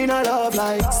me. Me no love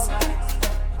likes.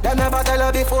 Them never tell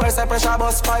you before, say pressure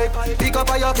bus pipe. Pick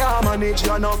up on your car, manage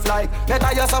you enough like.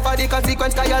 Better you suffer the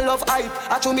consequence, 'cause you love hype.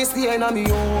 I chew me staying on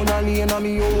me own, a lane on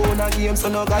me own, a game, so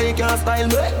no guy can style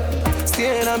me.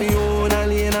 Staying on me own, a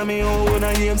lane on me own,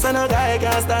 a game, so no guy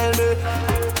can style me.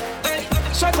 Hey,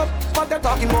 shut up, fuck they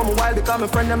talking about me while become a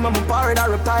friend, them I'm a parrot or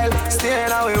reptile.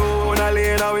 Staying on me own, a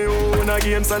lane on me own, a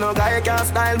game, so no guy can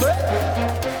style me.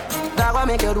 That what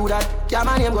make you do that? Yeah,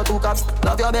 my name go two cops.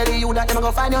 Love your belly, you that. You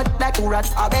go find you like two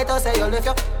rats. I better say you lift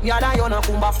you. Yeah, that you no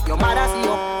kumba. Your mother see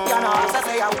you. You know how to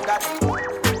say you that.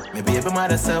 My baby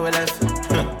mother say we left.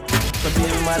 My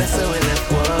baby mother say we left,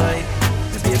 boy.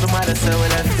 My baby mother say we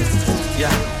left.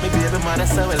 Yeah, my baby mother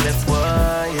say we left,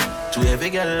 boy. To every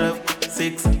girl love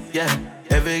 6. Yeah,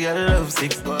 every girl love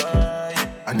 6, boy.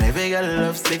 And every girl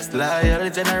love 6. Loyal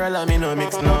general, I mean no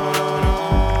mix, no.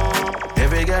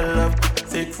 Every girl love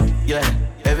 6, yeah.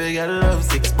 Every girl love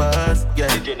 6 bars, yeah.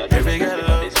 Every girl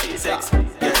love 6, yeah.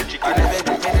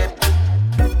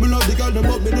 Me love the girl them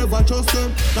but me never trust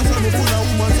them. That's why me full of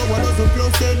woman so I doesn't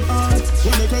close them.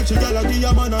 When they catch a girl I give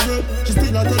a man a head. She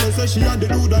still a tell her say she and the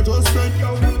dude a just friend.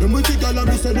 Them with the girl and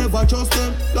me say never trust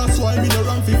them. That's why me no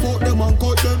run fi fuck them and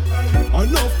cut them.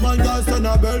 Enough man girls send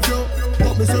a Bellevue,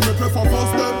 but me say me prefer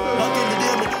first them. Until the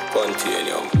day me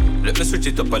continue. Let me switch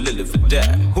it up a little for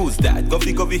that. Who's that?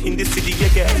 Govy in the city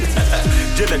again.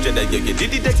 Jenna, you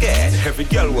did it again. Every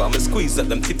girl want me squeeze up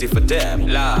them titty for them.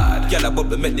 Lord, girl a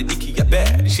bubble make the dicky a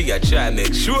bed. She a try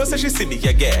make sure so she see me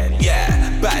again. Yeah,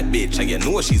 bad bitch and you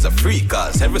know she's a freak.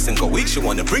 'Cause every single week she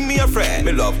wanna bring me a friend.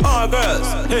 Me love all girls,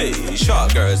 hey,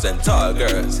 short girls and tall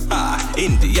girls.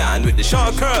 Indian with the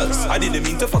short curls. I didn't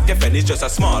mean to fuck your friend, it's just a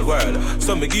small world.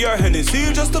 So me give her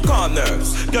Hennessy just to calm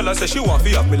nerves. Girl I say she want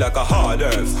to up me like a hard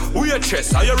earth. We a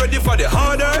chess, are you ready for the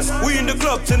harders? We in the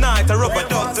club tonight, a rubber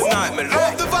dub tonight, me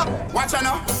love the fuck. Watch out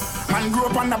now. Man grew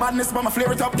up on the badness, but my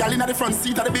flare it up. Girl in the front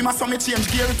seat of the beamer, so me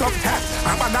change gear it up.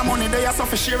 I bag that money there, so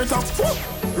fi share it up.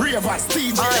 Ravers,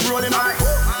 TJ, I'm rolling up.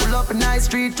 Pull up a nice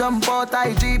street, jump out,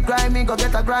 I Jeep, grind me, go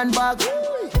get a grand bag.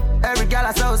 Every girl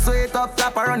I so sweet up,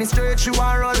 tap her on the street, she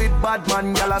want roll with bad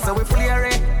man. Girl I say we flare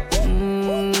it.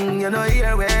 You know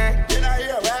here we.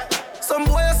 Some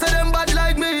boys say them bad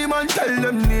like me, man, tell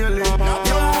them nearly.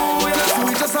 Yo,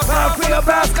 we just a bar for your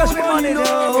back, 'cause we money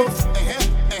know.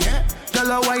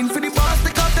 Girl a wine for the boss,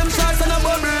 take out them shots and a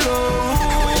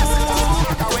bubble.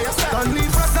 Don't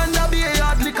leave us and a be a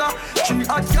hard liquor. She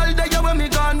hot girl there, you when me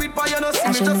gone with fire, no see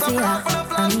me just a crap on a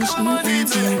flask, come on,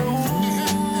 DJ.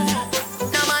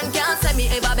 Say me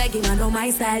ever begging, I know my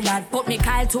style that. Put me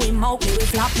Kyle to him out, me we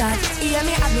flop that. Hear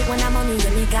me have me when I'm on me,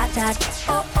 when me got that.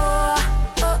 Oh oh,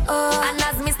 oh oh. And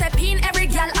as me step in, every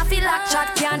girl I feel like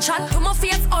chat. Can't chat to my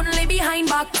face, only behind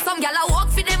back. Some girl I walk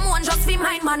for them one, just for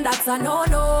mine, man, that's a no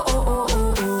no. Oh oh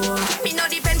oh oh. Me no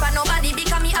depend on nobody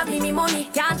because me have me money.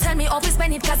 Can't tell me off we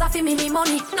spend it 'cause I feel me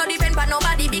money. No depend on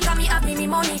nobody because me have me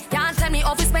money. Can't tell me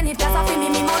off we spend it 'cause I feel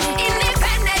me money.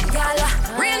 Independent girl,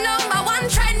 real number one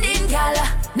trending girl.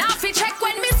 Now fi check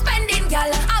when me spending, gal.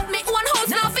 Have me one house,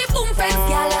 now fi boom fence,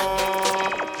 gal.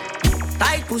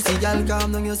 Tight pussy, gal,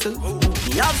 calm down yourself.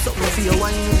 You have something for your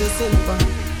wine with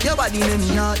yourself. Your body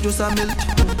name not just a milk.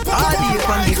 All the up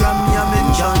on the gram, me a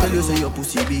mention. Tell you say your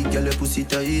pussy big, gal, your pussy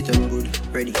tight and good.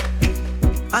 Ready?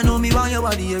 I know me want your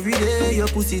body every day. Your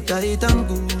pussy tight and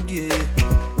good, yeah.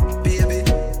 Baby,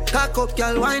 cock up,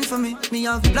 gal, wine for me. Me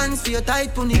have plans for your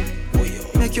tight pony.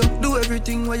 Make you do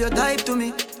everything when you type to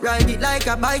me. Ride it like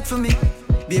a bike for me.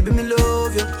 Baby, me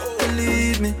love you,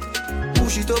 believe me.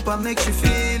 Push it up and make she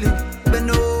feel it. Bend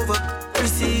over,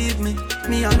 receive me.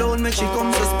 Me alone make she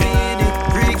come so speedy.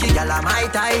 Freaky, girl, I'm my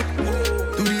type.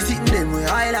 Do the sitting them way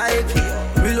I like.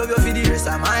 Me love you for the rest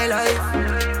of my life.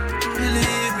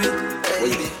 Believe me,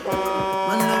 baby.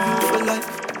 Man, love you for life.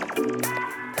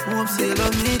 Hope say you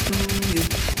love me too, yeah.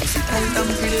 Pussy tight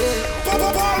and pretty.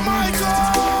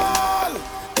 Michael!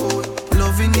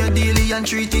 Loving you daily and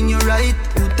treating you right.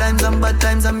 Good times and bad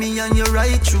times and me and you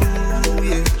right true,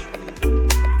 yeah.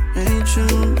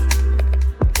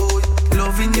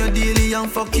 I'm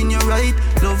fucking you right.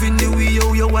 Loving the way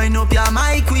you wind up, you're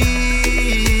my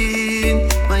queen,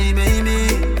 my baby.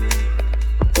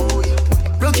 Oh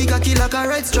yeah. Rocky cocky like a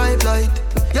red stripe light.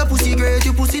 Your pussy great,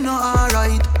 your pussy not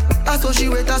alright. I saw she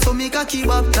wet, I saw me cocky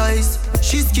baptized.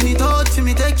 She skin it out for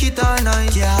me, take it all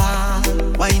night. Yeah,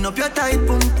 wind up your tight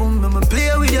pum pum, I'ma play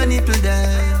with your nipple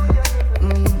there.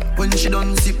 When she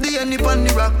done sip the honey on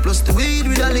the rock, plus the weed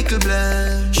with a little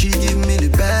blend. She give me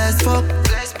the best fuck,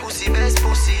 best pussy, best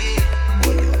pussy.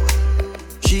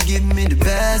 She give me the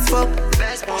best fuck,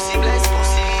 best pussy, best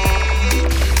pussy.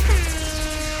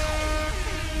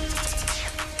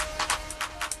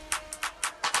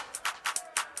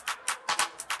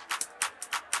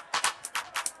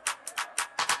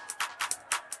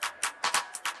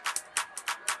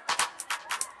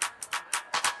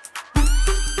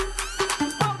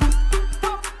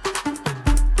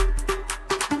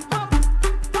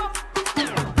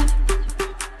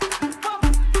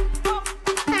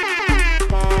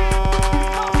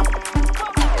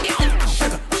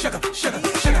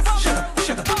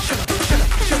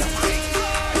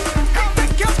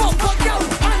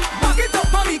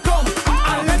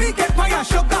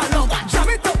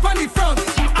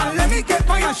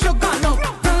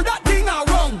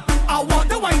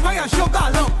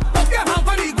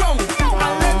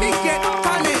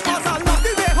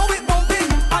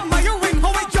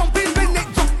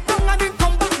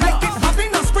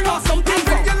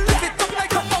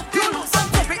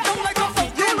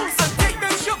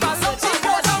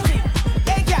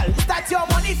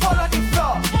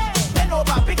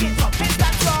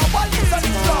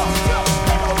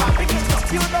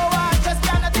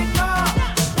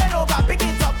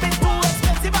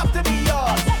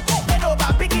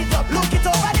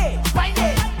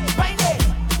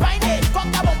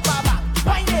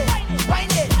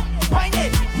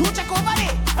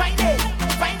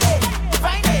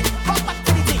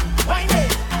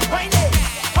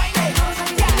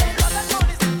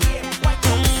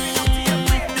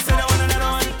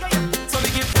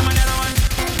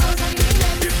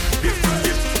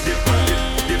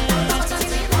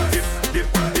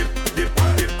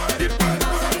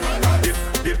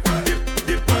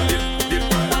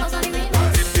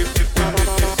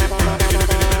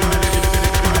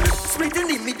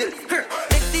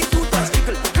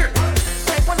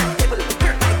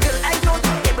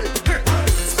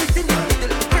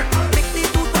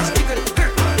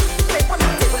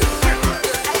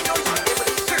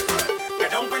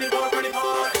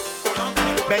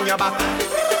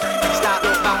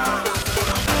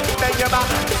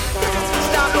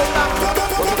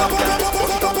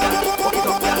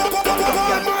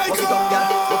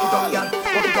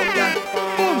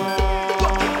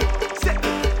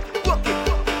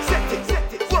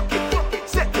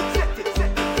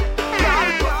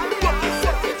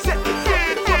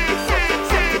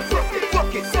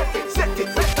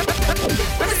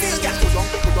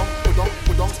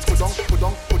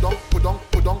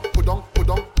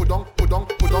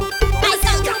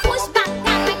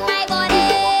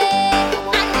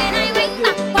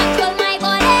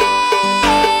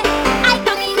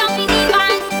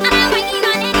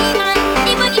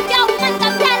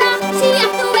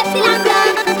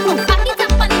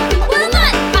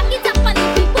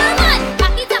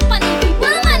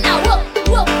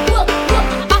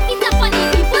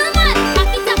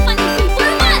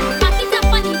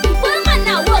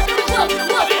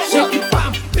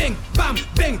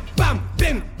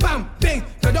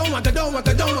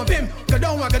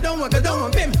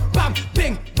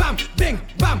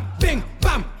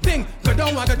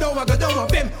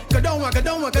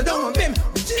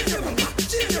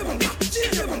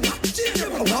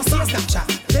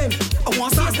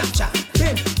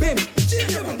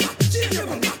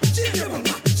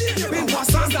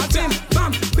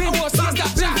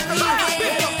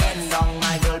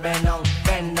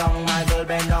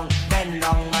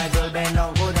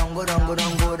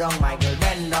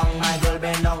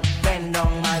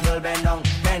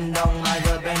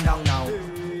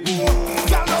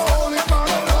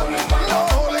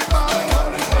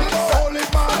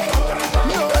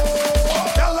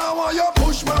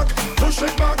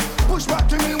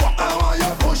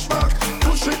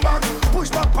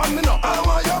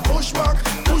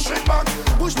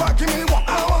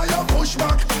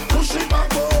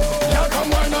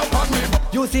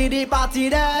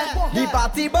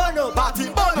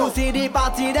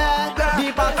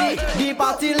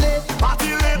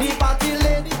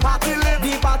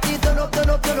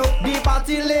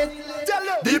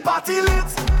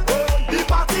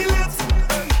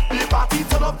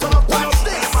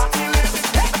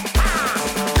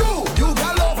 You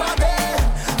got love again.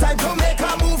 Time to make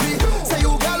a movie. Say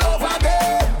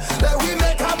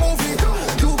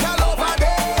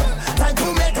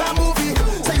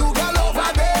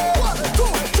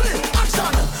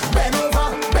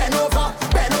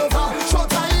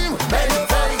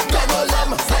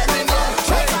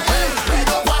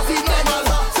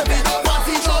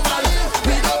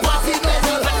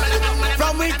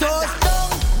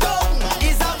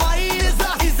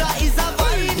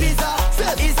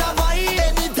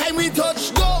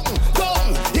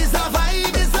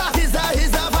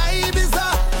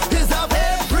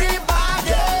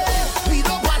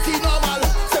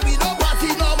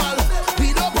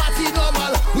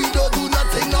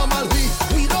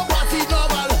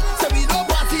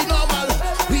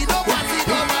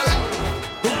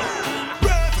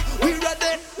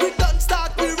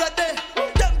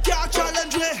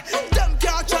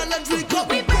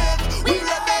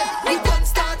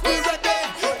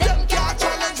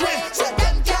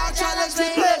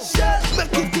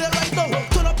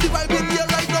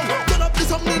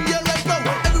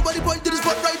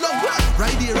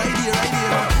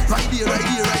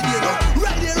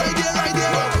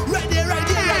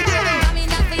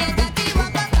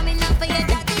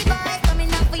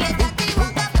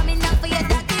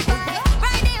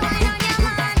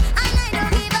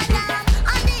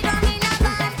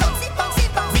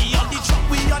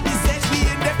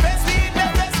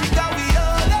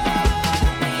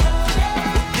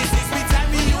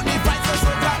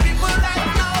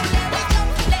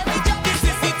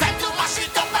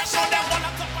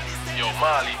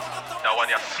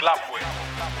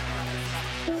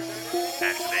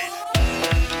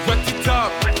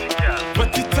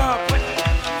it up,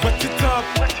 wet it up.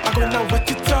 I'm gonna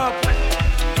wet it up,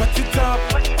 wet it up,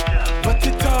 wet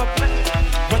it up,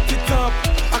 wet it up.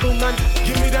 I'm gonna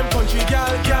give me them country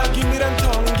gal, give me them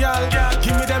tongue gal,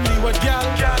 give me them leeward gal,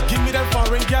 give me them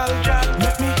foreign gal.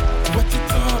 Let me wet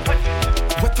it up,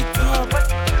 wet it up,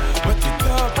 wet it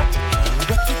up,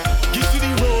 wet it. Give she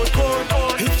the road code,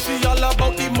 if she all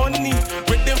about the money,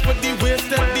 with them for the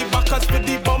waist and the backers for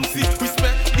the bumpsy.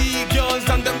 Respect the girls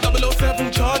and them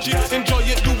 007 charges. Enjoy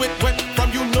it, do it wet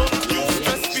from you know you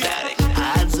stress me.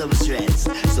 I had some stress,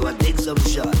 so I take some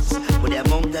shots. But the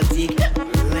amount I take,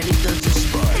 ready to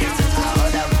spot. I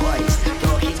heard a voice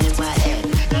talking in my head.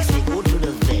 He said, go to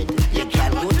the bed, you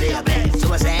can't go to your bed.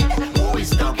 So I said, who is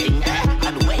talking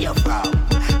and where you from?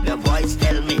 The voice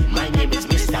tell me, my name is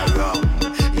Mr. Rum.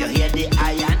 You hear the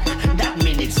iron? That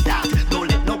mean it stop. Don't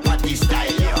let nobody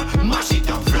style you. Mash it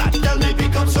up flat, tell me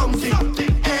pick up something.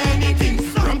 Anything,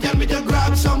 from tell me to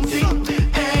grab something.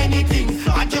 Anything,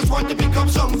 I just want to pick up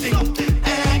something.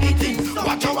 Anything,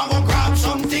 watch how I go grab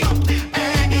something.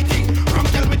 Anything, from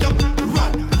tell me to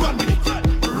run with it.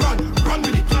 Run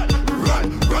with it.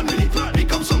 Run with it.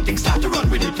 Pick up something, start to run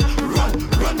with it. Run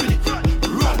with it.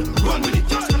 Run with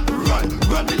it.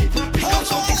 Run with it. Pick up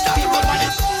something, start to run with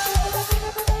it.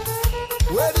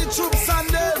 Where the troops and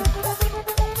them?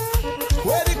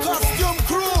 Where the costume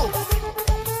crew?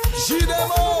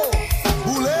 G-Demo,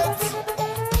 bullets.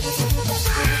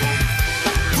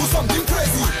 Do something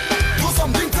crazy. Do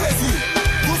something crazy.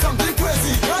 Do something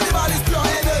crazy. Carnival is pure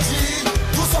energy.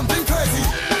 Do something crazy.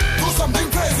 Do something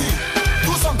crazy.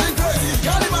 Do something crazy.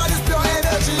 Carnival is pure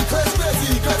energy. Crazy,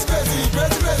 crazy, crazy, crazy,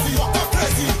 crazy, crazy. Walk up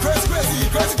crazy, crazy, crazy,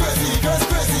 crazy, crazy, crazy,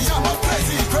 crazy. Jump up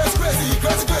crazy, crazy, crazy,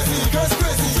 crazy, crazy, crazy,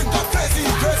 crazy. Drink up crazy,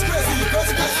 crazy, crazy,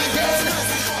 crazy, crazy, crazy.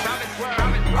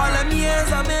 All of me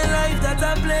years of my life that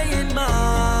I'm playing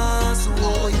mass,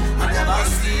 boy, I never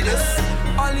see this.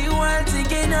 Only one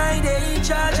thinking I dey in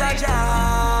charge of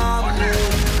job, boy,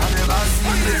 I never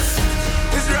see this.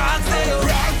 It's rock sale,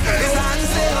 it's hand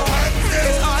sale,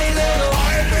 it's oil sale,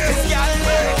 it's gal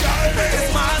sale, it's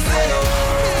mass sale.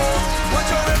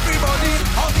 Watch out everybody,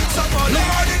 how did somebody?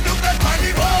 Lord, it look like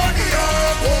money, boy.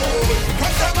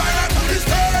 What's the matter to the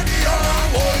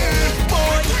stadium, boy?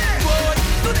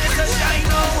 Today's a shine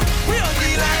now, we on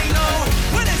the line now.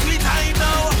 When it's me time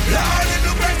now, Lord, it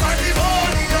look like money,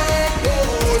 boy.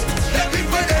 Let me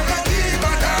put them on the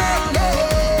banana.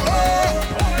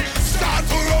 Start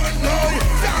to run now.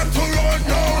 Start to run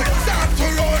now. Start to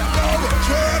run now.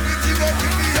 Throw everything up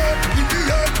in the air, in the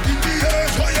air, in the air.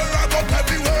 Throw your rag up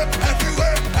everywhere,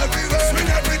 everywhere, everywhere. Swing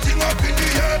everything up in the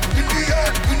air, in the air,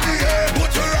 in the air.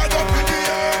 Put your rag up in the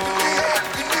air,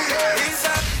 in the air, in the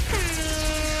air.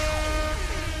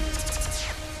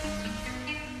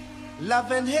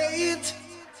 Love and hate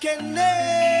can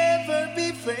never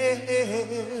be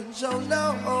friends. Oh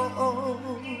no,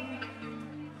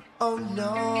 oh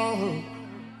no.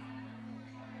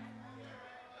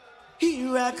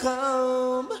 Here I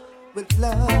come with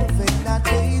love and not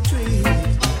hatred.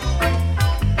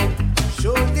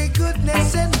 Surely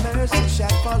goodness and mercy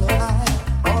shall follow I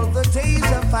all the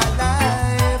days of my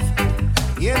life.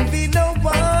 Envy no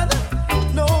one,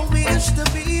 no wish to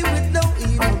be with no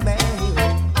evil man.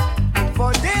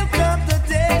 For there'll come the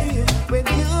day when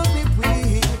you'll be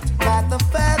whipped by the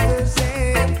feathers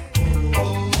and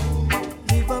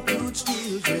leave up huge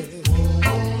children.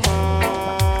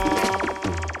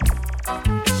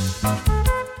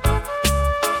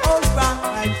 All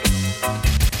right.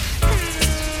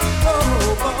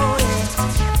 Oh, yeah.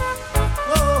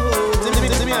 Oh.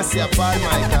 Let me ask you, Paul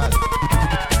Michael.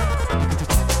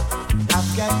 I've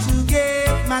got to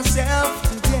get myself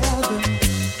together.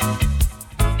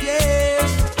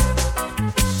 Yes,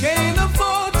 can't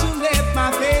afford to let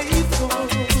my faith go.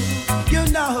 You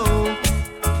know,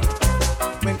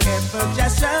 whenever the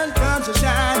sun comes a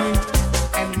shining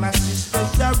and my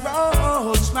sisters are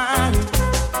all smiling,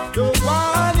 the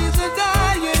one is a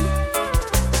dying.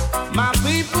 My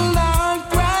people are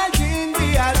crying.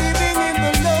 We are living in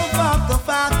the love of the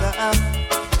Father,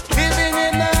 living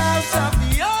in the house of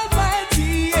the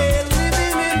Almighty, yeah,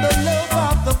 living in the love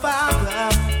of the Father.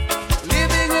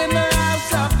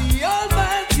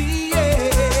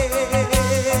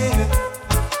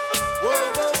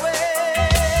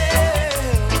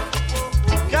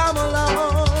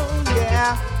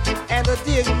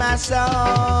 Dig my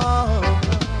soul.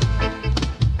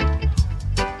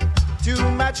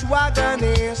 Too much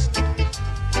wagonist,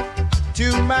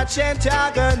 too much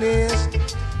antagonist.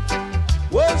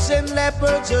 Wolves and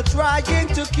leopards are trying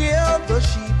to kill the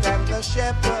sheep and the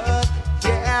shepherd.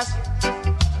 Yes,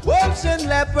 wolves and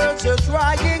leopards are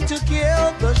trying to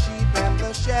kill the sheep and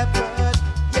the shepherd.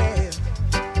 Yeah,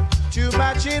 Too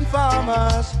much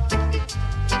informers,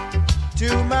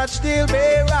 too much steel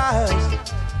bearers,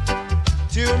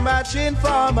 too much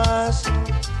informers,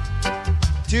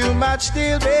 too much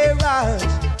steel bearers.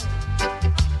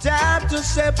 Time to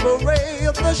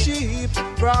separate the sheep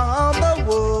from the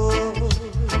wolves.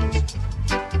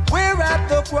 We're at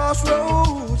the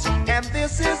crossroads, and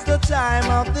this is the time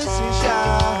of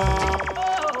decision.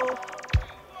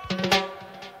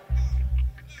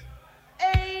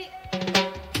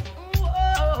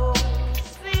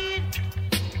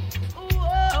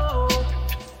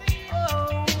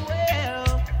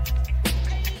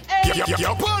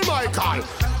 Yo, Paul Michael,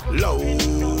 loud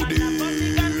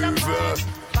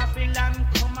Babylon,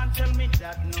 come and tell me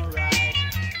that no right.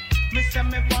 Me say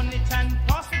me run it and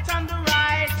pass it on the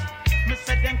right. Me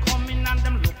say them come in and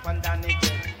them look under the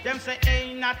jet. Them say,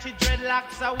 hey, natty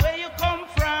dreadlocks, where you come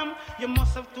from? You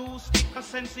must have two sticker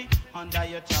sensi under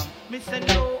your tongue. Me say,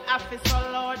 no, officer,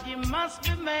 Lord, you must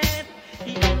be mad.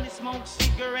 He only smokes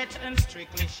cigarettes and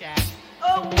strictly shag.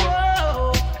 Oh,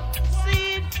 whoa,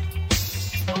 see,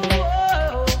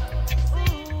 whoa,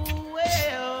 ooh,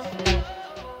 well.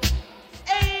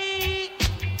 Hey,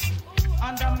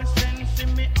 under me sensi,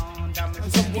 me under me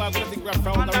sensi. Some boy gonna think we're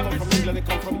from England, they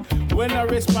come from. When a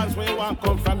response where you want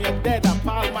come from, you're dead. And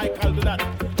Paul Michael do that.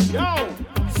 Yo,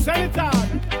 send it out.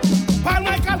 Paul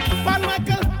Michael, Paul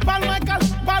Michael, Paul Michael,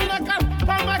 Paul Michael,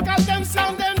 Paul Michael, them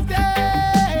sound them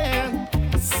dead.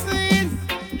 See,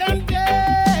 them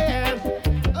dead.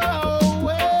 Oh,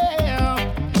 well.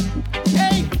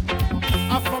 Hey,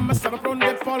 I from my son upon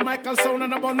that Paul Michael sound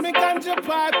and about me ganja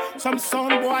pipe. Some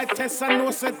sound boy test and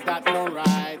no said that no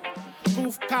right.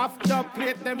 Goof, cough, duck,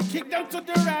 plate them, kick them to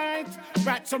the right.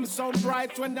 Right, some sound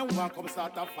bright when them walk come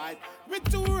start a fight. We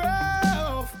too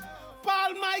rough.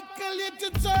 Paul Michael, you too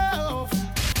tough.